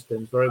in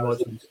existence, very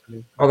much.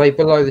 Are they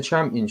below the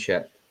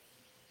championship?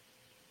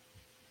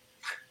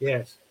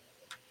 Yes.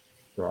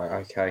 Right,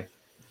 okay.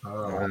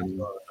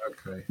 Oh,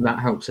 okay. That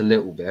helps a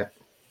little bit.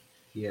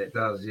 Yeah, it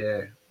does,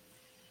 yeah.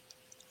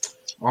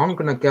 I'm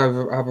going to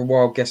have a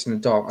wild guess in the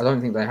dark. I don't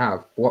think they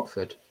have.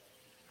 Watford.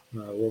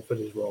 No, Watford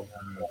is wrong.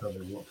 No,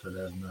 probably Watford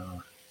has,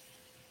 no.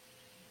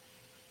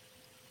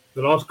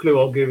 The last clue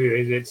I'll give you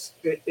is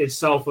it's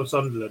south of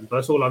Sunderland.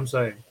 That's all I'm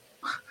saying.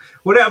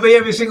 Well, that'll be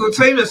every single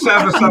team that's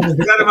south of Sunderland.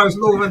 They're the most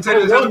northern team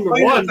that's ever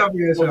played in the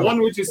WSL.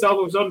 One which is south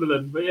of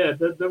Sunderland, but yeah,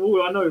 they're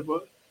all I know.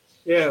 But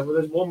yeah, well,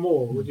 there's one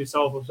more which is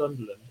south of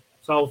Sunderland,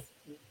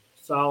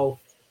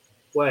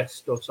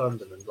 southwest of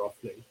Sunderland,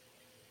 roughly.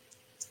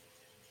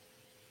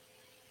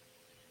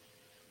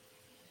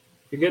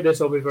 If you get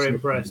this, I'll be very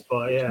impressed.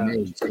 But yeah,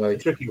 it's a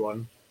tricky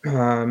one.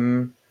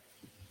 Um,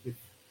 I'll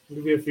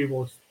give you a few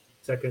more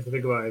seconds to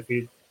think about it.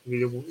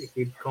 If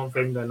you can't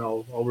think, then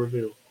I'll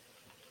reveal.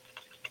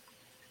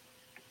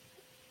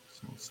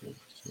 so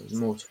it's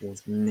more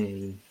towards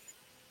me.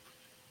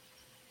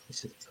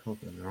 This is the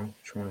problem now. I'm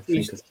trying to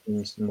think of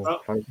teams more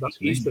close to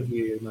east me. of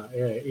you, Matt.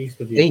 Yeah,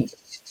 east of you.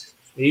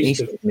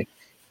 East of me.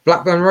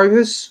 Blackburn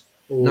Rovers?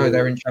 Ooh, No,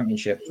 they're in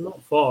Championship.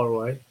 Not far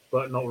away,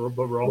 but wrong.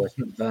 Well, it's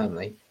not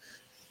Burnley.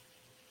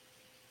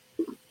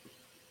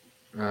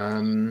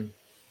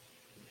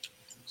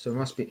 So it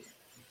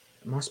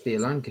must be a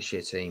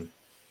Lancashire team.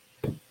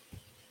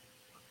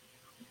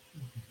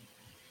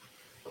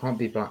 Can't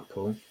be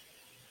Blackpool.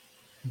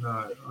 No,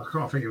 I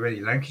can't think of any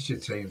Lancashire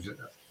teams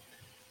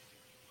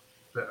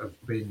that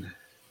have been.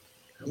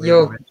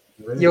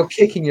 You're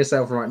kicking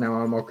yourself right now,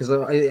 Omar, because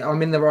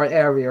I'm in the right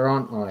area,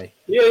 aren't I?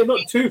 Yeah,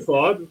 not too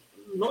far.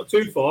 Not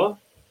too far.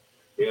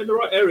 Yeah, in the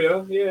right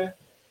area. Yeah.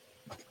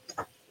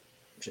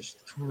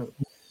 Just trying to.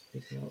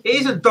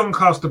 It isn't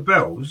Doncaster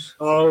Bells.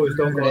 Oh, it's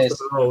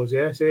Doncaster Bells.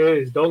 Yes, it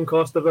is.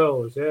 Doncaster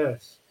Bells.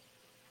 Yes.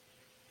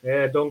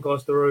 Yeah,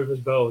 Doncaster Rovers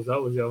Bells. That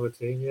was the other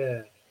team.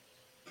 Yeah.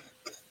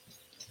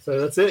 So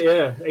that's it.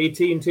 Yeah,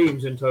 18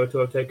 teams in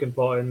total have taken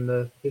part in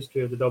the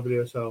history of the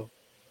WSL.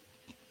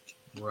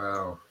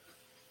 Wow,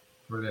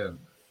 brilliant.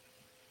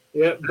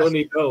 Yep,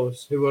 Donny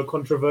Bells, who were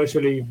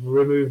controversially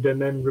removed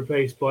and then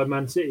replaced by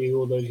Man City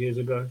all those years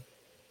ago.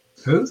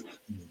 Who?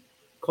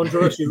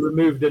 Controversially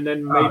removed and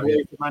then made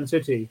way for Man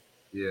City.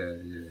 Yeah.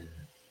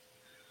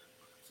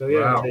 So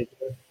yeah, wow.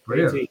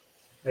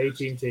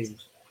 18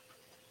 teams.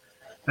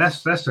 That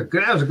was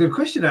a good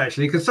question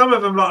actually, because some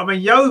of them,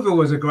 like Yeovil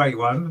was a great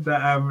one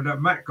that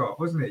Matt got,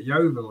 wasn't it?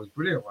 Yeovil was a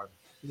brilliant one.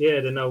 Yeah,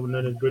 they're now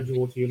known as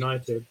Bridgewater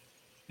United.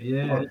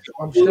 Yeah,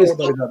 I'm sure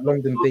though that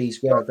London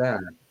Bees were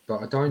there,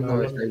 but I don't know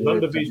if they were.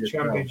 London Bees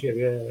Championship,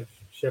 yeah.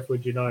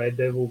 Sheffield United,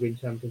 they've all been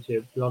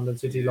Championship. London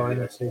City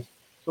Lionesses.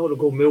 It's not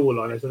called Millwall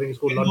Lionesses. I think it's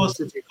called London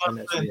City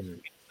Lionesses.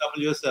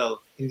 WSL.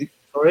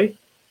 Sorry?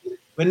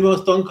 When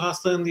was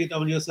Doncaster in the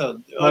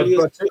WSL?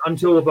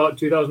 Until about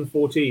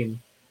 2014.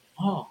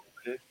 Oh,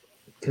 okay.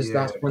 Because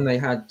that's when they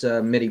had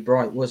Millie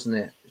Bright, wasn't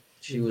it?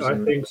 I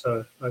think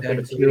so. I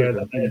think so. Yeah,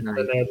 then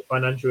they had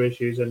financial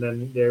issues, and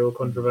then they were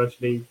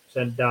controversially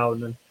sent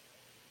down,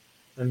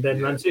 and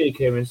then Man City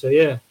came in. So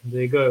yeah,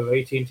 there you go.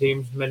 18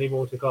 teams, many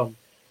more to come.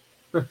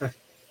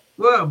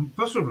 Well,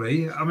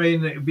 possibly. I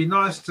mean, it would be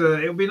nice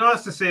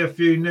to see a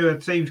few newer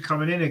teams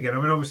coming in again.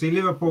 I mean, obviously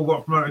Liverpool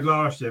got promoted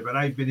last year, but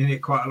they've been in it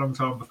quite a long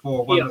time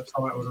before, won the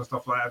titles and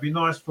stuff like that. It'd be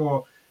nice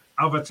for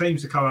other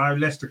teams to come. I know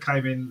Leicester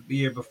came in the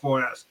year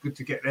before. That's good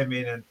to get them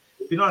in, and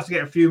it'd be nice to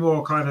get a few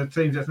more kind of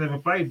teams that's never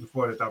played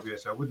before the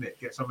WSL, wouldn't it?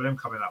 Get some of them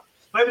coming up.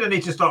 Maybe they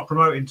need to start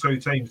promoting 2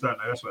 teams, don't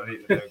they? That's what they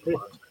need to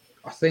do.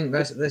 I think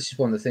this is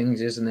one of the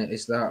things, isn't it?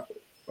 Is that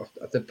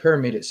the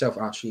pyramid itself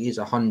actually is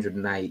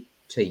 108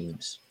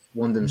 teams.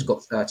 One of them's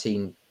got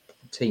 13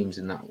 teams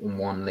in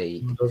one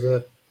league.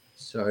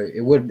 So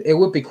it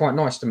would be quite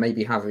nice to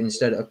maybe have,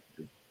 instead of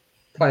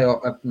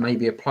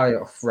maybe a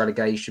playoff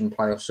relegation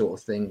playoff sort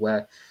of thing,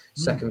 where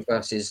second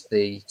versus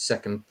the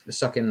second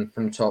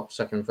from top,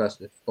 second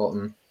versus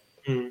bottom,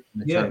 the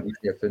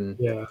championship, and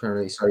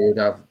so you'd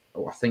have,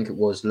 I think it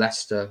was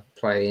Leicester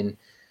playing,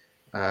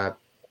 I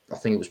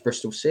think it was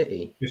Bristol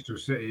City. Bristol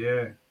City,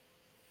 yeah.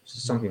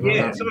 Something like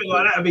that. Something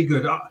like that would be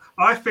good.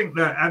 I think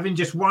that having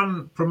just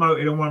one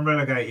promoted and one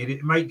relegated,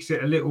 it makes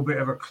it a little bit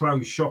of a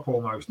closed shop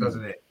almost,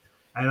 doesn't it?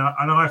 And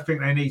I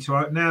think they need to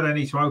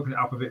open it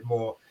up a bit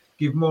more,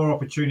 give more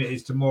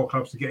opportunities to more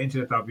clubs to get into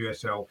the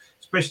WSL,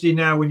 especially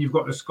now when you've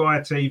got the Sky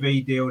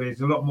TV deal.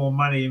 There's a lot more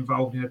money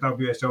involved in the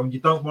WSL, and you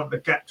don't want the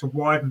gap to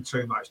widen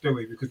too much, do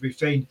we? Because we've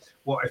seen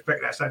what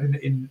effect that's had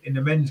in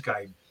the men's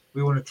game.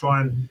 We want to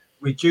try and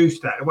reduce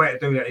that. The way to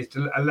do that is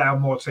to allow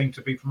more teams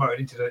to be promoted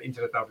into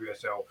the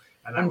WSL.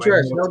 And that way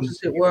Andreas, more how teams does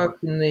can it get work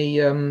in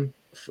the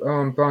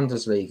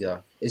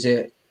Bundesliga? Is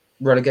it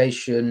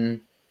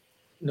relegation?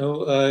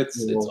 No,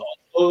 it's Or-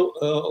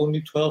 also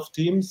only 12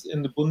 teams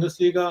in the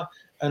Bundesliga,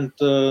 and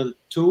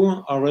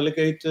 2 are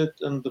relegated,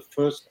 and the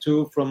first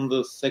 2 from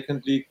the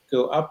second league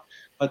go up.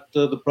 But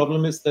the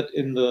problem is that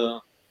in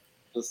the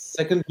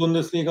second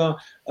Bundesliga,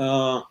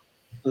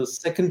 the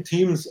second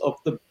teams of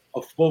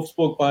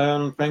Wolfsburg,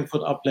 Bayern,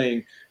 Frankfurt are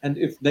playing, and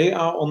if they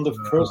are on the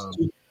first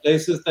 2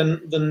 places,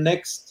 then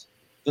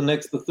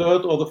the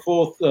third or the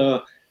fourth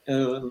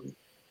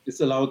is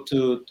allowed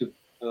to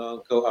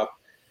go up.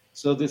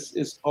 So this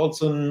is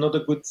also not a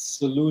good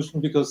solution,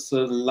 because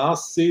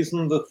last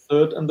season the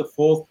third and the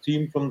fourth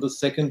team from the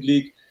second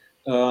league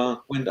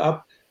went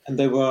up, and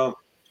they were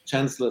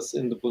chanceless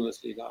in the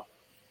Bundesliga.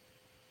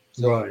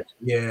 So, Right.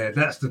 Yeah,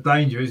 that's the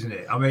danger, isn't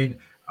it? I mean,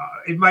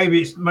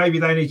 maybe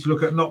they need to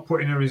look at not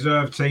putting a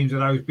reserve teams of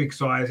those big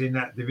sides in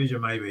that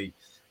division, maybe,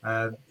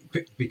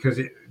 because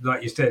it,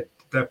 like you said,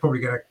 they're probably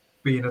going to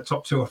be in the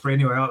top 2 or 3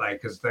 anyway, aren't they?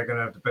 Because they're going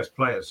to have the best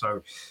players.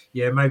 So,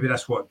 yeah, maybe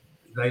that's what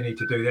they need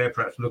to do there.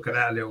 Perhaps look at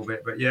that a little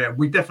bit. But yeah,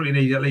 we definitely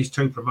need at least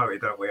 2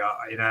 promoted, don't we?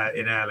 In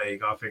our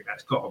league, I think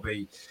that's got to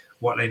be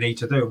what they need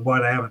to do. And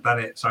why they haven't done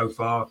it so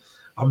far,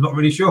 I'm not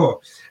really sure,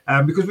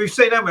 because we've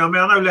seen, haven't we? I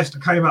mean, I know Leicester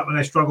came up and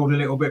they struggled a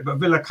little bit, but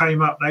Villa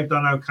came up. They've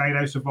done okay.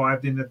 They've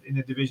survived in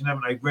the division,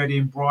 haven't they?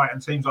 Reading, Brighton,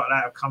 teams like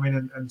that have come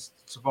in and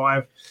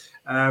survived.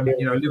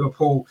 You know,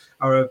 Liverpool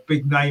are a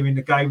big name in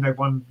the game. They've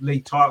won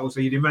league titles, so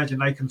you'd imagine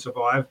they can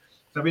survive.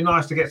 So it'd be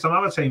nice to get some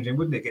other teams in,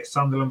 wouldn't it? Get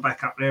Sunderland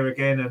back up there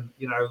again, and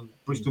you know,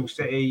 Bristol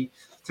City,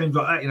 teams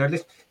like that. You know,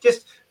 let's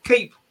just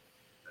keep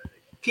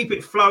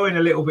it flowing a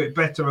little bit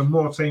better and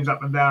more teams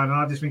up and down. And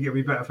I just think it'll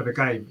be better for the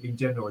game in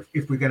general.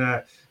 If we're going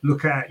to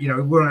look at, you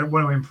know, we want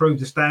to improve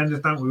the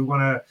standards, don't we? We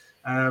want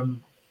to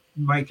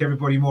make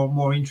everybody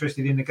more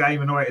interested in the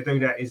game. And the way to do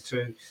that is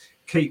to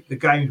keep the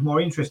games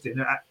more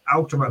interesting.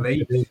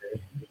 Ultimately,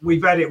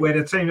 we've had it where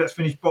the team that's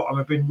finished bottom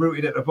have been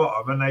rooted at the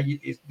bottom, and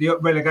the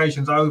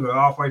relegation's over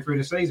halfway through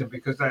the season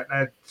because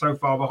they're so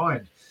far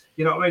behind.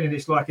 You know what I mean? And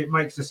it's like it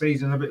makes the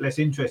season a bit less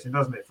interesting,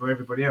 doesn't it, for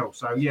everybody else?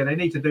 So, yeah, they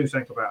need to do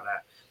something about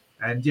that.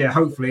 And yeah,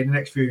 hopefully in the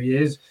next few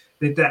years,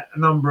 that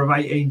number of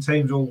 18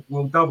 teams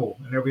will double,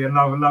 and there'll be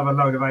another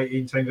load of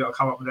 18 teams that'll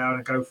come up and down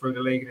and go through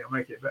the league, and it'll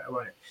make it better,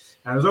 won't it?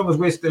 And as long as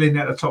we're still in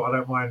at the top, I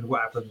don't mind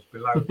what happens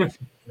below. You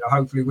know,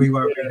 hopefully we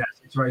won't be in that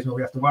situation where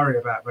we have to worry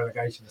about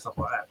relegation and stuff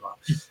like that.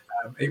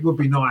 But it would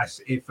be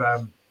nice if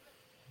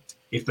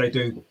they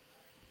do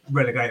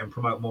relegate and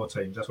promote more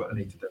teams. That's what they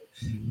need to do.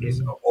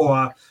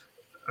 Or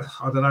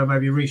I don't know,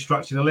 maybe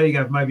restructure the league,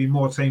 have maybe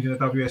more teams in the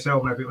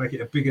WSL, maybe make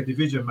it a bigger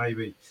division,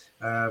 maybe.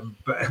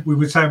 But we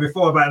were saying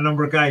before about a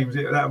number of games,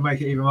 that would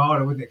make it even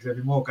harder, wouldn't it? Because there'd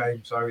be more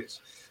games. So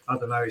I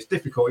don't know, it's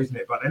difficult, isn't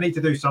it? But they need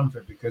to do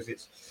something, because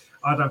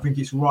I don't think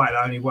it's right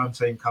that only one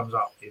team comes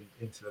up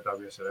into the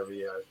WSL every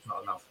year. It's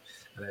not enough,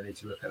 and they need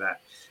to look at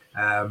that.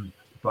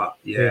 But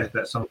yeah,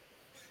 that's something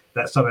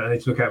I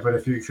need to look at for the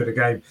future of the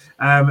game.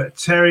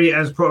 Terry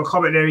has put a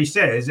comment there. He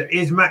says,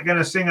 "Is Matt going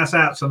to sing us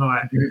out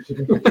tonight?"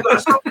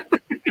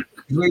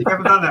 We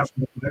haven't done that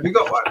before. Have you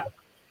got one?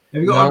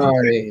 Have you got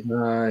one?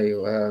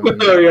 No.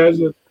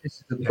 This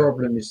is the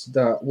problem, is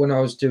that when I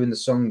was doing the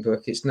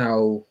songbook, it's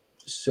now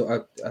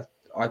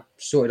I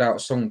sorted out a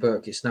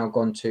songbook. It's now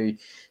gone to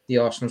the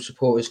Arsenal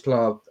Supporters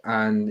Club,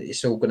 and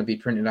it's all going to be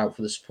printed out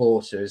for the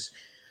supporters.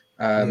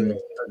 Only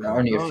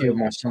a few of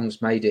my songs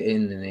made it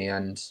in the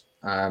end,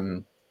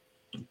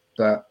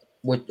 but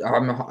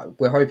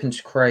we're hoping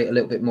to create a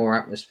little bit more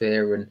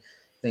atmosphere and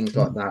things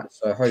like that.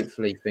 So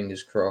hopefully,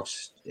 fingers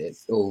crossed, it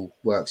all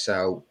works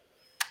out.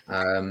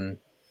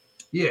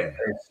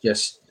 It's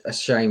just a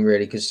shame,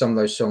 really, because some of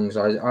those songs,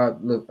 I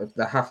look,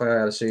 the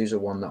Rafael Sousa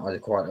one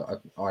that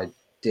I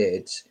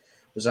did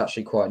was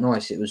actually quite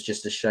nice. It was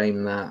just a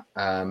shame that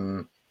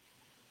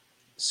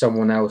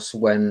someone else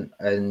went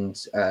and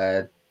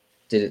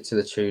did it to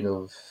the tune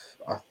of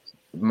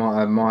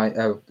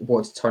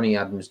what did Tony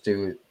Adams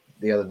do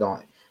the other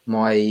night?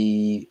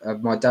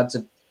 My dad's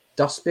a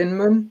dustbin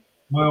man.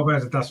 My old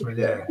man's a dustman,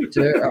 yeah.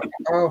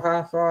 Oh,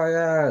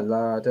 Rafael.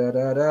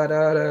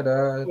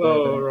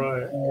 Oh,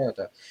 right.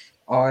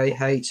 I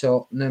hate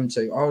Tottenham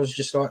too. I was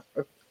just like,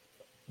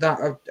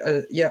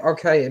 that. Yeah,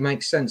 okay, it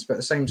makes sense. But at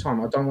the same time,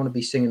 I don't want to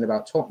be singing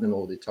about Tottenham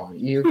all the time.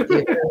 You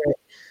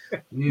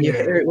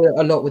hear it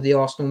a lot with the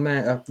Arsenal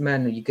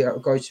men. You go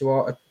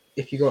to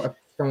if you got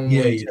someone.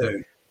 Yeah, you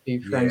do.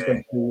 Few friends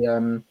went to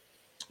the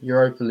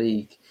Europa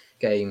League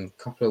game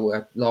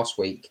last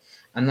week,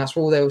 and that's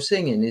all they were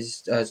singing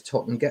is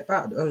Tottenham get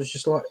back. I was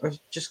just like,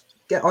 just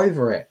get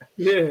over it.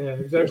 Yeah,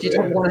 exactly. It's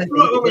like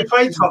when we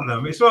play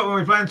Tottenham. It's like when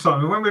we play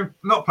Tottenham. When we're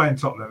not playing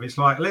Tottenham, it's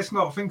like, let's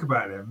not think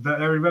about them.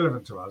 They're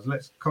irrelevant to us.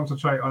 Let's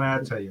concentrate on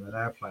our team and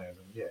our players.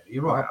 And yeah,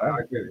 you're right.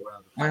 I agree.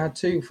 I had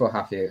 2 for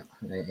Rafael.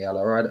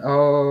 Right?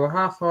 Oh,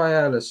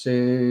 Rafael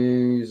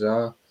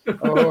Sousa.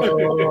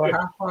 Oh,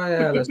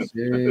 Rafael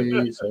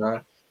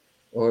Sousa.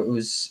 Or it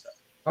was,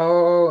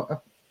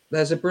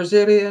 there's a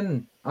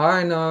Brazilian.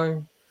 I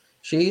know.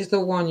 She's the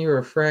one you're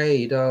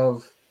afraid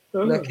of.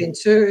 Looking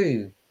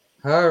too.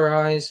 her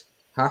eyes,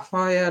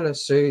 Rafaela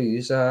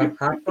Souza,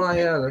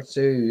 Rafaela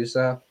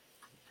Souza.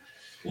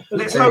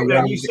 Let's hope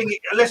that you sing.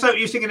 Let's hope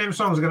you singing them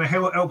songs are going to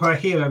help her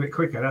heal a bit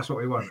quicker. That's what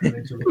we want. And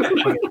then she'll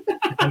play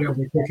a little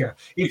bit quicker.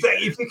 If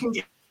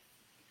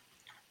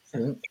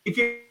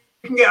you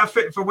can get her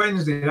fit for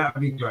Wednesday, that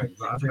would be great.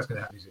 But I think that's going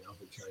to happen.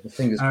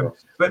 Fingers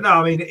crossed. But no,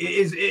 I mean, it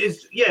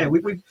is. Yeah,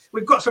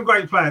 we've got some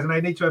great players, and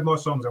they need to have more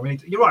songs. And we need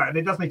to, you're right, and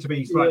it does need to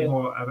be slightly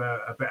more of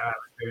a better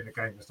atmosphere in the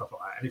game and stuff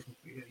like that. And if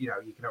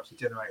you can obviously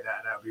generate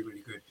that, that would be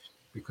really good.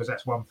 Because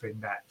that's one thing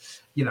that,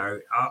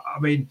 I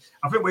mean,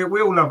 I think we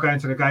all love going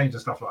to the games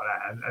and stuff like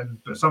that.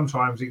 But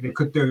sometimes they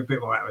could do a bit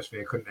more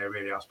atmosphere, couldn't they,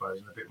 really, I suppose,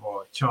 and a bit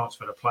more chance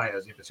for the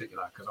players in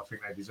particular, because I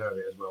think they deserve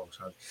it as well.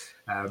 So,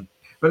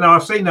 but no,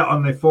 I've seen that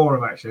on the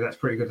forum, actually. That's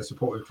pretty good. The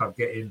supportive club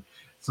getting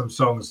some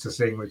songs to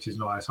sing, which is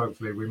nice.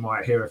 Hopefully we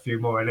might hear a few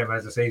more of them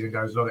as the season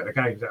goes along at the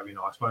games. That'd be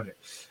nice, won't it?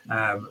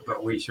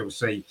 But we shall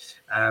see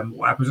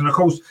what happens. And of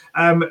course,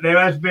 there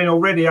has been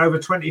already over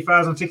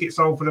 20,000 tickets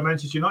sold for the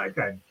Manchester United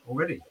game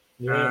already.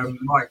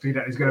 Likely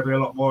that there's going to be a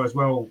lot more as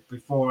well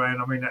beforehand.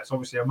 I mean, that's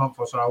obviously a month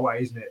or so away,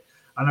 isn't it?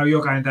 I know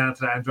you're going down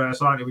to that,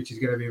 Andreas, aren't you? Which is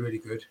going to be really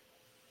good.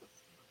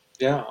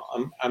 Yeah,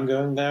 I'm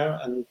going there,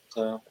 and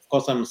of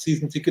course I'm a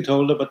season ticket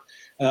holder, but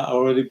I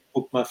already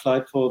booked my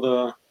flight for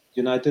the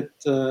United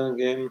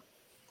game.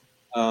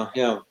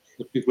 It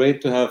would be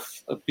great to have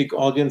a big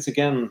audience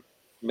again.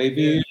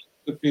 Maybe it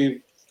could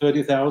be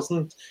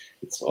 30,000.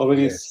 It's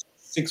already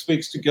 6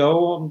 weeks to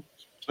go.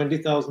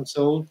 20,000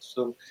 sold.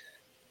 So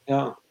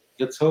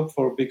let's hope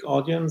for a big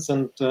audience.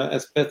 And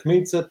as Beth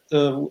Mead said,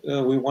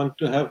 we want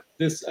to have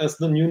this as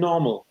the new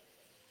normal.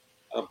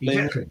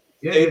 Exactly.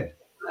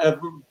 Have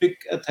big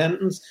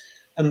attendance,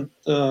 and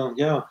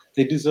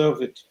they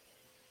deserve it.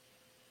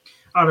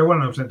 Oh, they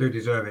 100% do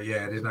deserve it.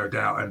 Yeah, there's no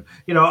doubt.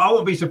 And I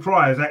won't be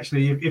surprised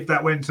actually if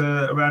that went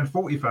to around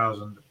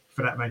 40,000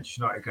 for that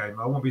Manchester United game.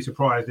 I won't be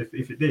surprised if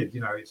it did.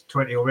 It's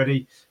 20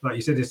 already. Like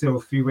you said, there's still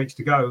a few weeks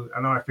to go.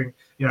 And I think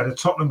the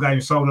Tottenham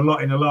game sold a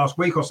lot in the last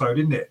week or so,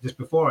 didn't it? Just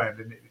beforehand,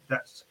 and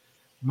that's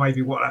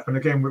maybe what happened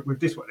again with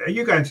this one. Are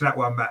you going to that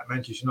one, Matt?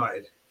 Manchester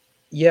United?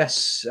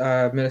 Yes,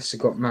 Melissa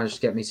managed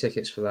to get me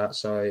tickets for that.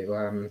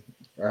 So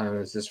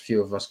there's a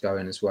few of us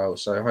going as well.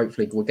 So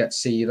hopefully we'll get to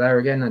see you there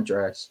again,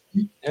 Andreas.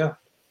 Yeah.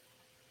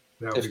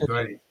 That would be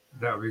great.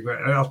 That would be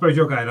great. I suppose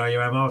you're going, are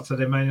you, Emma, to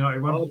the Man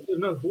United one? I don't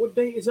know. What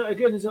date is that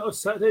again? Is that on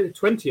Saturday the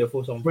 20th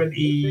or something?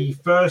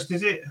 21st,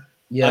 is it?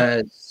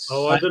 Yes.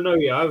 I don't know.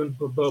 Yeah, I haven't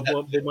bought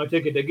my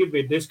ticket. They give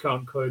me a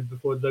discount code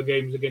before the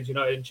games against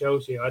United and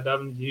Chelsea. I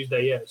haven't used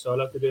that yet, so I'll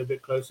have to do a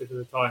bit closer to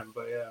the time.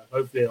 But yeah,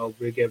 hopefully I'll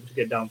be able to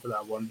get down for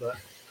that one. But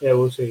yeah,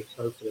 we'll see.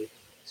 Hopefully.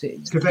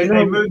 Because they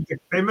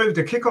moved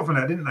the kickoff on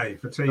that, didn't they?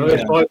 For TV. No,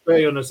 it's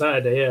 5:30 on a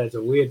Saturday. Yeah, it's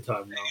a weird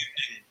time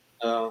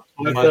now.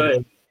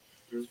 5:30.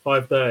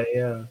 5:30.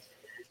 Yeah.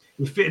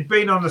 If it had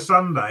been on the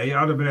Sunday,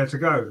 I'd have been able to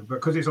go, but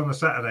because it's on the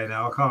Saturday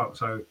now, I can't.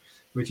 So,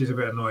 which is a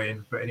bit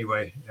annoying. But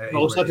anyway.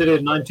 Saturday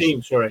the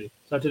 19th. Sorry,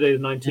 Saturday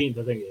the 19th.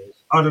 I think it is.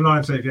 Oh, the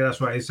 19th. Yeah,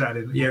 that's right. It's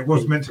Saturday. Yeah, it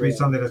was meant to be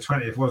Sunday the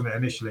 20th, wasn't it?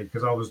 Initially,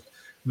 because I was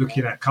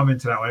looking at coming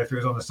to that one if it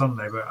was on the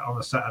Sunday, but on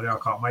the Saturday I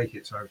can't make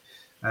it. So,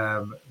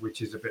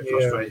 which is a bit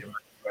frustrating.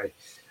 Anyway.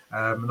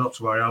 Not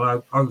to worry.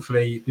 I'll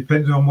hopefully,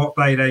 depending on what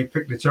day they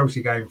pick the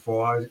Chelsea game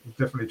for, I'll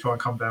definitely try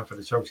and come down for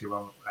the Chelsea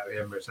one at the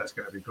Emirates. That's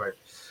going to be great.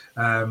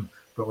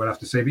 But we'll have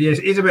to see. But yes,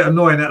 it's a bit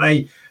annoying that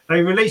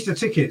they released the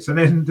tickets and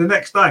then the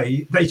next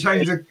day they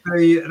changed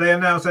they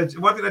announced that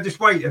why didn't they just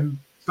wait and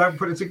don't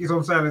put the tickets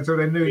on sale until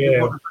they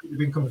knew what had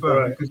been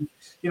confirmed? Right. Because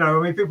I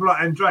mean, people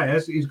like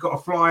Andreas, he's got to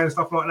fly and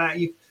stuff like that.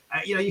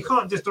 You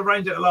can't just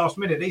arrange at the last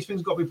minute. These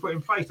things got to be put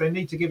in place. They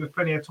need to give us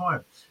plenty of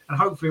time. And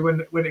hopefully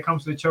when it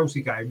comes to the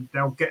Chelsea game,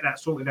 they'll get that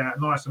sorted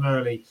out nice and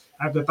early,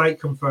 have the date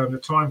confirmed, the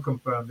time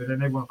confirmed, and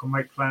then everyone can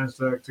make plans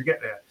to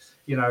get there.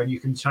 And you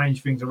can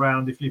change things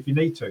around if you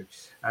need to,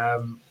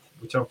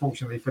 which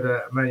unfortunately for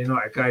the Man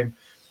United game,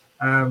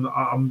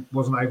 I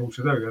wasn't able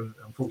to do. And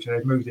unfortunately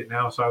they've moved it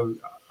now. So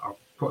I've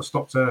put a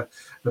stop to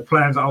the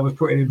plans that I was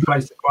putting in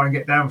place to try and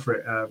get down for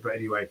it. But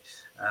anyway,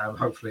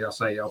 hopefully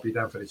I'll be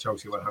down for the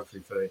Chelsea one,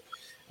 hopefully for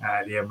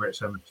the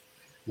Emirates and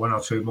one or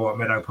two more at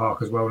Meadow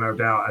Park as well, no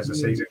doubt, as the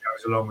season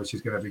goes along, which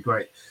is going to be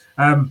great.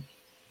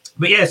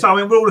 But yeah, so I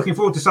mean, we're all looking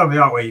forward to Sunday,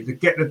 aren't we? To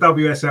get the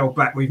WSL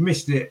back. We've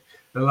missed it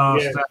the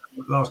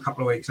last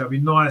couple of weeks. So it'd be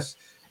nice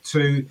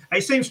to.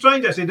 It seems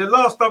strange actually. The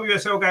last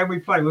WSL game we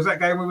played was that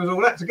game we was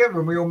all at together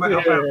and we all met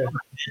up.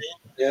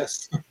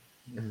 Yes.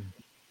 And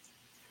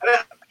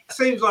that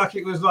seems like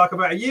it was like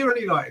about a year,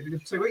 only like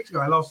 2 weeks ago.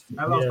 Our last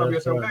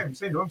WSL game. It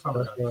seemed a long time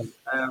ago.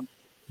 Right.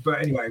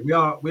 But anyway, we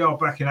are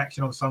back in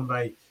action on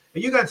Sunday. Are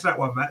you going to that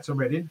one, Matt, to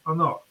Reading or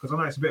not? Because I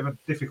know it's a bit of a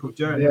difficult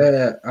journey.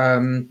 Yeah,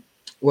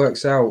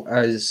 works out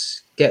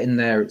as getting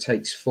there, it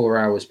takes 4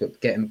 hours, but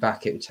getting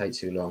back, it would take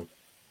too long.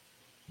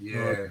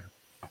 Yeah.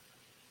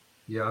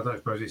 Yeah, I don't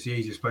suppose it's the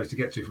easiest place to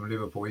get to from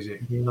Liverpool, is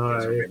it? No,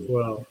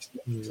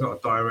 it's not a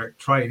direct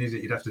train, is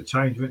it? You'd have to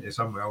change, wouldn't you,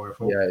 somewhere? I would have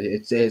thought. Yeah,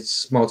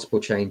 it's multiple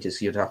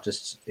changes. You'd have to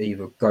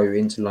either go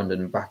into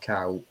London and back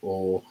out,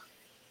 or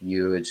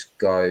you would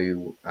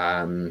go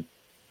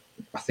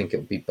I think it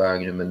would be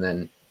Birmingham and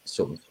then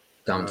sort of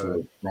down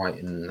to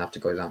Brighton and have to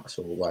go that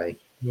sort of way.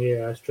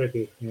 Yeah, it's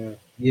tricky. Yeah.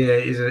 Yeah,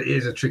 it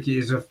is a tricky.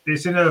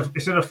 It's in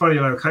a funny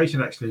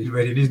location actually,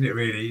 Reading, isn't it?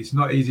 Really, it's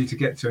not easy to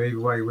get to either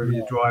way, whether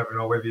you're driving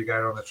or whether you're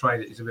going on the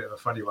train. It's a bit of a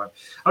funny one.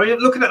 I mean,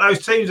 looking at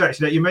those teams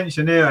actually that you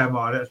mentioned there,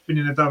 Emma, that's been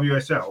in the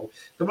WSL.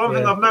 The one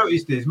thing I've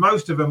noticed is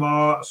most of them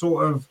are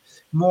sort of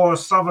more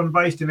southern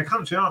based in the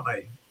country, aren't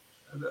they?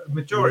 The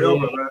majority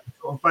of them are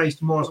sort of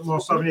based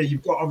more southern. Yeah,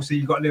 you've got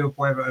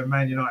Liverpool, Everton,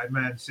 Man United,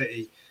 Man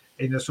City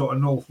in the sort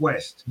of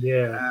northwest.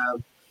 Yeah.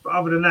 But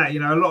other than that,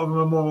 a lot of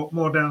them are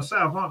more down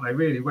south, aren't they?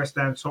 Really, West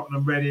Ham,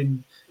 Tottenham,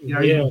 Reading,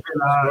 even Villa,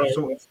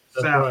 sort of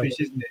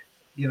southish, isn't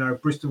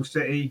it? Bristol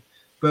City,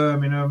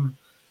 Birmingham,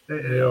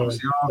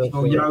 obviously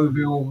Arsenal,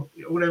 Yeovil.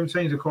 All them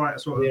teams are quite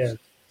sort of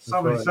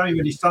southern. It's only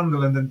really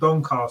Sunderland and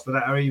Doncaster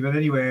that are even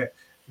anywhere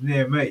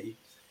near me.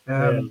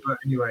 But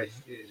anyway,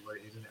 it is what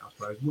it is, isn't it? I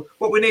suppose.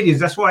 What we need is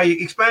that's why you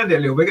expand it a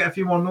little bit, get a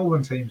few more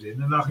northern teams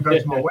in, and I can go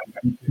to my West.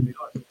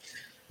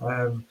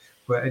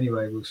 But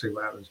anyway, we'll see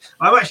what happens.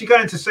 I'm actually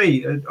going to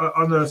see,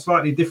 on a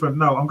slightly different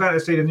note, I'm going to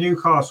see the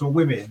Newcastle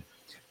women.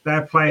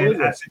 They're playing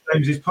at St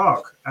James's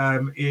Park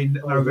in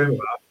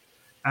November,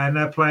 and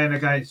they're playing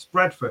against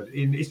Bradford.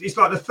 It's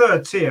like the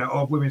third tier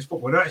of women's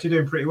football. They're actually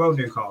doing pretty well,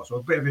 Newcastle.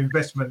 A bit of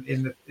investment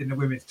in the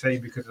women's team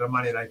because of the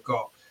money they've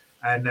got,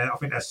 and I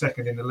think they're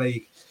second in the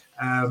league.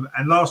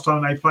 And last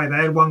time they played, they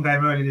had one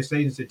game early this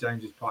season at St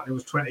James's Park. It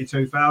was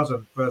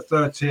 22,000 for a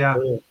third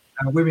tier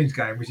women's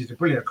game, which is a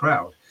brilliant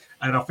crowd.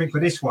 And I think for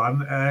this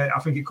one, I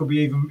think it could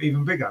be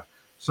even bigger.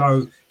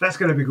 So that's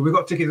going to be good. We've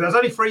got tickets. There's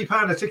only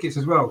 £3 of tickets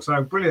as well.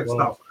 So brilliant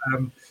stuff.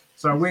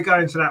 So we're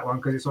going to that one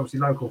because it's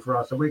obviously local for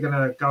us. So we're going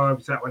to go over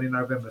to that one in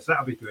November. So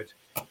that'll be good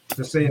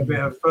to see a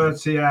bit of third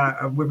tier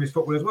of women's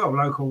football as well.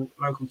 Local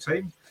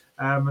team.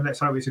 And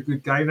let's hope it's a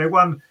good game. They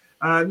won.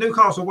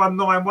 Newcastle won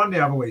 9-1 the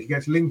other week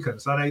against Lincoln.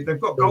 So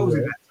they've got goals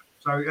in that.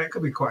 So that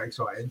could be quite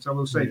exciting. So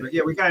we'll see. But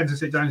yeah, we're going to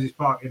St James's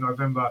Park in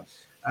November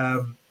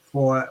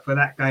for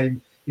that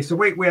game. It's the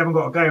week we haven't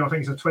got a game. I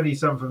think it's the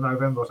 27th of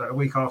November, so the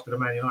week after the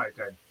Man United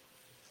game.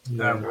 We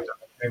don't have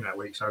a game that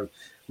week, so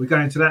we're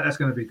going to that. That's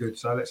going to be good.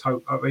 So let's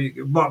hope.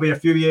 It might be a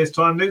few years'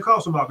 time.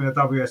 Newcastle might be in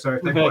the WSO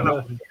if they've got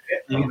enough.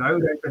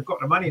 They've got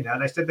the money now.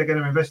 They said they're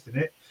going to invest in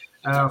it.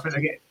 I think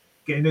they're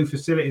getting new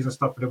facilities and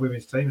stuff for the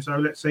women's team. So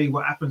let's see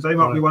what happens. They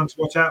might be one to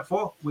watch out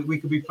for. We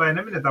could be playing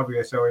them in the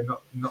WSL in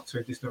not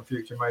too distant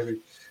future,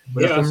 maybe.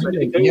 But they also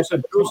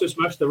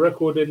smashed the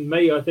record in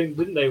May, I think,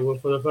 didn't they? Well,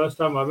 for the first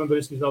time, I remember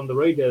listening on the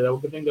radio.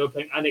 I think they were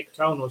playing Alnwick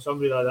Town or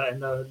somebody like that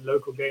in a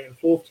local game,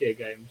 fourth tier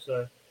game.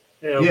 So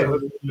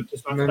the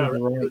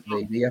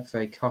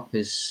FA Cup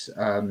is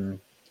the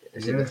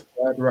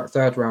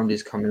third round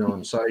is coming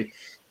on. So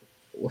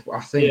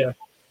I think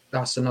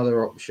that's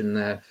another option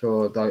there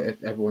for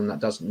everyone that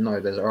doesn't know.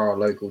 There are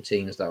local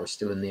teams that are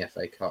still in the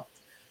FA Cup.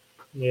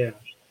 Yeah.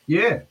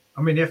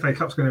 I mean, the FA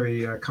Cup's going to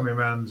be coming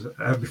around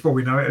before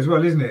we know it as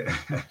well, isn't it?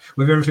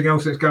 With everything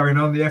else that's going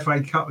on, the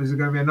FA Cup is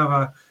going to be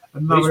another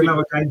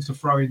game to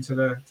throw into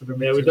the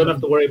mix. Yeah, we don't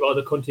have to worry about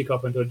the Conti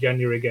Cup until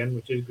January again,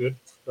 which is good.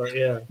 But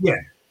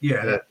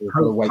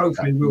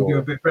hopefully we'll do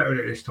a bit better at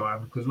it this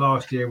time because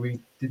last year we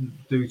didn't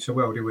do so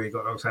well, did we?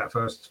 Got knocked out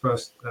first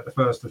at the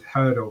first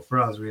hurdle for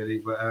us, really.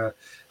 But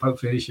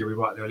hopefully this year we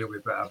might do a little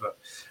bit better. But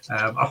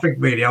I think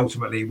really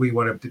ultimately we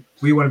want to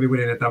be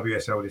winning the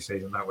WSL this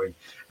season, don't we?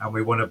 And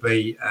we want to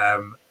be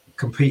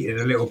competing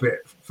a little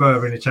bit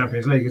further in the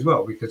Champions League as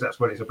well, because that's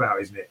what it's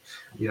about, isn't it?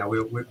 We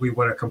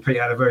want to compete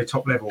at a very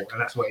top level, and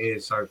that's what it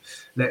is. So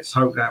let's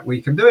hope that we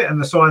can do it. And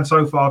the signs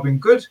so far have been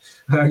good.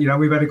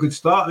 We've had a good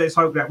start. Let's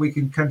hope that we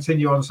can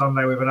continue on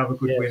Sunday with another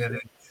good win, and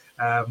then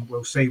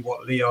we'll see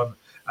what Lyon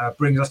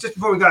brings us. Just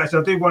before we go,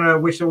 so I do want to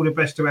wish all the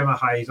best to Emma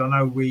Hayes. I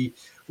know we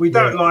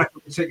don't like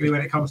it, particularly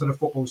when it comes to the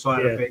football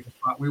side of things,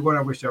 but we want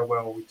to wish her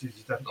well, which is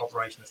an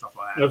operation and stuff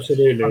like that.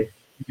 Absolutely.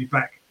 She'll be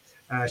back.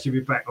 She'll be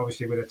back,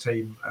 obviously, with a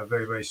team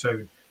very, very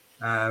soon.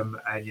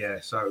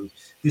 So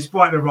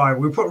despite the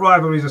rival, we'll put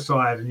rivalries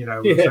aside, and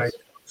we'll say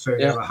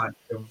soon. Emma Hayes,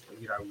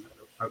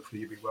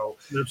 hopefully you'll be well.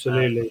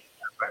 Absolutely.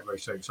 Back very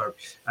soon. So,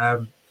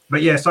 so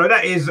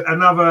that is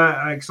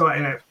another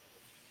exciting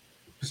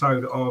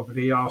episode of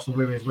the Arsenal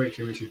Women's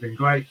Weekly, which has been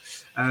great.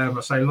 I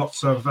say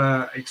lots of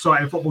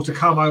exciting football to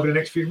come over the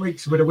next few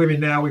weeks with the women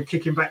now. We're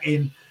kicking back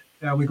in.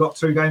 We've got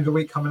 2 games a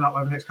week coming up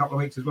over the next couple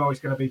of weeks as well. It's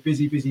going to be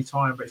busy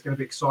time, but it's going to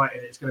be exciting.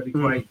 It's going to be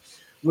great.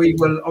 We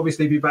will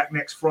obviously be back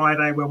next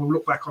Friday where we'll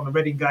look back on the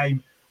Reading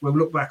game. We'll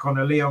look back on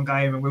the Lyon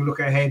game, and we'll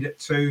look ahead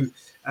to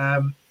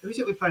who is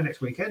it we play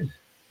next weekend?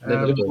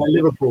 Liverpool.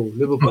 It's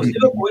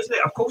Liverpool, isn't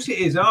it? Of course it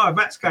is.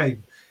 Matt's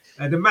game.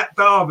 The Matt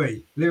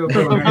Derby.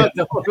 Liverpool against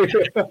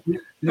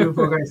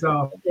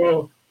Arsenal.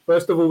 Well,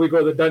 first of all, we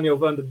got the Daniel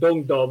van der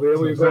Donk derby,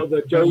 and we've got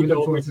the Joe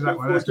derby as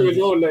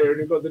well later,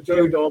 and we've got the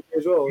Joe derby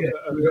as well.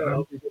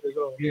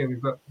 Yeah,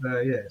 we've got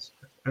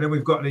and then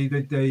we've got the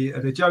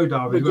Joe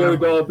derby. The Joe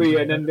derby,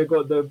 and then they've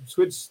got the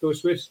Swiss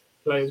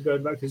players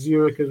going back to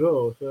Zurich as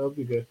well, so that'll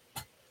be good.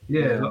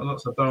 Yeah,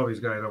 lots of derbies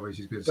going on, which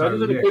is good. I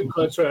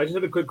just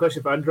had a quick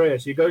question for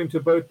Andreas. You're going to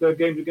both the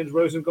games against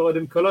Rosengard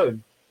and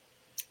Cologne?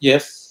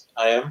 Yes,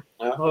 I am.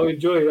 Yeah. Oh,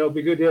 enjoy. That'll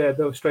be good. Yeah,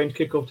 the strange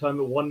kickoff time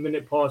at 1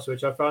 minute past,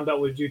 which I found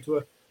out was due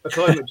to a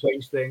climate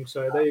change thing.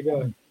 So there you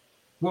go.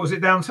 What was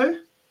it down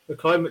to? The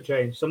climate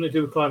change, something to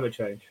do with climate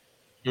change.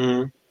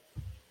 Mm.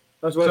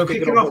 That's why So it's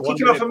kicking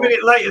off a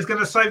minute later is going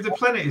to save the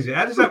planet, is it?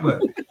 How does that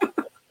work?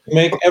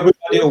 Make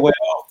everybody aware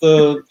of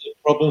the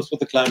problems with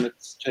the climate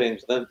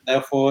change. Then,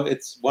 therefore,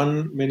 it's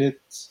 1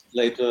 minute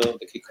later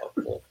the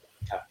kickoff.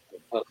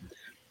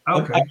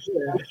 Okay. I'm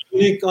in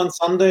Munich on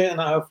Sunday,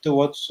 and I have to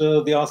watch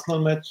the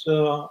Arsenal match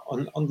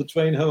on the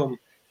train home.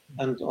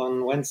 And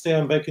on Wednesday,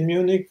 I'm back in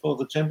Munich for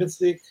the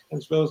Champions League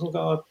against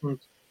Rosengard. And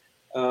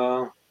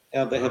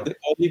they have the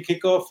early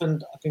kickoff,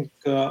 and I think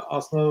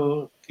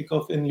Arsenal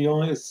kickoff in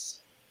Lyon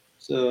is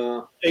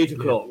 8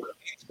 o'clock.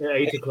 Yeah,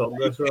 8 o'clock.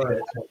 That's right.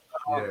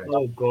 Yeah.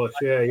 Oh gosh,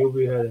 yeah, you'll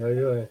be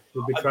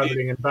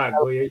traveling and back,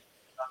 will you?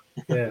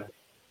 Yeah.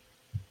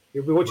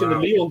 You'll be watching the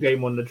Lyon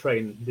game on the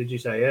train. Did you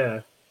say?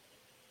 Yeah.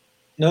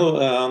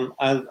 No,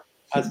 I'll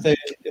stay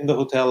in the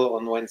hotel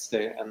on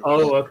Wednesday. And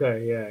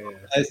okay, yeah.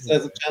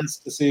 There's a chance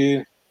to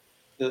see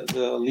the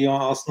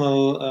Lyon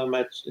Arsenal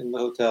match in the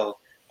hotel.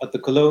 But the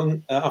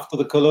Cologne after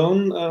the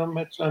Cologne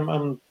match,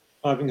 I'm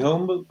driving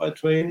home by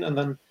train, and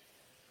then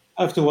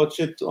I have to watch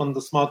it on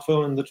the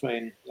smartphone in the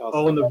train.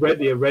 On the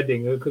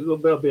Reading, because it'll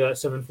be at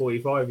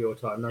 7:45 your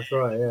time. That's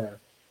right. Yeah.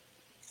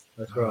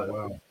 That's right.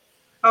 Wow.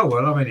 Oh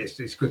well, I mean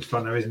it's good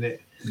fun though, isn't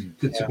it?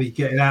 Good to be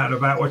getting out and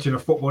about watching a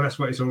football. That's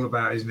what it's all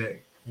about, isn't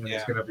it?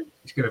 It's going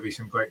to be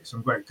some great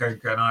games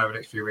going on over the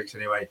next few weeks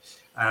anyway,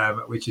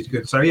 which is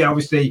good. So yeah,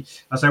 obviously,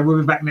 I say we'll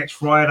be back next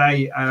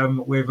Friday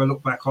with a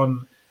look back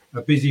on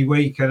a busy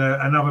week and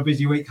another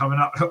busy week coming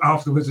up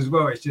afterwards as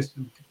well. It's just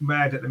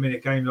mad at the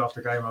minute, game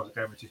after game after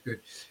game, which is good.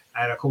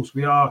 And of course,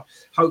 we are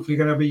hopefully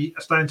going to be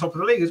staying top of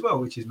the league as well,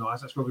 which is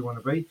nice. That's where we want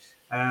to be.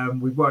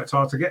 We've worked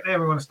hard to get there.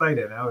 We want to stay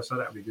there now, so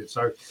that'll be good.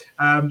 So,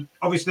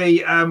 obviously,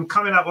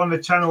 coming up on the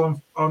channel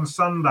on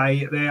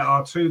Sunday, there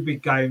are two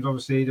big games.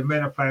 Obviously, the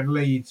men are playing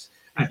Leeds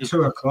at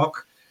 2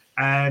 o'clock,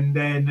 and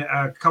then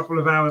a couple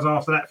of hours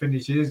after that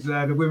finishes,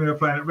 the women are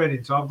playing at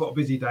Reading. So I've got a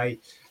busy day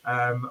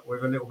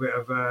with a little bit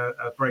of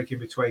a break in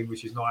between,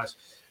 which is nice.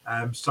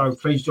 So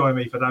please join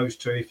me for those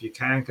two if you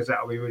can, because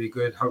that'll be really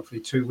good.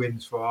 Hopefully 2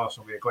 wins for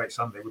Arsenal will be a great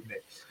Sunday, wouldn't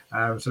it?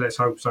 So let's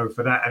hope so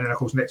for that. And then, of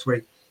course, next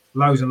week,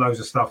 loads and loads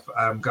of stuff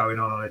going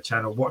on the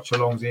channel.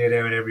 Watch-alongs here,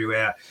 there and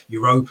everywhere.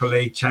 Europa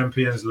League,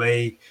 Champions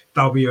League,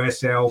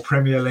 WSL,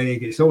 Premier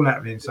League. It's all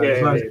happening. So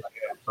there's loads of stuff.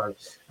 So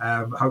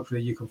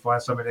hopefully you can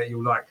find something that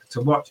you'll like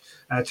to watch.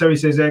 Terry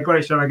says,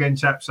 great show again,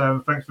 chaps.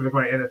 Thanks for the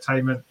great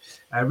entertainment.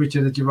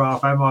 Richard the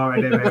Giraffe, have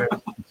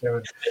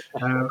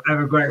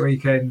a great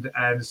weekend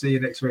and see you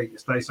next week.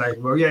 Stay safe.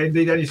 Well, yeah,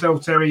 indeed. And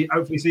yourself, Terry.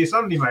 Hopefully see you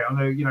Sunday, mate. I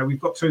know, we've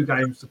got 2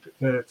 games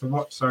to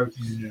watch, so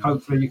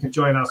hopefully you can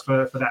join us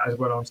for that as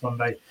well on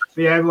Sunday.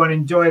 But yeah, everyone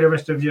enjoy the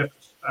rest of your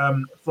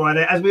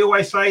Friday. As we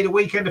always say, the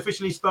weekend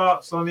officially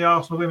starts on the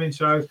Arsenal Women's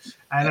Show,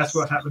 and that's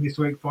what's happened this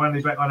week.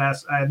 Finally back on our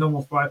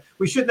normal Friday.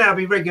 We should now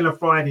be regular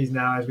Fridays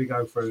now as we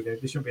go through. There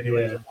shouldn't be any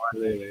reason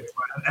why,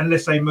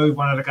 unless they move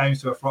one of the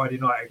games to a Friday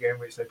night again,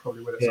 which they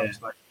probably will at some stage.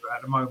 But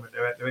at the moment,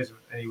 there isn't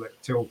anywhere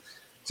till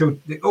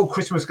all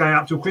Christmas going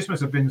up till Christmas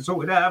have been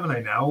sorted out, haven't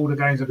they? Now all the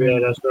games have been.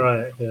 Yeah, that's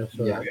right.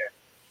 Yeah.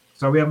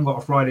 So we haven't got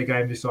a Friday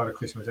game this side of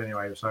Christmas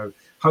anyway. So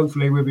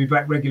hopefully we'll be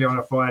back regularly on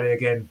a Friday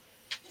again.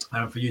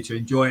 For you to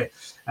enjoy.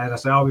 And I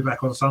say I'll be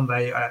back on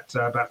Sunday at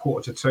about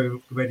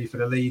 1:45, ready for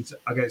the Leeds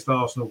against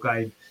Arsenal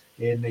game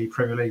in the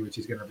Premier League, which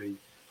is going to be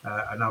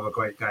another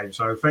great game.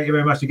 So thank you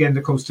very much again,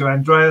 of course, to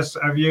Andreas.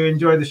 Have you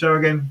enjoyed the show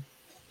again?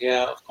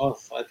 Yeah, of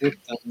course I did.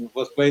 And it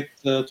was great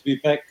to be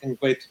back and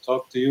great to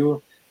talk to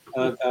you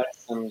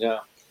guys. And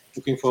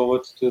looking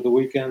forward to the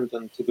weekend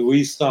and to the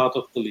restart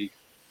of the league.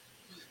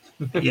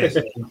 Yes,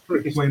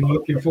 we're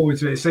looking forward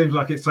to it. It seems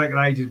like it's taken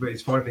ages, but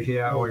it's finally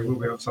here, or it will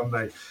be on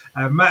Sunday.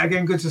 Matt,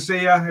 again, good to see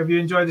you. Have you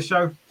enjoyed the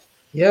show?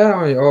 Yeah,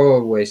 I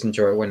always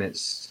enjoy it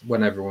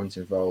when everyone's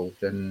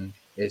involved, and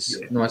it's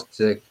nice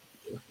to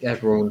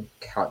everyone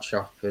catch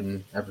up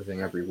and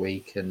everything every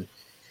week, and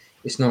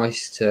it's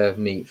nice to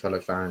meet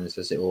fellow fans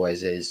as it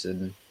always is.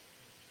 And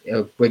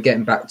we're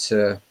getting back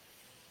to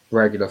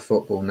regular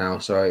football now,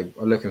 so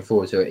I'm looking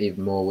forward to it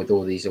even more with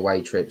all these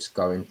away trips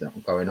going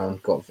on.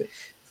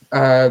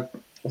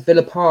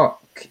 Villa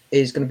Park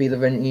is going to be the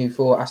venue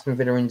for Aston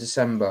Villa in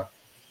December,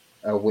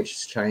 which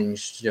has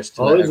changed just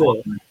to it's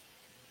going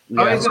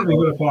to be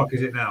Villa Park,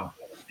 is it now?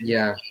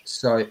 Yeah,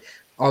 so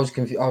I was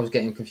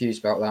getting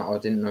confused about that. I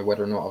didn't know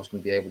whether or not I was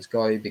going to be able to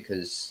go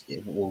because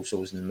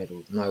Walsall's in the middle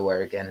of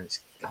nowhere again, and it's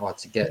hard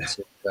to get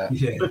to. But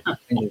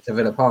to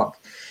Villa Park,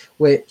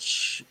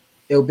 which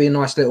it'll be a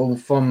nice little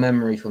fun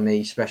memory for me,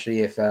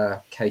 especially if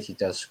Katie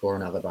does score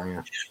another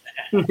banger.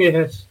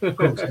 Yes. Of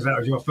course, because that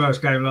was your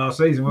first game last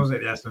season, wasn't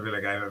it? The Aston Villa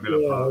game at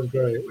Villa Yeah, Park. that was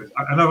great.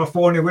 Another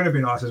 4-0 win would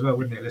be nice as well,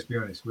 wouldn't it? Let's be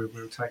honest. We'll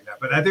take that.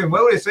 But they're doing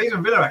well this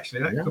season, Villa,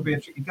 actually. That could be a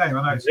tricky game.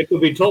 I know. It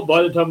could be top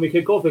by the time we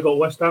kick off. We've got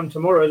West Ham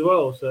tomorrow as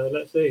well, so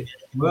let's see.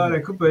 Well,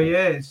 it could be,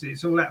 yeah.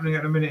 It's all happening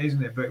at the minute,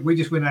 isn't it? But we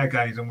just win our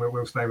games and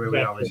we'll stay where we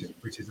are,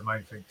 which is the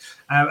main thing.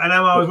 And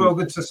Amar as well,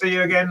 good to see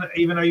you again.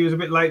 Even though you was a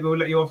bit late, we'll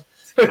let you off.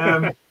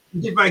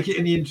 You did make it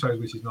in the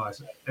intros, which is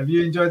nice. Have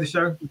you enjoyed the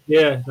show?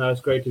 Yeah, no,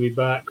 it's great to be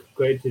back.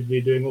 Great to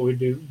be doing what we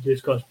do,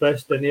 discuss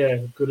best. And yeah,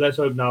 good. Let's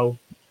hope now,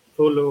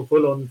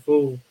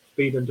 full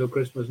speed until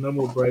Christmas. No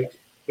more breaks.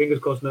 Fingers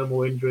crossed, no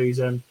more injuries,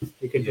 and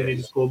we continue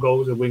to score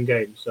goals and win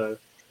games. So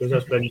there's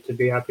us plenty to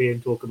be happy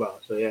and talk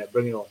about. So yeah,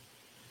 bring it on.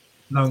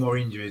 No more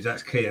injuries.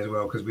 That's key as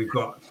well, because we've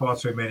got far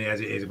too many as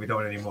it is, and we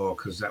don't want any more,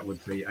 because that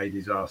would be a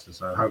disaster.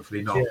 So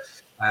hopefully not. Yeah.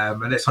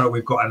 And let's hope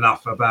we've got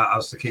enough about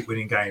us to keep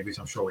winning games, which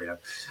I'm sure we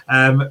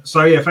have.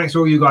 So yeah, thanks to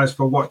all you guys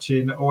for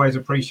watching. Always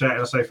appreciate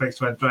it. I say thanks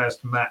to Andreas,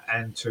 to Matt,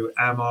 and to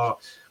Amar.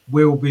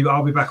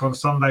 I'll be back on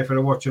Sunday for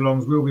the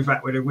watch-alongs. We'll be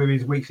back with a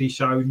women's weekly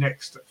show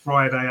next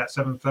Friday at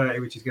 7:30,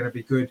 which is going to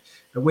be good.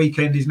 The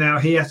weekend is now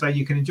here, so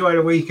you can enjoy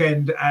the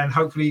weekend, and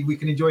hopefully we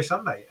can enjoy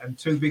Sunday and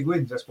 2 big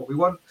wins. That's what we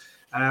want.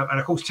 And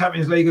of course,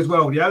 Champions League as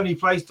well. The only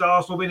place to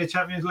Arsenal win the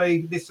Champions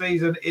League this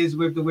season is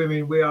with the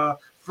women. We are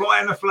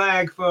flying the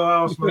flag for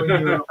Arsenal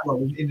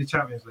in the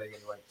Champions League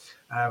anyway.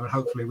 And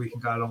hopefully we can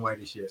go a long way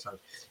this year. So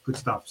good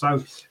stuff. So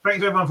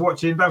thanks everyone for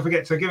watching. Don't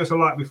forget to give us a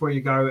like before you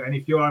go. And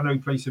if you are new,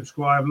 please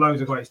subscribe. Loads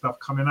of great stuff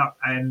coming up.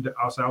 And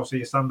I'll see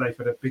you Sunday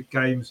for the big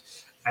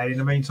games. And in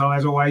the meantime,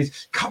 as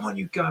always, come on,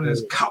 you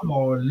Gunners. Come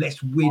on.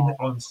 Let's win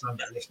on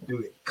Sunday. Let's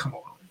do it. Come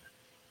on.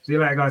 See you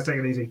later, guys. Take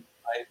it easy.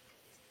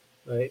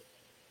 Bye.